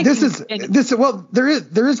at the rankings.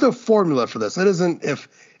 There is no formula for this. It isn't if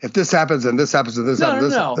this happens and this happens and this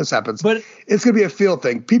happens. This happens. But it's going to be a field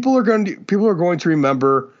thing. People are going to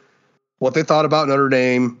remember what they thought about Notre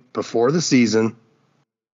Dame before the season.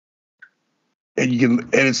 And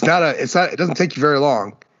it doesn't take you very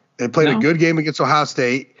long. They played a good game against Ohio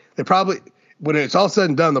State. They probably, when it's all said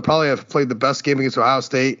and done, they'll probably have played the best game against Ohio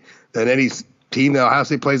State than any team that Ohio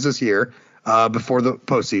State plays this year before the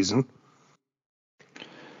postseason.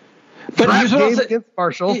 But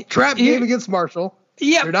Trap game against Marshall.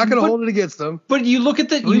 Yeah, you're not going to hold it against them. But you look at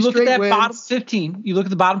that bottom 15. You look at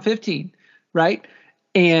the bottom 15, right?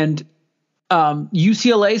 And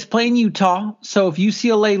UCLA is playing Utah. So if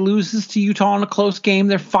UCLA loses to Utah in a close game,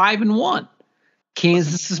 they're 5-1.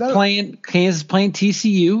 Kansas is playing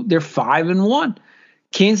TCU. They're 5-1.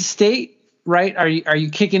 Kansas State, right? Are you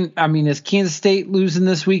kicking? I mean, is Kansas State losing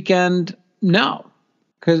this weekend? No,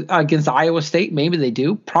 because against Iowa State, maybe they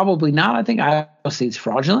do. Probably not. I think Iowa State's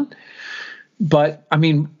fraudulent. But I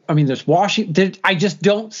mean, there's Washington. I just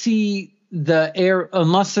don't see the air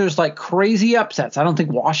unless there's like crazy upsets. I don't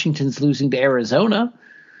think Washington's losing to Arizona.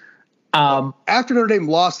 After Notre Dame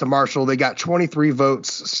lost to Marshall, they got 23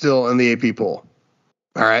 votes still in the AP poll.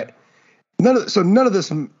 All right, none of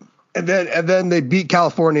this, and then they beat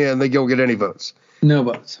California and they don't get any votes. No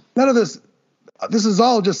votes. None of this. This is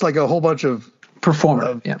all just like a whole bunch of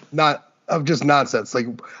just nonsense, like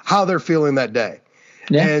how they're feeling that day.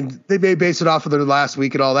 Yeah. And they may base it off of their last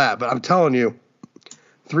week and all that, but I'm telling you,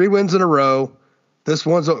 3 wins in a row. This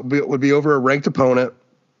one would be over a ranked opponent.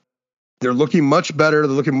 They're looking much better.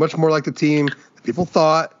 They're looking much more like the team that people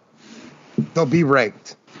thought. They'll be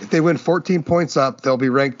ranked. If they win 14 points up, they'll be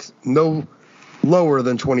ranked no lower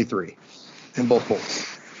than 23 in both polls.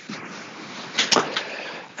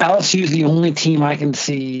 LSU is the only team I can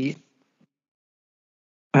see.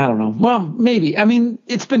 I don't know. Well, maybe. I mean,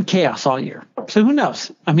 it's been chaos all year. So who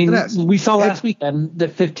knows? I mean, we saw last weekend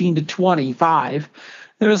that 15-25,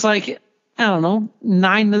 there was like, I don't know,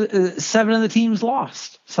 7 of the teams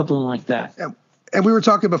lost, something like that. Yeah. And we were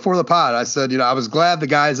talking before the pod. I said, I was glad the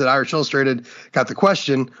guys at Irish Illustrated got the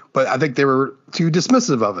question, but I think they were too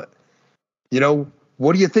dismissive of it.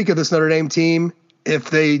 What do you think of this Notre Dame team if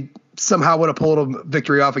they somehow would have pulled a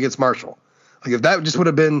victory off against Marshall? Like if that just would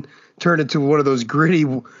have been turned into one of those gritty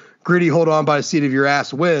hold on by the seat of your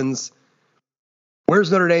ass wins,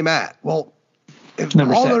 where's Notre Dame at? Well, if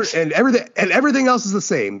Number 6. And everything else is the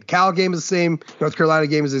same. Cal game is the same. North Carolina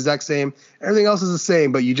game is the exact same. Everything else is the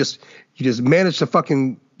same, but you just managed to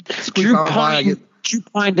fucking Drew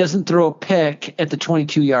Pine doesn't throw a pick at the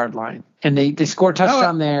 22-yard line, and they score a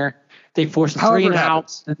touchdown there. They force a 3 and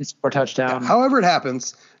out, and they score a touchdown. Yeah, however it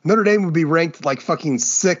happens, Notre Dame would be ranked like fucking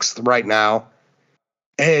 6th right now,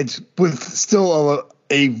 and with still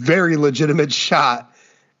a very legitimate shot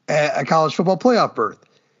at a college football playoff berth.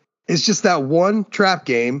 It's just that one trap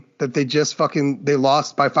game that they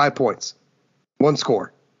lost by 5 points, 1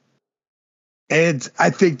 score. And I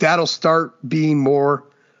think that'll start being more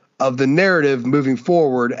of the narrative moving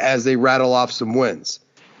forward as they rattle off some wins.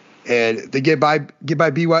 And they get by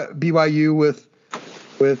BYU with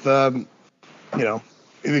if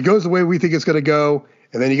it goes the way we think it's going to go,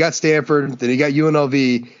 and then you got Stanford, then you got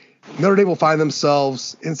UNLV, Notre Dame will find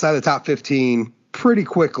themselves inside the top 15 pretty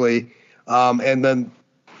quickly, and then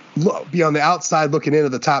be on the outside looking into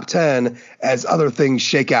the top 10 as other things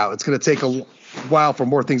shake out. It's going to take a while for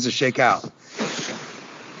more things to shake out.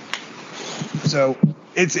 So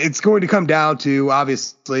it's going to come down to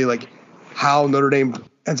obviously like how Notre Dame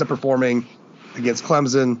ends up performing against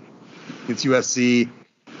Clemson, against USC.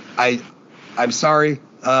 I'm sorry,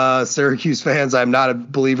 Syracuse fans. I'm not a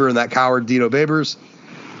believer in that coward Dino Babers.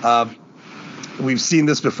 We've seen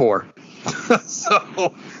this before.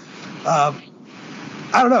 So I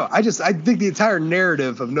don't know. I think the entire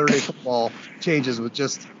narrative of Notre Dame football changes with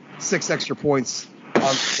just 6 extra points on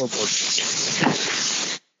the scoreboard.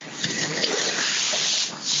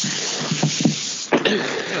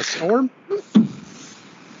 A storm?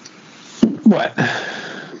 What?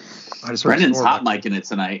 Brendan's hot micing it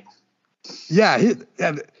tonight. Yeah,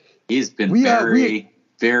 he's been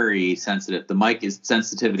very sensitive. The mic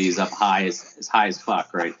sensitivity is up high as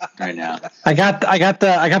fuck right now. I got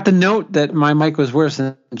the note that my mic was worse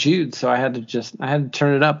than Jude, so I had to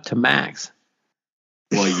turn it up to max.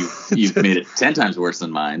 Well, you've made it 10 times worse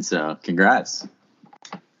than mine, so congrats.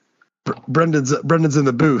 Brendan's in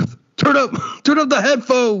the booth. Turn up the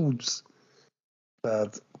headphones.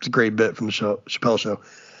 It's a great bit from the Chappelle Show.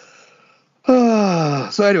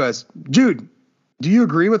 So anyways, Jude, do you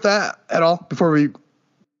agree with that at all before we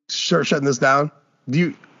start shutting this down? Do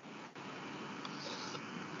you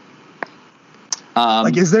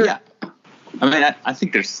is there? Yeah. I mean, I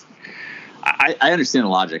think there's. I understand the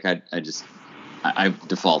logic. I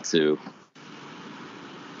default to,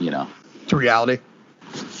 to reality.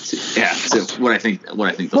 To what I think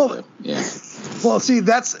they'll do. Yeah. Well, see,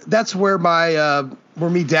 that's where where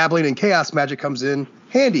me dabbling in chaos magic comes in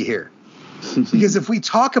handy here, because if we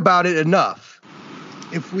talk about it enough,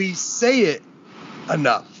 if we say it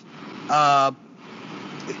enough, have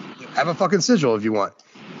a fucking sigil if you want.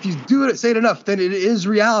 If you say it enough, then it is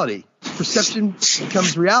reality. Perception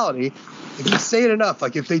becomes reality. If you say it enough,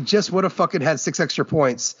 like if they just would have fucking had 6 extra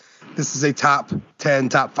points, this is a top 10,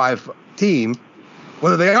 top 5 team.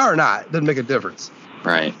 Whether they are or not, doesn't make a difference.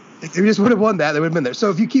 Right. If they just would have won that, they would have been there. So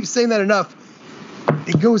if you keep saying that enough,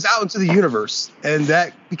 it goes out into the universe, and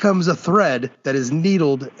that becomes a thread that is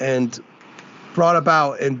needled and brought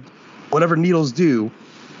about, and whatever needles do,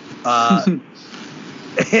 and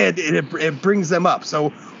it brings them up. So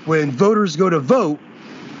when voters go to vote,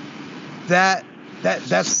 that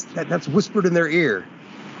that's whispered in their ear.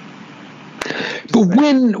 But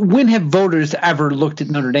when have voters ever looked at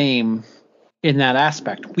Notre Dame in that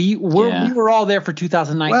aspect? We were all there for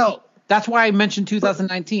 2019. Well, that's why I mentioned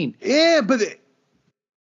 2019. But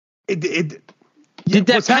did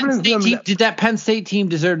that Penn State team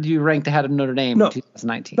deserve to be ranked ahead of Notre Dame in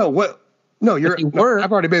 2019? No, what? No,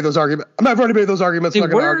 I've already made those arguments. I've already made those arguments. I'm not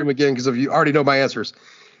going to argue them again because you already know my answers.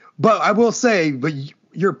 But I will say,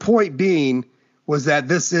 your point being was that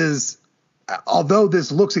this is, although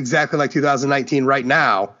this looks exactly like 2019 right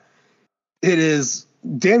now, it is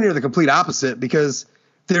damn near the complete opposite because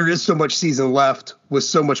there is so much season left with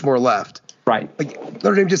so much more left. Right. Like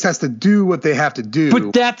Notre Dame just has to do what they have to do.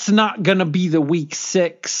 But that's not going to be the week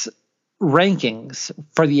 6 rankings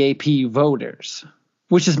for the AP voters,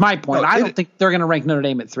 which is my point. I don't think they're going to rank Notre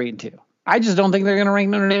Dame at 3-2. I just don't think they're going to rank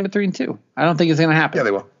Notre Dame at 3-2. I don't think it's going to happen. Yeah,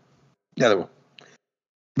 they will.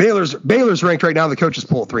 Baylor's ranked right now in the coaches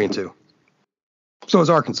poll at 3-2. So is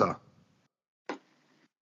Arkansas. Yeah,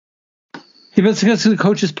 but it's because the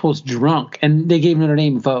coaches poll's drunk and they gave Notre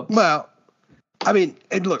Dame votes. Well, I mean,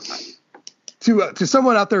 and look, to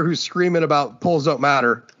someone out there who's screaming about polls don't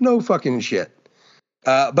matter, no fucking shit.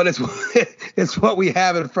 But it's what we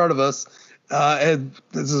have in front of us, and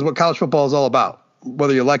this is what college football is all about,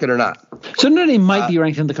 whether you like it or not. So Notre Dame might be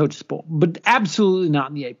ranked in the coaches poll, but absolutely not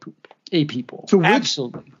in the AP poll. So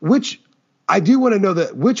absolutely. Which I do want to know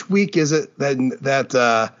that which week is it that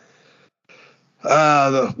the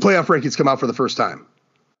playoff rankings come out for the first time?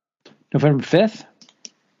 November 5th.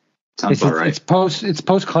 Sounds about right. It's post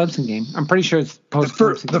Clemson game. I'm pretty sure it's post.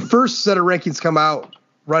 The first set of rankings come out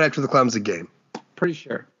right after the Clemson game. Pretty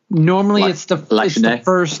sure. Normally it's the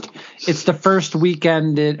first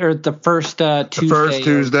weekend or the first Tuesday. The first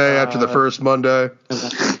Tuesday after the first Monday.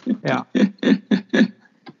 Yeah.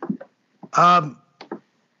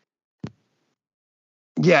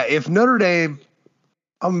 Yeah, if Notre Dame,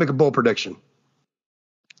 I'm gonna make a bold prediction.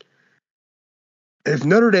 If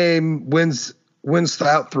Notre Dame wins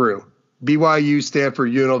out through BYU,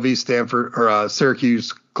 Stanford, UNLV, Stanford, or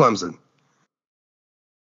Syracuse, Clemson,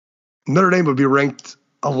 Notre Dame would be ranked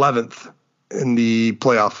 11th in the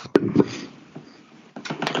playoff,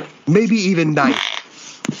 maybe even 9th.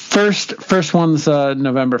 First one's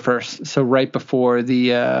November 1st, so right before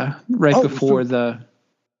the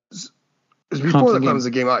It's before the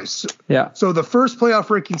Clemson game. Yeah. So the first playoff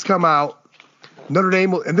rankings come out. Notre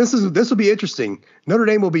Dame will, and this will be interesting. Notre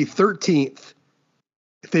Dame will be 13th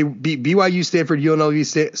if they beat BYU, Stanford,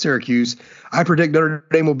 UNLV, Syracuse. I predict Notre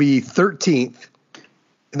Dame will be 13th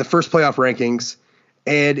in the first playoff rankings,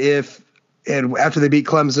 and after they beat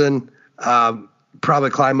Clemson, probably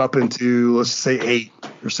climb up into, let's say, 8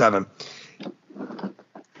 or 7.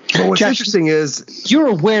 But what's interesting is you're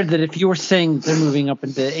aware that if you're saying they're moving up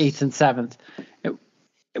into 8th and 7th,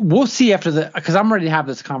 we'll see after because I'm ready to have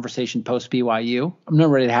this conversation post BYU. I'm not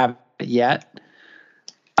ready to have it yet.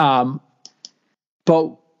 But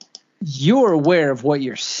you're aware of what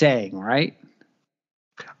you're saying, right?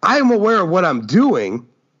 I am aware of what I'm doing.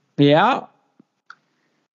 Yeah.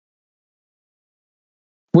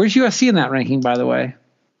 Where's USC in that ranking, by the way?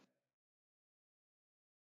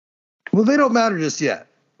 Well, they don't matter just yet.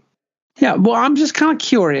 Yeah, well, I'm just kind of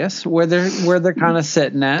curious where they're kind of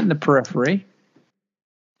sitting at in the periphery.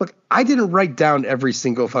 Look, I didn't write down every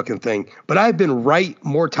single fucking thing, but I've been right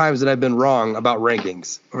more times than I've been wrong about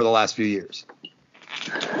rankings over the last few years.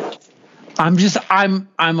 I'm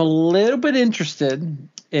a little bit interested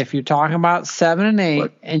if you're talking about 7 and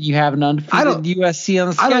 8 and you have an undefeated USC on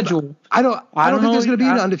the schedule. I don't think there's going to be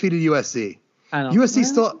an undefeated USC. USC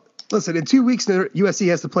still listen. In 2 weeks, USC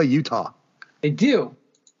has to play Utah. They do.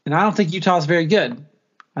 And I don't think Utah's very good.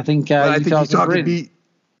 I think Utah could beat,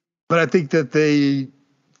 but I think that they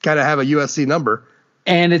kind of have a USC number.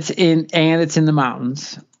 And it's in the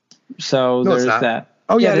mountains. So there's that.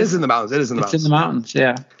 Oh yeah, it is in the mountains. It's in the mountains.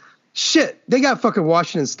 Yeah. Shit, they got fucking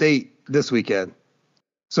Washington State this weekend.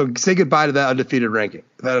 So say goodbye to that undefeated ranking.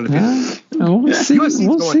 USC's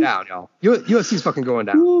going down, y'all. USC's fucking going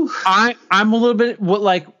down. I'm a little bit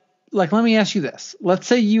like, let me ask you this. Let's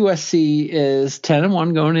say USC is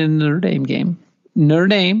 10-1 going into the Notre Dame game. Notre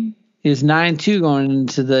Dame is 9-2 going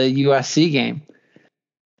into the USC game.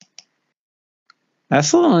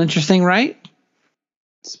 That's a little interesting, right?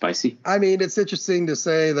 Spicy. I mean, it's interesting to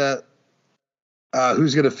say that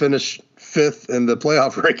who's going to finish 5th in the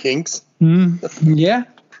playoff rankings.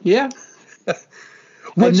 Yeah.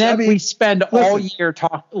 And then we spend all year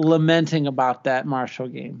lamenting about that Marshall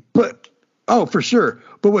game. Oh, for sure.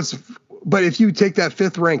 But if you take that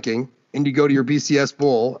 5th ranking and you go to your BCS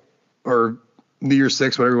Bowl or New Year's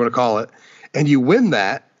 6, whatever you want to call it, and you win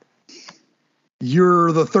that,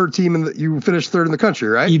 you're the third team you finished third in the country,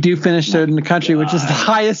 right? You do finish third in the country, which is the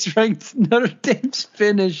highest ranked Notre Dame's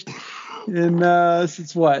finished in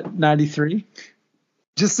since what, 93?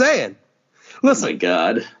 Just saying. Listen, oh my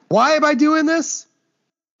God. Why am I doing this?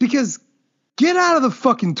 Because get out of the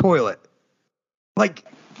fucking toilet. Like,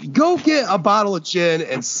 go get a bottle of gin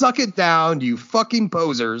and suck it down, you fucking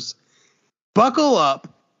posers. Buckle up.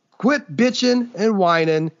 Quit bitching and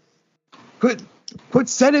whining. Quit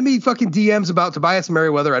sending me fucking DMs about Tobias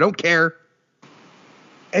Merriweather. I don't care.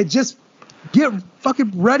 And just get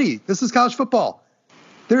fucking ready. This is college football.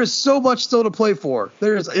 There is so much still to play for.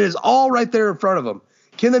 It is all right there in front of them.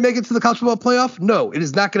 Can they make it to the college football playoff? No, it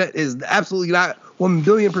is not gonna. It is absolutely not 1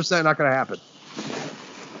 billion% not gonna happen.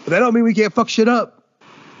 But that don't mean we can't fuck shit up.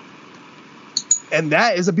 And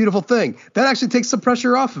that is a beautiful thing. That actually takes some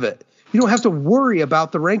pressure off of it. You don't have to worry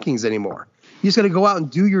about the rankings anymore. You just got to go out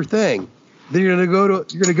and do your thing. Then you're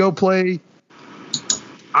gonna go play.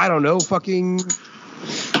 I don't know, fucking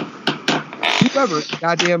whoever,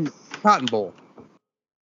 goddamn Cotton Bowl.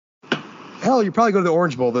 Hell, you probably go to the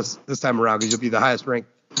Orange Bowl this time around because you'll be the highest ranked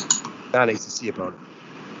non-ACC opponent.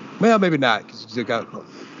 Well, maybe not because you got.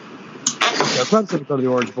 Clemson will go to the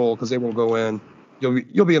Orange Bowl because they won't go in.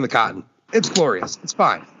 You'll be in the Cotton. It's glorious. It's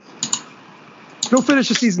fine. Go finish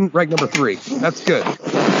the season ranked number 3. That's good.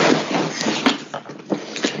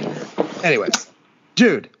 Anyways,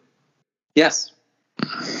 Jude. Yes.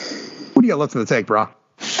 What do you got left in the tank, bro?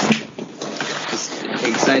 Just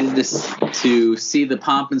excited to see the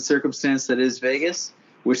pomp and circumstance that is Vegas.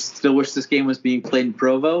 Still wish this game was being played in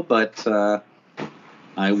Provo, but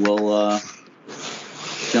I will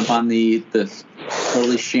jump on the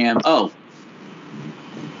totally sham. Oh,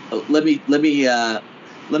 let me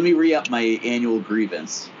re-up my annual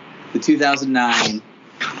grievance. The 2009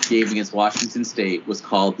 game against Washington State was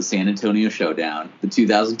called the San Antonio Showdown. The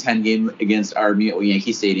 2010 game against Army at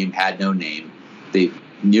Yankee Stadium had no name.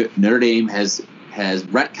 Notre Dame has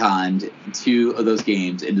retconned 2 of those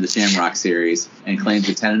games into the Shamrock Series and claims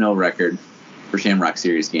a 10-0 record for Shamrock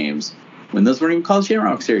Series games when those weren't even called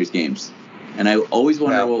Shamrock Series games. And I always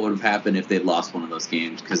wonder what would have happened if they'd lost one of those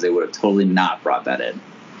games because they would have totally not brought that in.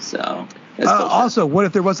 So also, what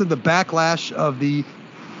if there wasn't the backlash of the?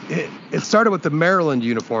 It started with the Maryland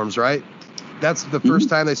uniforms, right? That's the first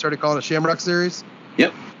time they started calling it Shamrock Series.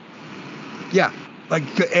 Yep. Yeah,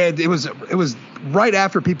 and it was right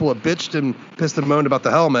after people had bitched and pissed and moaned about the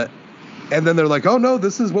helmet, and then they're like, "Oh no,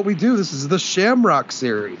 this is what we do. This is the Shamrock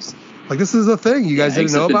Series. Like this is a thing you guys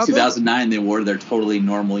didn't know about." In 2009, they wore their totally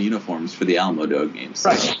normal uniforms for the Alamo Dome games.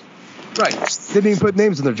 Right. Didn't even put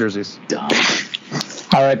names in their jerseys. Dumb.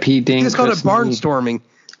 R.I.P. Dane. They just called it barnstorming.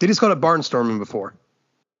 They just called it barnstorming before.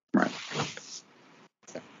 Right.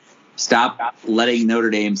 Stop letting Notre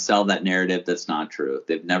Dame sell that narrative that's not true.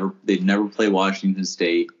 They've never played Washington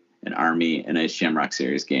State and Army in a Shamrock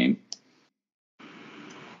Series game.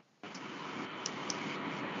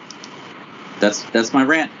 That's my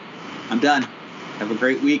rant. I'm done. Have a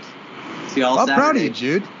great week. See y'all Saturday. I'm proud of you,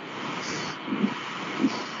 Jude.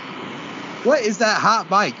 What is that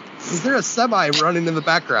hot mic? Is there a semi running in the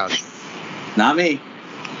background? Not me.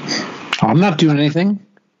 I'm not doing anything.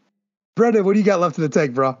 Brendan, what do you got left in the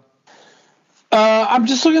tank, bro? I'm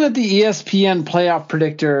just looking at the ESPN playoff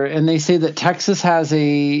predictor, and they say that Texas has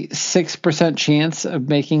a 6% chance of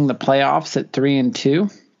making the playoffs at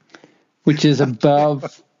 3-2, which is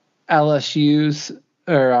above LSU's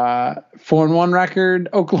 4-1 record.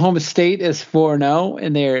 Oklahoma State is 4-0,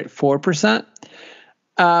 and they're at 4%.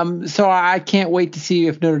 So I can't wait to see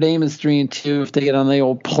if Notre Dame is 3-2, if they get on the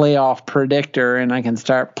old playoff predictor, and I can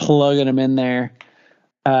start plugging them in there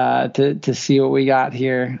to see what we got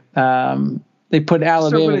here. They put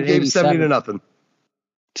Alabama at 87. 70-0.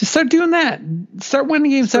 Just start doing that. Start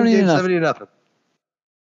winning games 70-0. 70-0.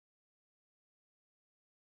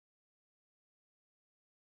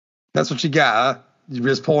 That's what you got, huh? You're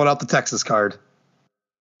just pulling out the Texas card.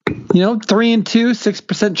 3-2,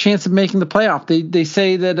 6% chance of making the playoff. They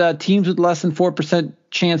say that teams with less than 4%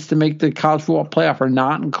 chance to make the college football playoff are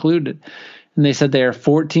not included. And they said there are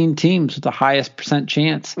 14 teams with the highest percent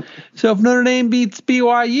chance. So if Notre Dame beats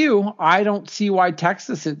BYU, I don't see why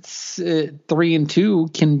Texas at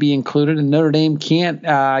 3-2 can be included, and Notre Dame can't.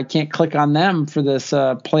 I can't click on them for this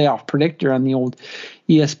playoff predictor on the old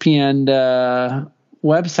ESPN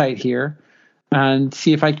website here and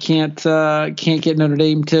see if I can't get Notre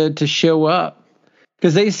Dame to show up,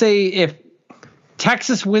 because they say if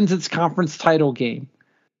Texas wins its conference title game,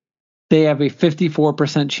 they have a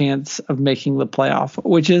 54% chance of making the playoff,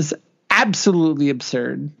 which is absolutely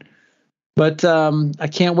absurd. But I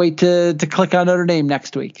can't wait to click on Notre Dame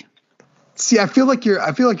next week. See, I feel like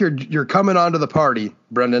you're coming onto the party,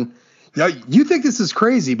 Brendan. Yeah, you think this is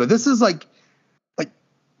crazy, but this is like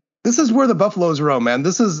this is where the Buffaloes roam, man.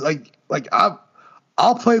 This is like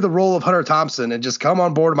I'll play the role of Hunter Thompson and just come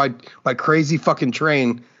on board my crazy fucking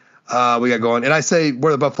train we got going. And I say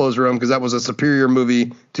where the Buffaloes roam because that was a superior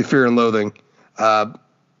movie to Fear and Loathing by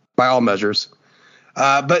all measures.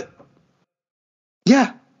 But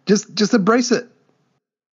yeah, just embrace it.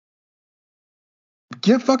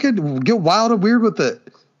 Get wild and weird with it.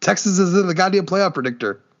 Texas is in the goddamn playoff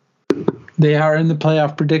predictor. They are in the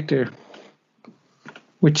playoff predictor,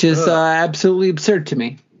 which is absolutely absurd to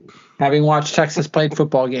me, having watched Texas play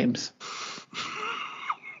football games.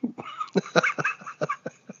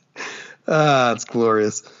 It's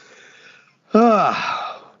glorious.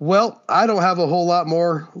 Well, I don't have a whole lot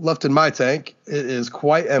more left in my tank. It is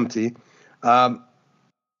quite empty. I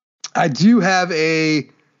do have a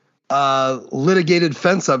litigated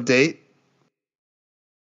fence update.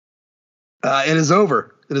 It is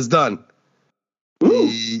over. It is done.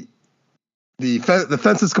 The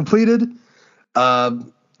fence is completed.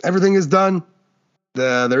 Everything is done.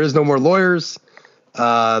 There is no more lawyers.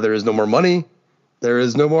 There is no more money. There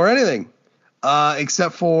is no more anything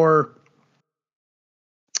except for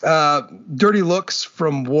dirty looks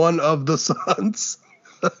from one of the sons.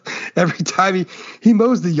 Every time he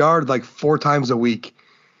mows the yard like 4 times a week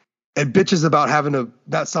and bitches about having to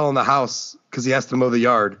not selling the house because he has to mow the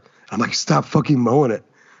yard. I'm like, stop fucking mowing it.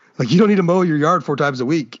 Like, you don't need to mow your yard 4 times a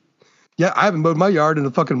week. Yeah, I haven't mowed my yard in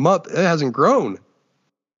a fucking month. It hasn't grown.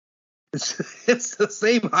 It's the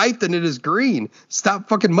same height and it is green. Stop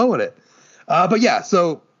fucking mowing it. But yeah,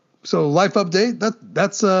 so life update.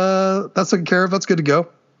 That's taken care of. That's good to go.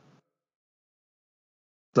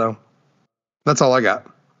 So that's all I got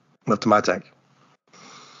left in my tank.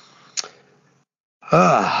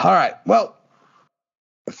 All right. Well,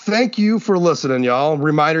 thank you for listening, y'all.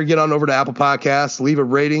 Reminder, get on over to Apple Podcasts, leave a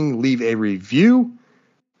rating, leave a review.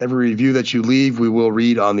 Every review that you leave, we will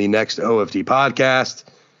read on the next OFD podcast.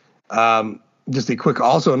 Just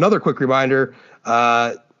another quick reminder,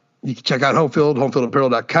 you can check out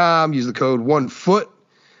homefieldapparel.com. Use the code ONEFOOT.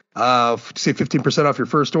 Save 15% off your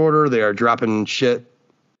first order. They are dropping shit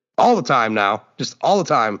all the time now, just all the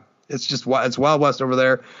time. It's Wild West over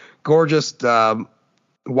there. Gorgeous.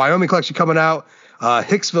 Wyoming collection coming out.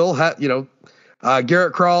 Hicksville had,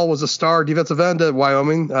 Garrett Krall was a star defensive end at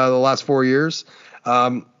Wyoming the last 4 years.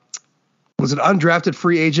 Was an undrafted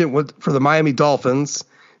free agent for the Miami Dolphins.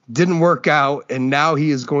 Didn't work out, and now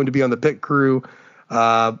he is going to be on the pit crew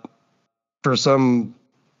for some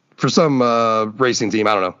racing team.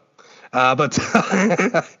 I don't know. But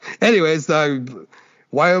anyways,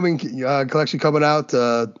 Wyoming collection coming out.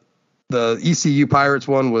 The ECU Pirates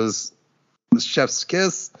one was Chef's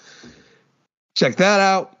Kiss. Check that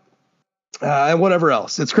out. And whatever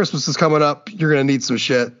else. It's Christmas is coming up. You're gonna need some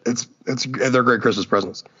shit. They're great Christmas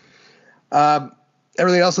presents.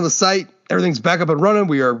 Everything else on the site, everything's back up and running.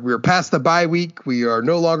 We're past the bye week. We are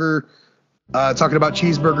no longer talking about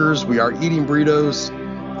cheeseburgers. We are eating burritos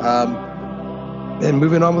and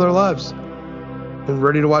moving on with our lives. And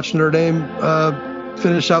ready to watch Notre Dame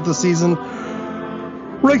finish out the season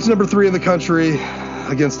ranked number 3 in the country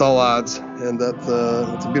against all odds, and that's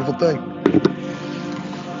a beautiful thing.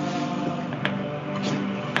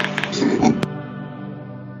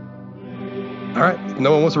 All right,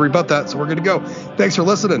 no one wants to rebut that, so we're good to go. Thanks for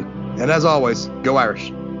listening, and as always, go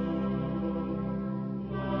Irish.